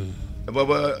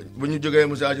 booba bu ñu jógee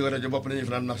Moussa jóge rajo bopp nañuy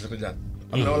fanaan maak Cheikh Tidiane.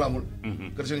 am na wala amul.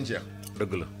 kër sëriñ Cheikh.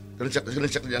 dëgg la. kër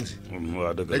Cheikh Tidiane si.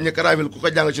 waaw dëgg la dañ ne karaawil ku ko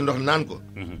jàng ci ndox naan ko.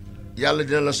 yàlla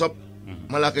dina la sopp.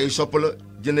 malaaka yi sopp la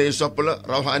jinne yi sopp la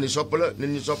rawxaan yi sopp la nit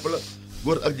ñi sopp la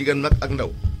góor ak jigéen mag ak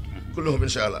ndaw. kulluhum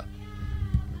incha allah.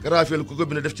 karaawil ku ko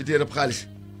bind def ci téereb xaalis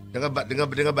di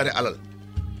nga bari alal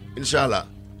incha allah.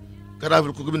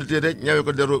 karaawil ku ko bind téere ñawee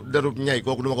ko derub ñay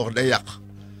kooku du ma ko wax day yàq.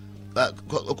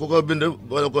 ku ko bind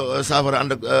wala ko saafara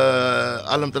ànd ak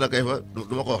alam tana kay fa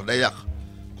du ma ko wax day yàq.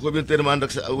 ku ko bind téere ma ànd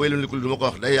ak waylun likul du ma ko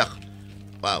wax day yàq.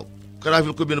 waaw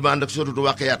karaawil ku bind ma ànd ak surtout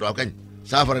wàqiyaat waaw kañ.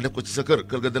 saafara def ko ci sa kër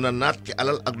ga dina naat ci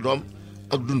alal ak doom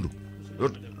ak dund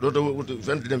dootoo wuti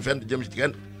fenn di dem fenn jëm ci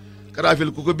kenn.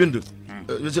 karaafil ku ko bind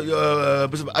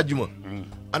bés ba àjjuma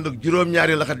ànd ak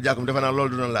juróom-ñaari laxat jàkkum defe naa loolu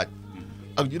du doon laaj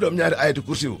ak juróom-ñaari ayatu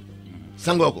kursiwu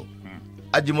sangoo ko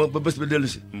àjjuma ba bés ba dellu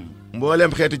si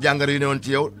mbooleem xeetu jàngaro yu ne woon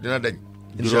ci yow dina dañ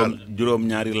incha allah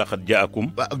juróom-ñaari laxat jaakum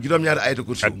waaw ak juróom-ñaari ayatu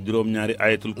kursiwu ak juróom-ñaari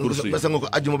ayatul kursi ba sangoo ko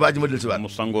àjjuma ba àjjuma dellu si waat mu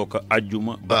sangoo ko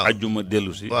àjjuma ba àjjuma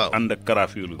dellu si waaw ànd ak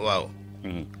karaafilu waaw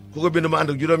ku ko bind ma ànd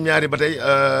ak juróom-ñaari ba tey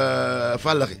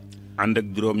fàllaxi ànd ak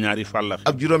juróom-ñaari fàllaxi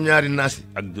ak juróom-ñaari naasi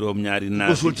ak juróom-ñaari ku ko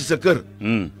naasi suul ci sa kër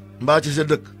mbaa ci sa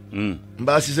dëkk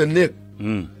mbaa ci sa néeg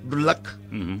du lakk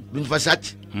duñ fa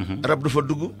sàcc rab du fa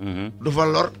dugg du fa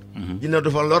lor jinne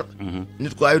du fa lor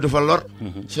nit ko ay du fa lor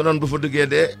sonoon bu fa duggee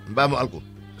dee mbaa mu alku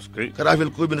karaafil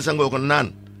ku ko bind sangoo ko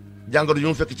naan jàngoro yu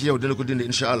mu fekk ci yow dina ko dindi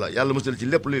incha allah yàlla musal ci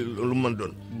lépp lu mu mën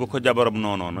doon bu ko jabaram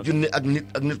noonoo nag junni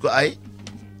ak nit ko ay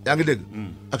yaa ngi dégg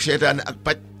ak seytaane ak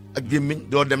paj ak gémmiñ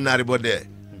doo dem naari boo dee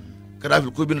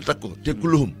karaafil ku bind takk ko te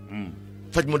kulluhum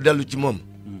faj mu dellu ci moom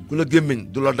ku la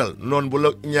gémmiñ du la dal noonu bu la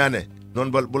ñaane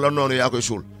noonu bu la noonu yaa koy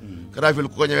suul karaafil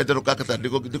ku ko ñëwee daru kàkkatar di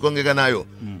ko ngeganaayoo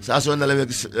saa soo nelawee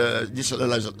gis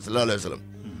sallallahu alayhi wa sallam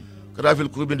karaafil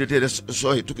ku bind téere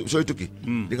sooy tukki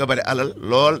di nga bari alal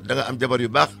lool da nga am jabar yu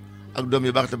baax ak doom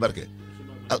yu baax te barke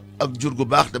ak jur gu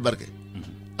baax te barke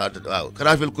waaw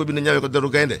karaafil ku bind ñëwee ko daru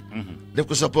gaynde def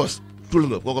ko sa poos tul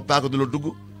nga kooko paaka du la dugg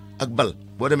ak bal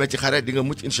boo demee ci xare di nga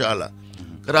mucc incha allah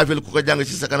karaafil ku ko jàng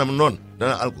ci sa kanam noonu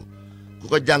dana alku ku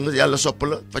ko jàng yàlla sopp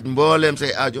la faj mbooleem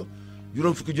say aajo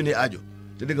juróom fukki junni aajo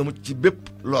te di nga mucc ci bépp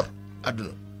lor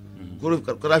àdduna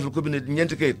karaafil ku bind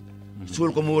ñeenti kayit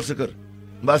suul ko mu wër sa kër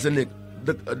mbaa sa néeg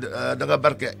dëkk da nga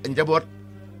barke njaboot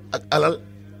ak alal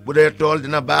bu dee tool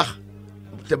dina baax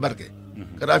te barke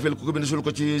karaafil ku ko bind suul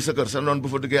ko ci sa kër sa noonu bu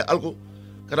fa duggee alku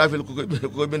karaafil ku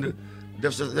ko bind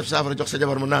def saafara jox sa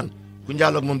jabar mu naan ku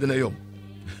njaaloog moom dina yomb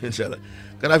incha allah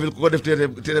karaafil ku ko def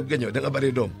téere géño da nga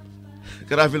bari doom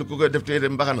karaafil ku ko def téere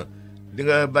mbaxana di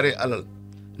nga bari alal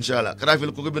incha allah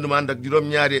karaafil ku ko bind ma ànd ak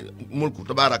juróom-ñaari mulku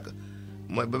tabaarak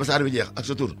mooy ba saar bi jeex ak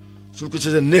sa tur sul ko ci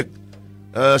sa néeg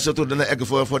sa tur dana egg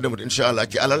foo demut incha allah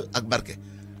ci alal ak barke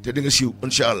te di nga siiw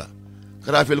incha allah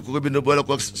karaafil ku ko bind boole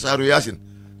ko saaru yaasin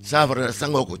saafara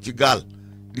sangoo ko ci gaal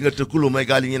di nga tëkkulu may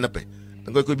gaal yi ñuy nappe da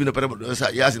ngay koy bind pare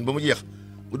yaasin ba mu jeex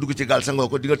nga dugg ci gaal sangoo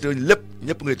ko di nga tëj lépp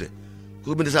ñëpp ngay të ku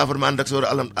ko bind saafara ma ànd ak sóor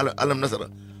alam nasara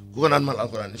ku ko naan mal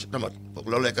alquran tamat kooku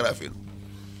loolu lay karaafil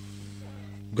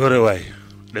góore waay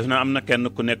def na am na kenn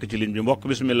ku nekk ci ligne bi mbokk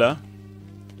bismillah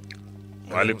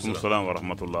waaleykum salaam wa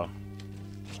rahmatullah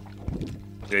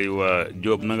tey waa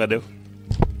Jóob na nga def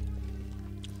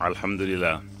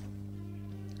alhamdulilah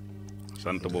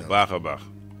sant bu baax a baax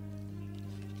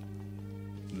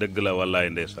dëgg la wallaay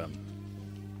ndeysaan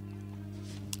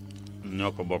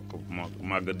ñoo ko bokk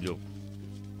Maguette Diop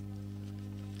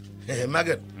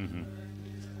Maguette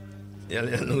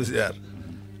yàlla na nga ziar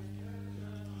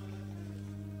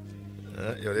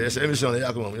yow de sa émission la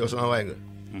yaa ko moom yow sama waay nga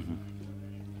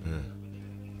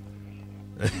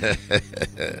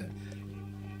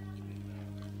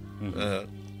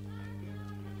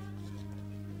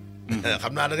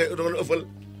xam naa da ngay doon ëffal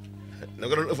da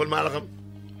nga doon ëffal maa la xam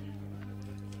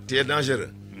tu es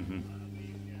dangereux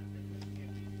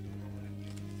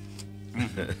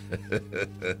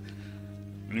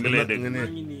ñu ngi lay dégg maa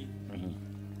ngi nii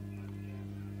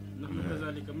ndax na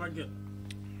kazalika Maguette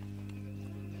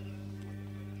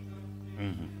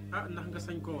ah ndax nga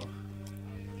sañ koo wax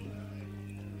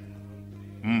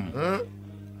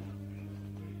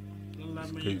lan laa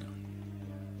may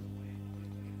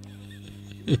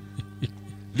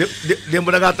démb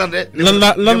da ngaa tardé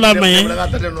lan laa mayee da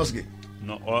ngaa tardé noos gi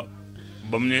non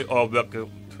ba mu ñuy oo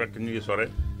fekk ñu ngi sore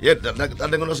yéen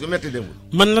tardé nga noos gi metti démb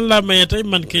man lan laa mayee tey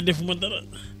man kay defuma dara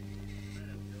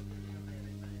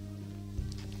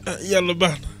ah yàlla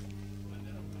baax na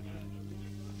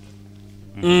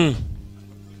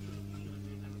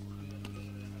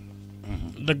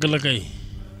dëgg la kay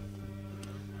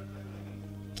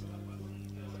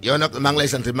yow nag maa ngi lay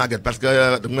sant Maguette parce que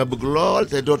da nga bëgg lool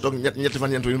te doo toog ñetti fan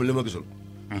ñeent li ma gisul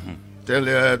te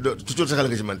toujours sa xel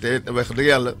nga ci man te wax dëgg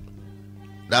yàlla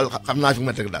daal xam naa fi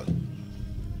ma teg daal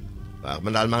waaw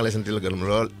man daal maa ngi lay sant la gërëm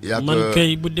lool yaa man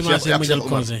kay bu dimanche ma jël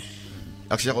conseil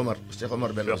ak Cheikh Omar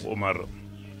benn Cheikh Omar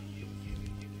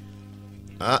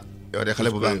ah yow de xale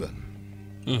bu baax nga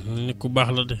nit ku baax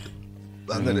la de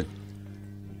baax nga de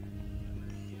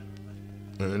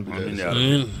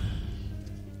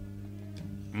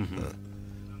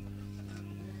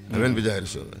amiin bi jaay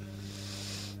rasul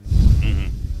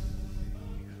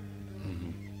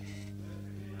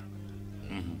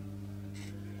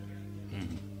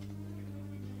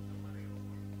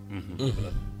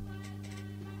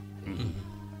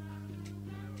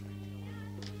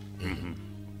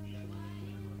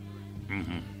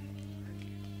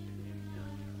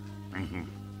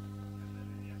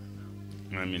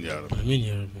amiin yaa rabbi amiin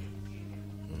yaa rabbi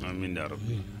amiin yaa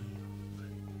rabbi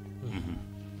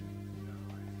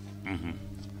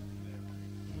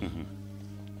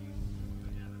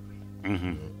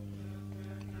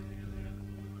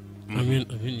amiin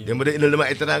amiin démb de indil dama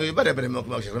ay teraanga yu bare bare moo ko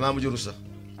ma Cheikh damaa mujj rus sax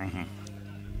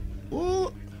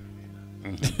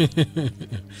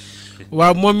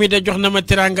waaw moom mi de jox na ma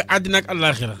teraanga àddina ak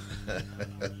àllaaxira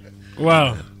waaw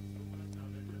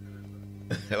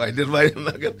waaye déet waaye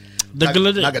Maguette dëgg la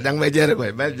de Maguette da nga may jeere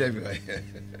koy bàyyi jeex bi waay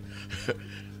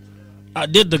ah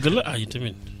déet dëgg la ah yi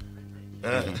tamit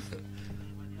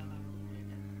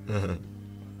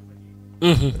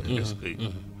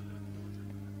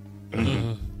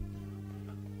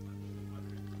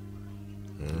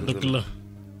dëgg la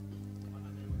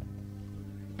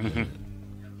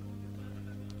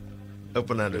ëpp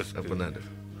naa def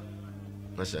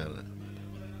macha allah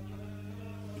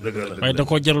dëgg la waaye da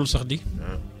koo jarul sax di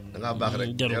da ngaa baax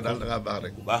rek jarul yow daal da ngaa baax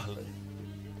rek bu baax la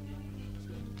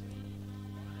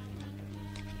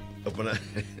ëpp na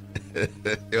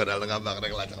yow daal da ngaa baax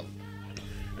rek laa ci xam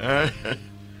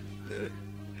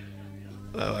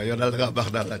waaw yow daal da ngaa baax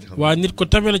daal laa ci xam waa nit ko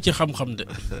tabe la ci xam-xam de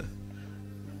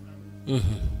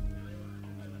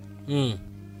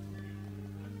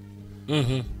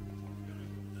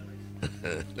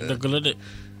dëgg la de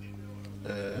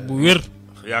bu wér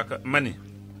yaaka mani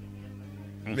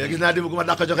mais gis naa démb ku ma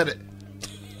dàq joxe de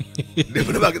démb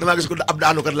damaa gis ko ab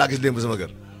daanukat laa gis démb sama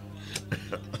kër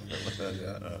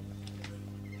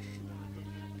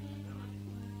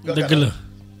dëgg la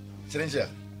Serigne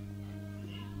Cheikh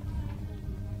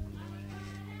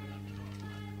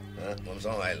moom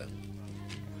sama waay la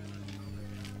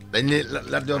dañ ne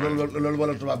Lat Joor loolu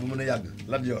wala tubaab bu mën a yàgg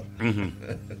Lat Joor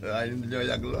waaye ñun dañoo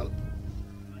yàgg lool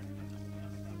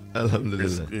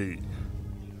alhamdulilah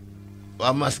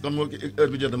waaw mas comme moo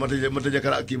heure bi jot ma tëjee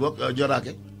kara kii boog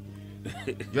joraake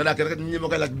rek ñi ma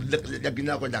koy laaj yàgg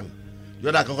naa ko jàng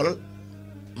joraake xoolal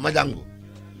ma jàng ko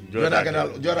joraake daal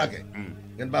joraake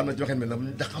ngeen baal ma ci waxin bi nag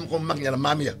ndax xam ko mag ña la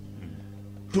maam ya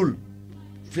tul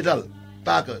fital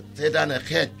paaka seytaane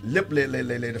xeej lépp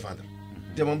lay défendre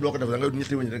te moom doo ko def da nga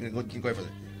ñetti wëñ rek nga koy fase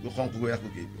gu xonk gu weex gu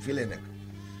kii fii lay nekk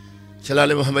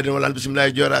salaale muhammadin wala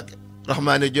bisimilahi jooraake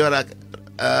rahmaani jooraake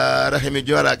rahimi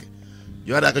jooraake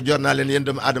joor naa leen yéen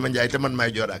doomu aadama njaay te man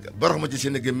maay jooraake borox ma ci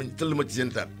seen gémmiñ tëll ma ci seen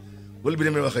taat wala bi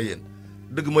dem wax ak yéen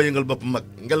dëgg moo yëngal bopp mag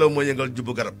ngelaw moo yëngal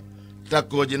jubbu garab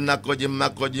tàkkoo ji nàkkoo ji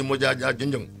màkkoo ji mu jaajaa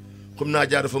junjung xum naa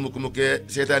jaar fa mukk mukkee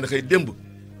seetaani xëy démb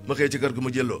ma xëy ci kër gu ma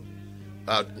jëlloo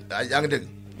waaw yaa ngi dégg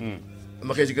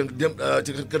ma xëy ci kër démb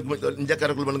ci kër gu ma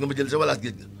njëkkaar ak lu man nga ma jël sa walaas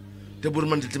géej ga te bur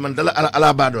man ci man dala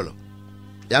ala baadoola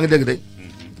yaa ngi dégg de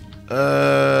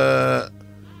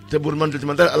te bur man ci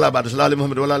man dala ala baadoola sallallahu alayhi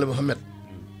Muhammad wala ali Muhammad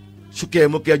sukkee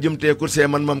mukkee jumtee kursee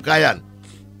man moom kaayaan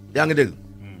yaa ngi dégg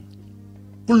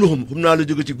kulluhum xum naa lu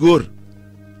jóge ci góor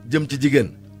jëm ci jigéen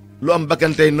lu am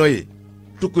bakkantey noyyi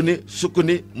tukk ni sukk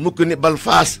ni mukk ni bal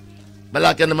faas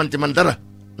balaa kenn man ci man dara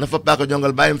na fa paaka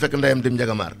jongal bàyyim fekk ndeyam dim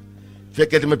njagamaar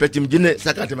fekkee ma peccim jinne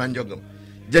sakkaati maa njogam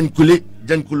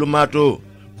jañ kulu maatoo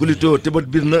kulitoo tëbët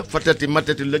bir na fatati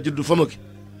matati la juddu famaki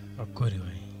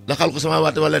la xalqu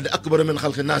samaawaati wala di akbaru min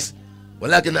xalqi naas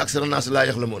walakin aksara naas laa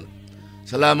yaxlamuuna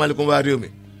salaamaaleykum waa réew mi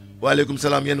waaleykum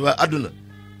salaam yéen waa àdduna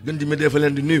gën di mi dee fa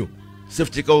leen di nuyu sëf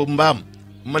ci kaw mbaam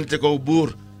man ci kaw buur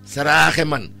saraaxe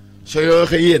man so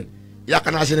yooxe yéen yàq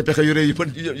naa seen pexe yu rëy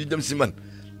yu dem si man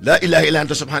laa ilaha illa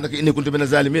anta subhanaka inni kuntu mina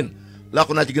zalimin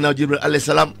làqu naa ci ginnaaw jibril alayhi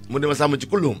salaam mu dema sàmm ci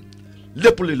kulluhum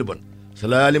lépp luy lu bon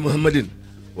salaali muhammadin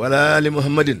wala li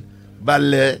muhammadin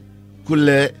bàllee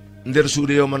kullee nder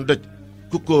suude yow man doj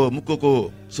kukkoo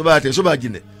mukkoo subaatee subaa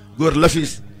jinne góor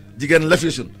lafiis jigéen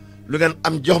lafiisun lu ngeen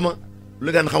am jox ma lu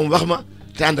ngeen xam wax ma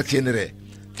te ànd ak seeni ree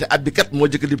te abbi kat moo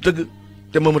jëkk di tëgg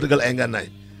te moo ma tëggal ay ngànnaay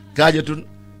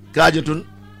kaajatun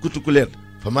kutukuleet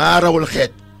fa maa rawul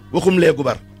xeej waxum lee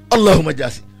gubar allahuma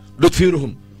jaasi dog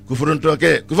fiiruhum ku fa doon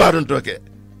tookee ku faa doon tookee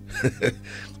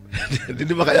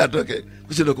di ma xayaa tookee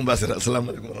ku si doo ku mbaasira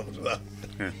asalaamaaleykum wa rahmatullah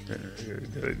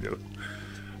jërëjëf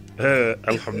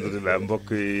alhamdulilah mbokk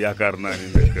yi yaakaar naa ni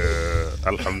nag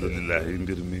alhamdulilah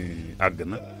mbir mi àgg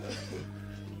na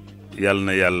yàlla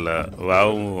na yàlla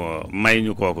waaw may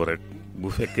ñu kooku rek bu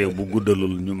fekkee bu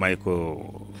guddalul ñu may ko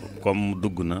comme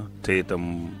dugg na te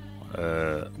itam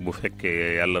bu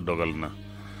fekkee yàlla dogal na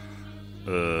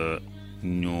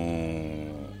ñu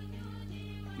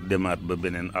demaat ba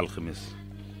beneen alxamis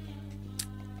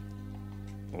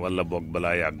wala boog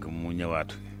balaa yàgg mu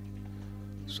ñëwaat fi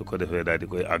su ko defee daal di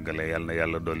koy àggale yàlla na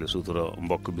yàlla dolli sutura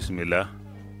mbokk bismillah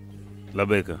la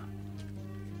béyka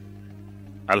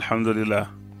alhamdulilah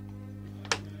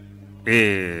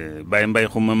Baye Mbaye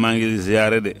xuma maa ngi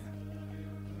ziyaare de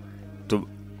tu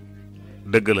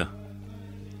dëgg la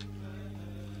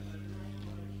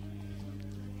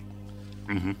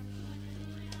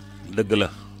dëgg la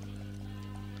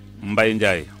Mbaye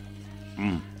Ndiaye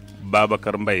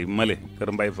Babacar Mbaye Male kër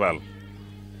Mbaye Fall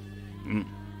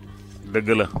dëgg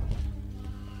la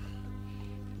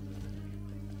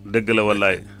dëgg la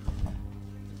wallaay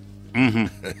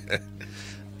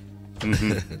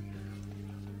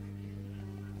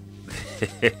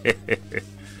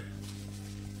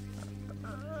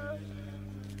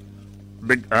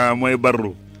dëgg mooy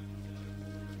barru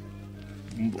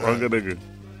wax nga dëgg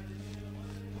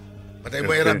ba tey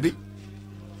mooy rab bi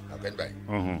waaw kañ bàyyi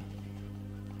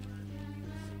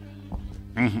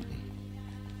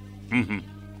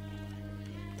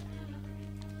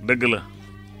dëgg la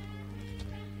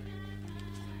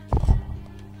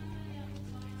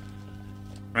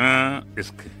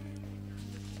est-ce que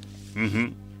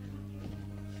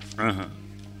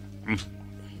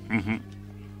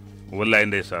wallaay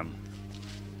ndeysaan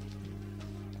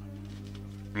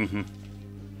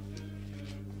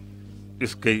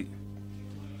est-ce que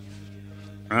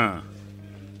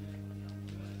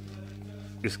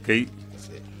est-ce que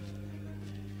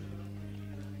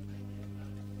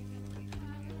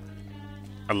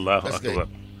allahu akbar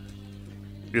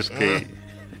est-ce que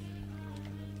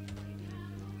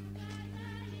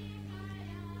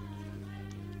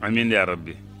amin ya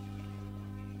rabbi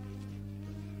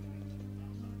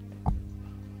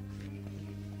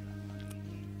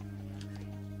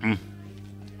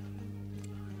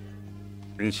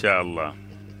incha allah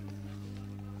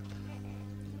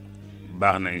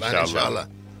baax na incha allah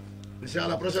incha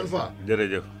allah prochaine fois.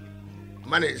 jërëjëf.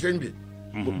 ma ne sëñ bi.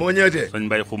 bu ma ñëwetee. sëñ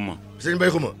Mbaye xumma. sëñ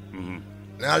Mbaye xumma.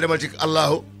 naa la demal ci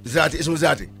allahu zaati ismu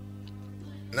zaati.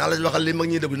 naa la waxal li mag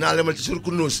ñuy déglu naa la demal ci sur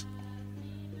kunnuus.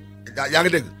 yaa ngi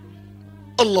dégg.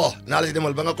 allah naa la ci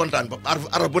demal ba nga kontaan ba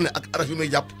araf bu ne ak araf yi muy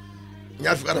jàpp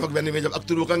ñaar fukki araf ak benn yi muy jàpp ak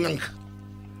turu ka ŋànk.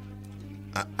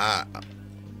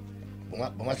 ba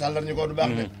ma sàllar ñu ko du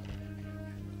baax de.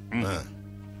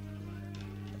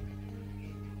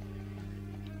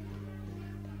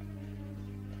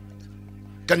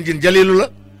 kan jin jalilu la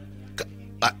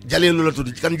jalilu la tudd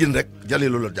kan jin rek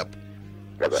jalilu la jàpp.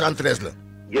 73 la.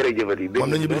 jërëjëfati moom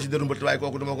nañu bind ci dërum bët waaye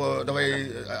kooku dama ko dafay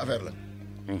affaire la.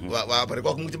 waaw après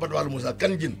kooku mu ngi ci bat wàllu Moussa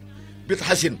kan jin bit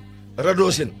xasin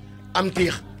radoosin am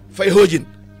tiix fay xoojin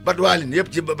bat waalin yëpp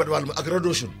ci bat waal ak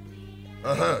radosun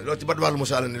loolu ci bat wàllu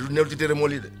Moussa la ne lu néew ci téere moo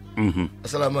lii de.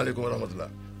 asalaamaaleykum wa rahmatulah.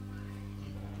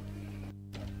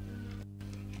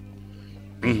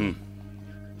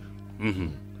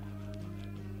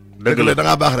 dëgg la da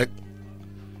ngaa baax rek.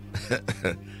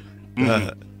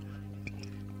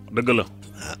 dëgg la.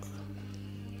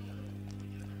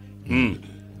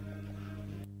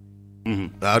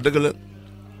 waaw dëgg la.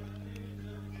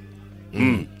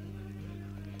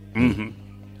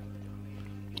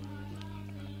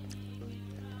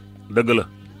 dëgg la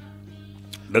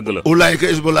dëgg la. ulaayka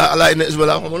isbullah alaa inna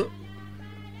isbullah xamul.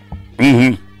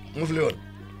 mu fi woon.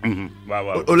 waaw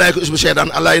waaw. ulaayka isbu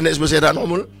seytaan alaa inna isbu seytaan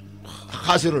xamul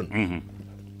xaasiroon.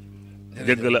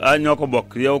 dëgg la ah ñoo ko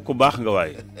bokk yow ku baax nga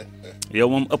waaye. yow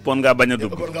moom ëppoon ngaa bañ a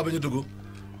dugg. ëppoon ngaa bañ a dugg.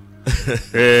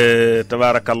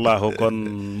 tabaarakallahu kon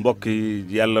mbokk yi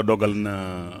yàlla dogal na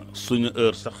suñu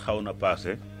heure sax xaw na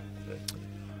paase.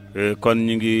 kon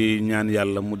ñu ngi ñaan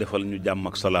yàlla mu defal ñu jàmm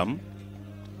ak salaam.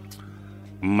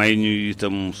 may ñu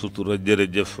itam sutura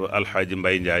jërëjëf alxaaji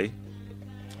Mbaye Ndiaye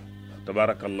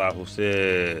tabarakallahu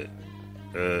c'est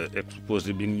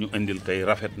exposé bi ñu indil tey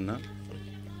rafet na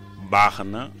baax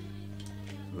na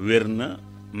wér na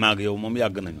maag yow moom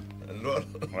yàgg nañu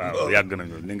waaw yàgg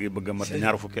nañu li ngi bëgg a mat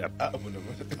ñaar fukki at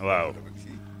waaw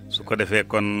su ko defee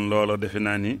kon loolu defe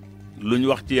naa ni lu ñu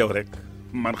wax ci yow rek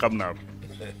man xam naa ko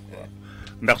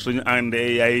ndax suñu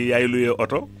àndee yaay luyee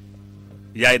oto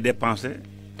yaay dépensé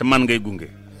te man ngay gunge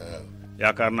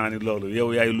yaakaar naa ni loolu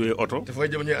yow yaay luye oto te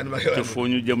foo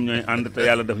ñu jëm ñooy ànd te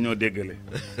yàlla daf ñoo déggale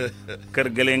kër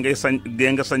gëlee ngay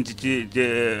nga sanc ci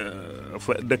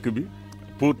fa dëkk bi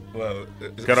Pout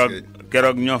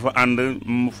keroog ñoo fa ànd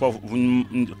foofu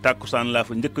tàkkusaan laa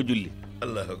fa njëkk a julli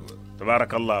allahu akbar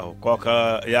tabaarakallaahu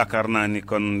kooka yaakaar naa ni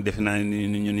kon defe naa ni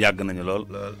ñun yàgg nañu lool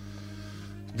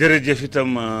jërëjëf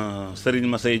itam Serigne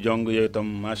Masay Jong yooyu itam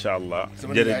macha allah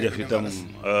jërëjëf itam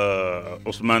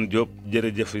Ousmane Diop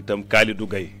jërëjëf itam Kalidou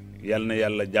Gaye yal na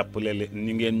yàlla jàppale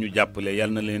ni ngeen ñu jàppale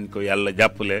yal na leen ko yàlla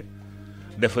jàppale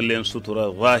defal leen sutura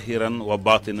zahiran wa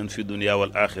batinan fi dunya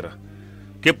wal axira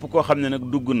képp koo xam ne nag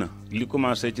dugg na li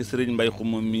commencé ci Serigne Mbaye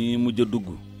Xuma mi mujj a dugg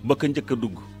ba ka njëkk a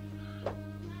dugg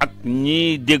ak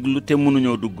ñiy déglu te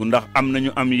mënuñoo dugg ndax am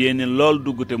nañu am yéene lool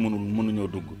dugg te mënuñoo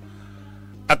dugg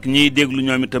ak ñiy déglu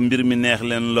ñoom itam mbir mi neex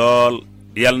leen lool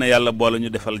yal na yàlla boole ñu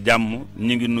defal jàmm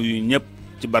ñu ngi nuyu ñëpp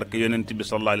ci barke yonent bi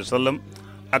sallallahu alayhi wa sallam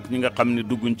ak ñi nga xam ne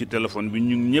dugguñ ci téléphone bi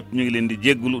ñun ñëpp ñu ngi leen di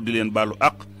jégglu di leen baalu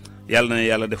àq yàlla na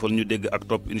yàlla defal ñu dégg ak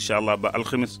topp incha allah ba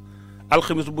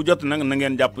alxamis bu jot nag na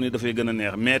ngeen jàpp ni dafay gën a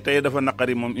neex mais tey dafa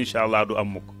naqari moom incha allah du am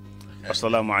mukk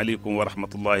asalaamaaleykum wa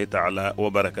rahmatullahi taala wa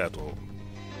barakaatuhu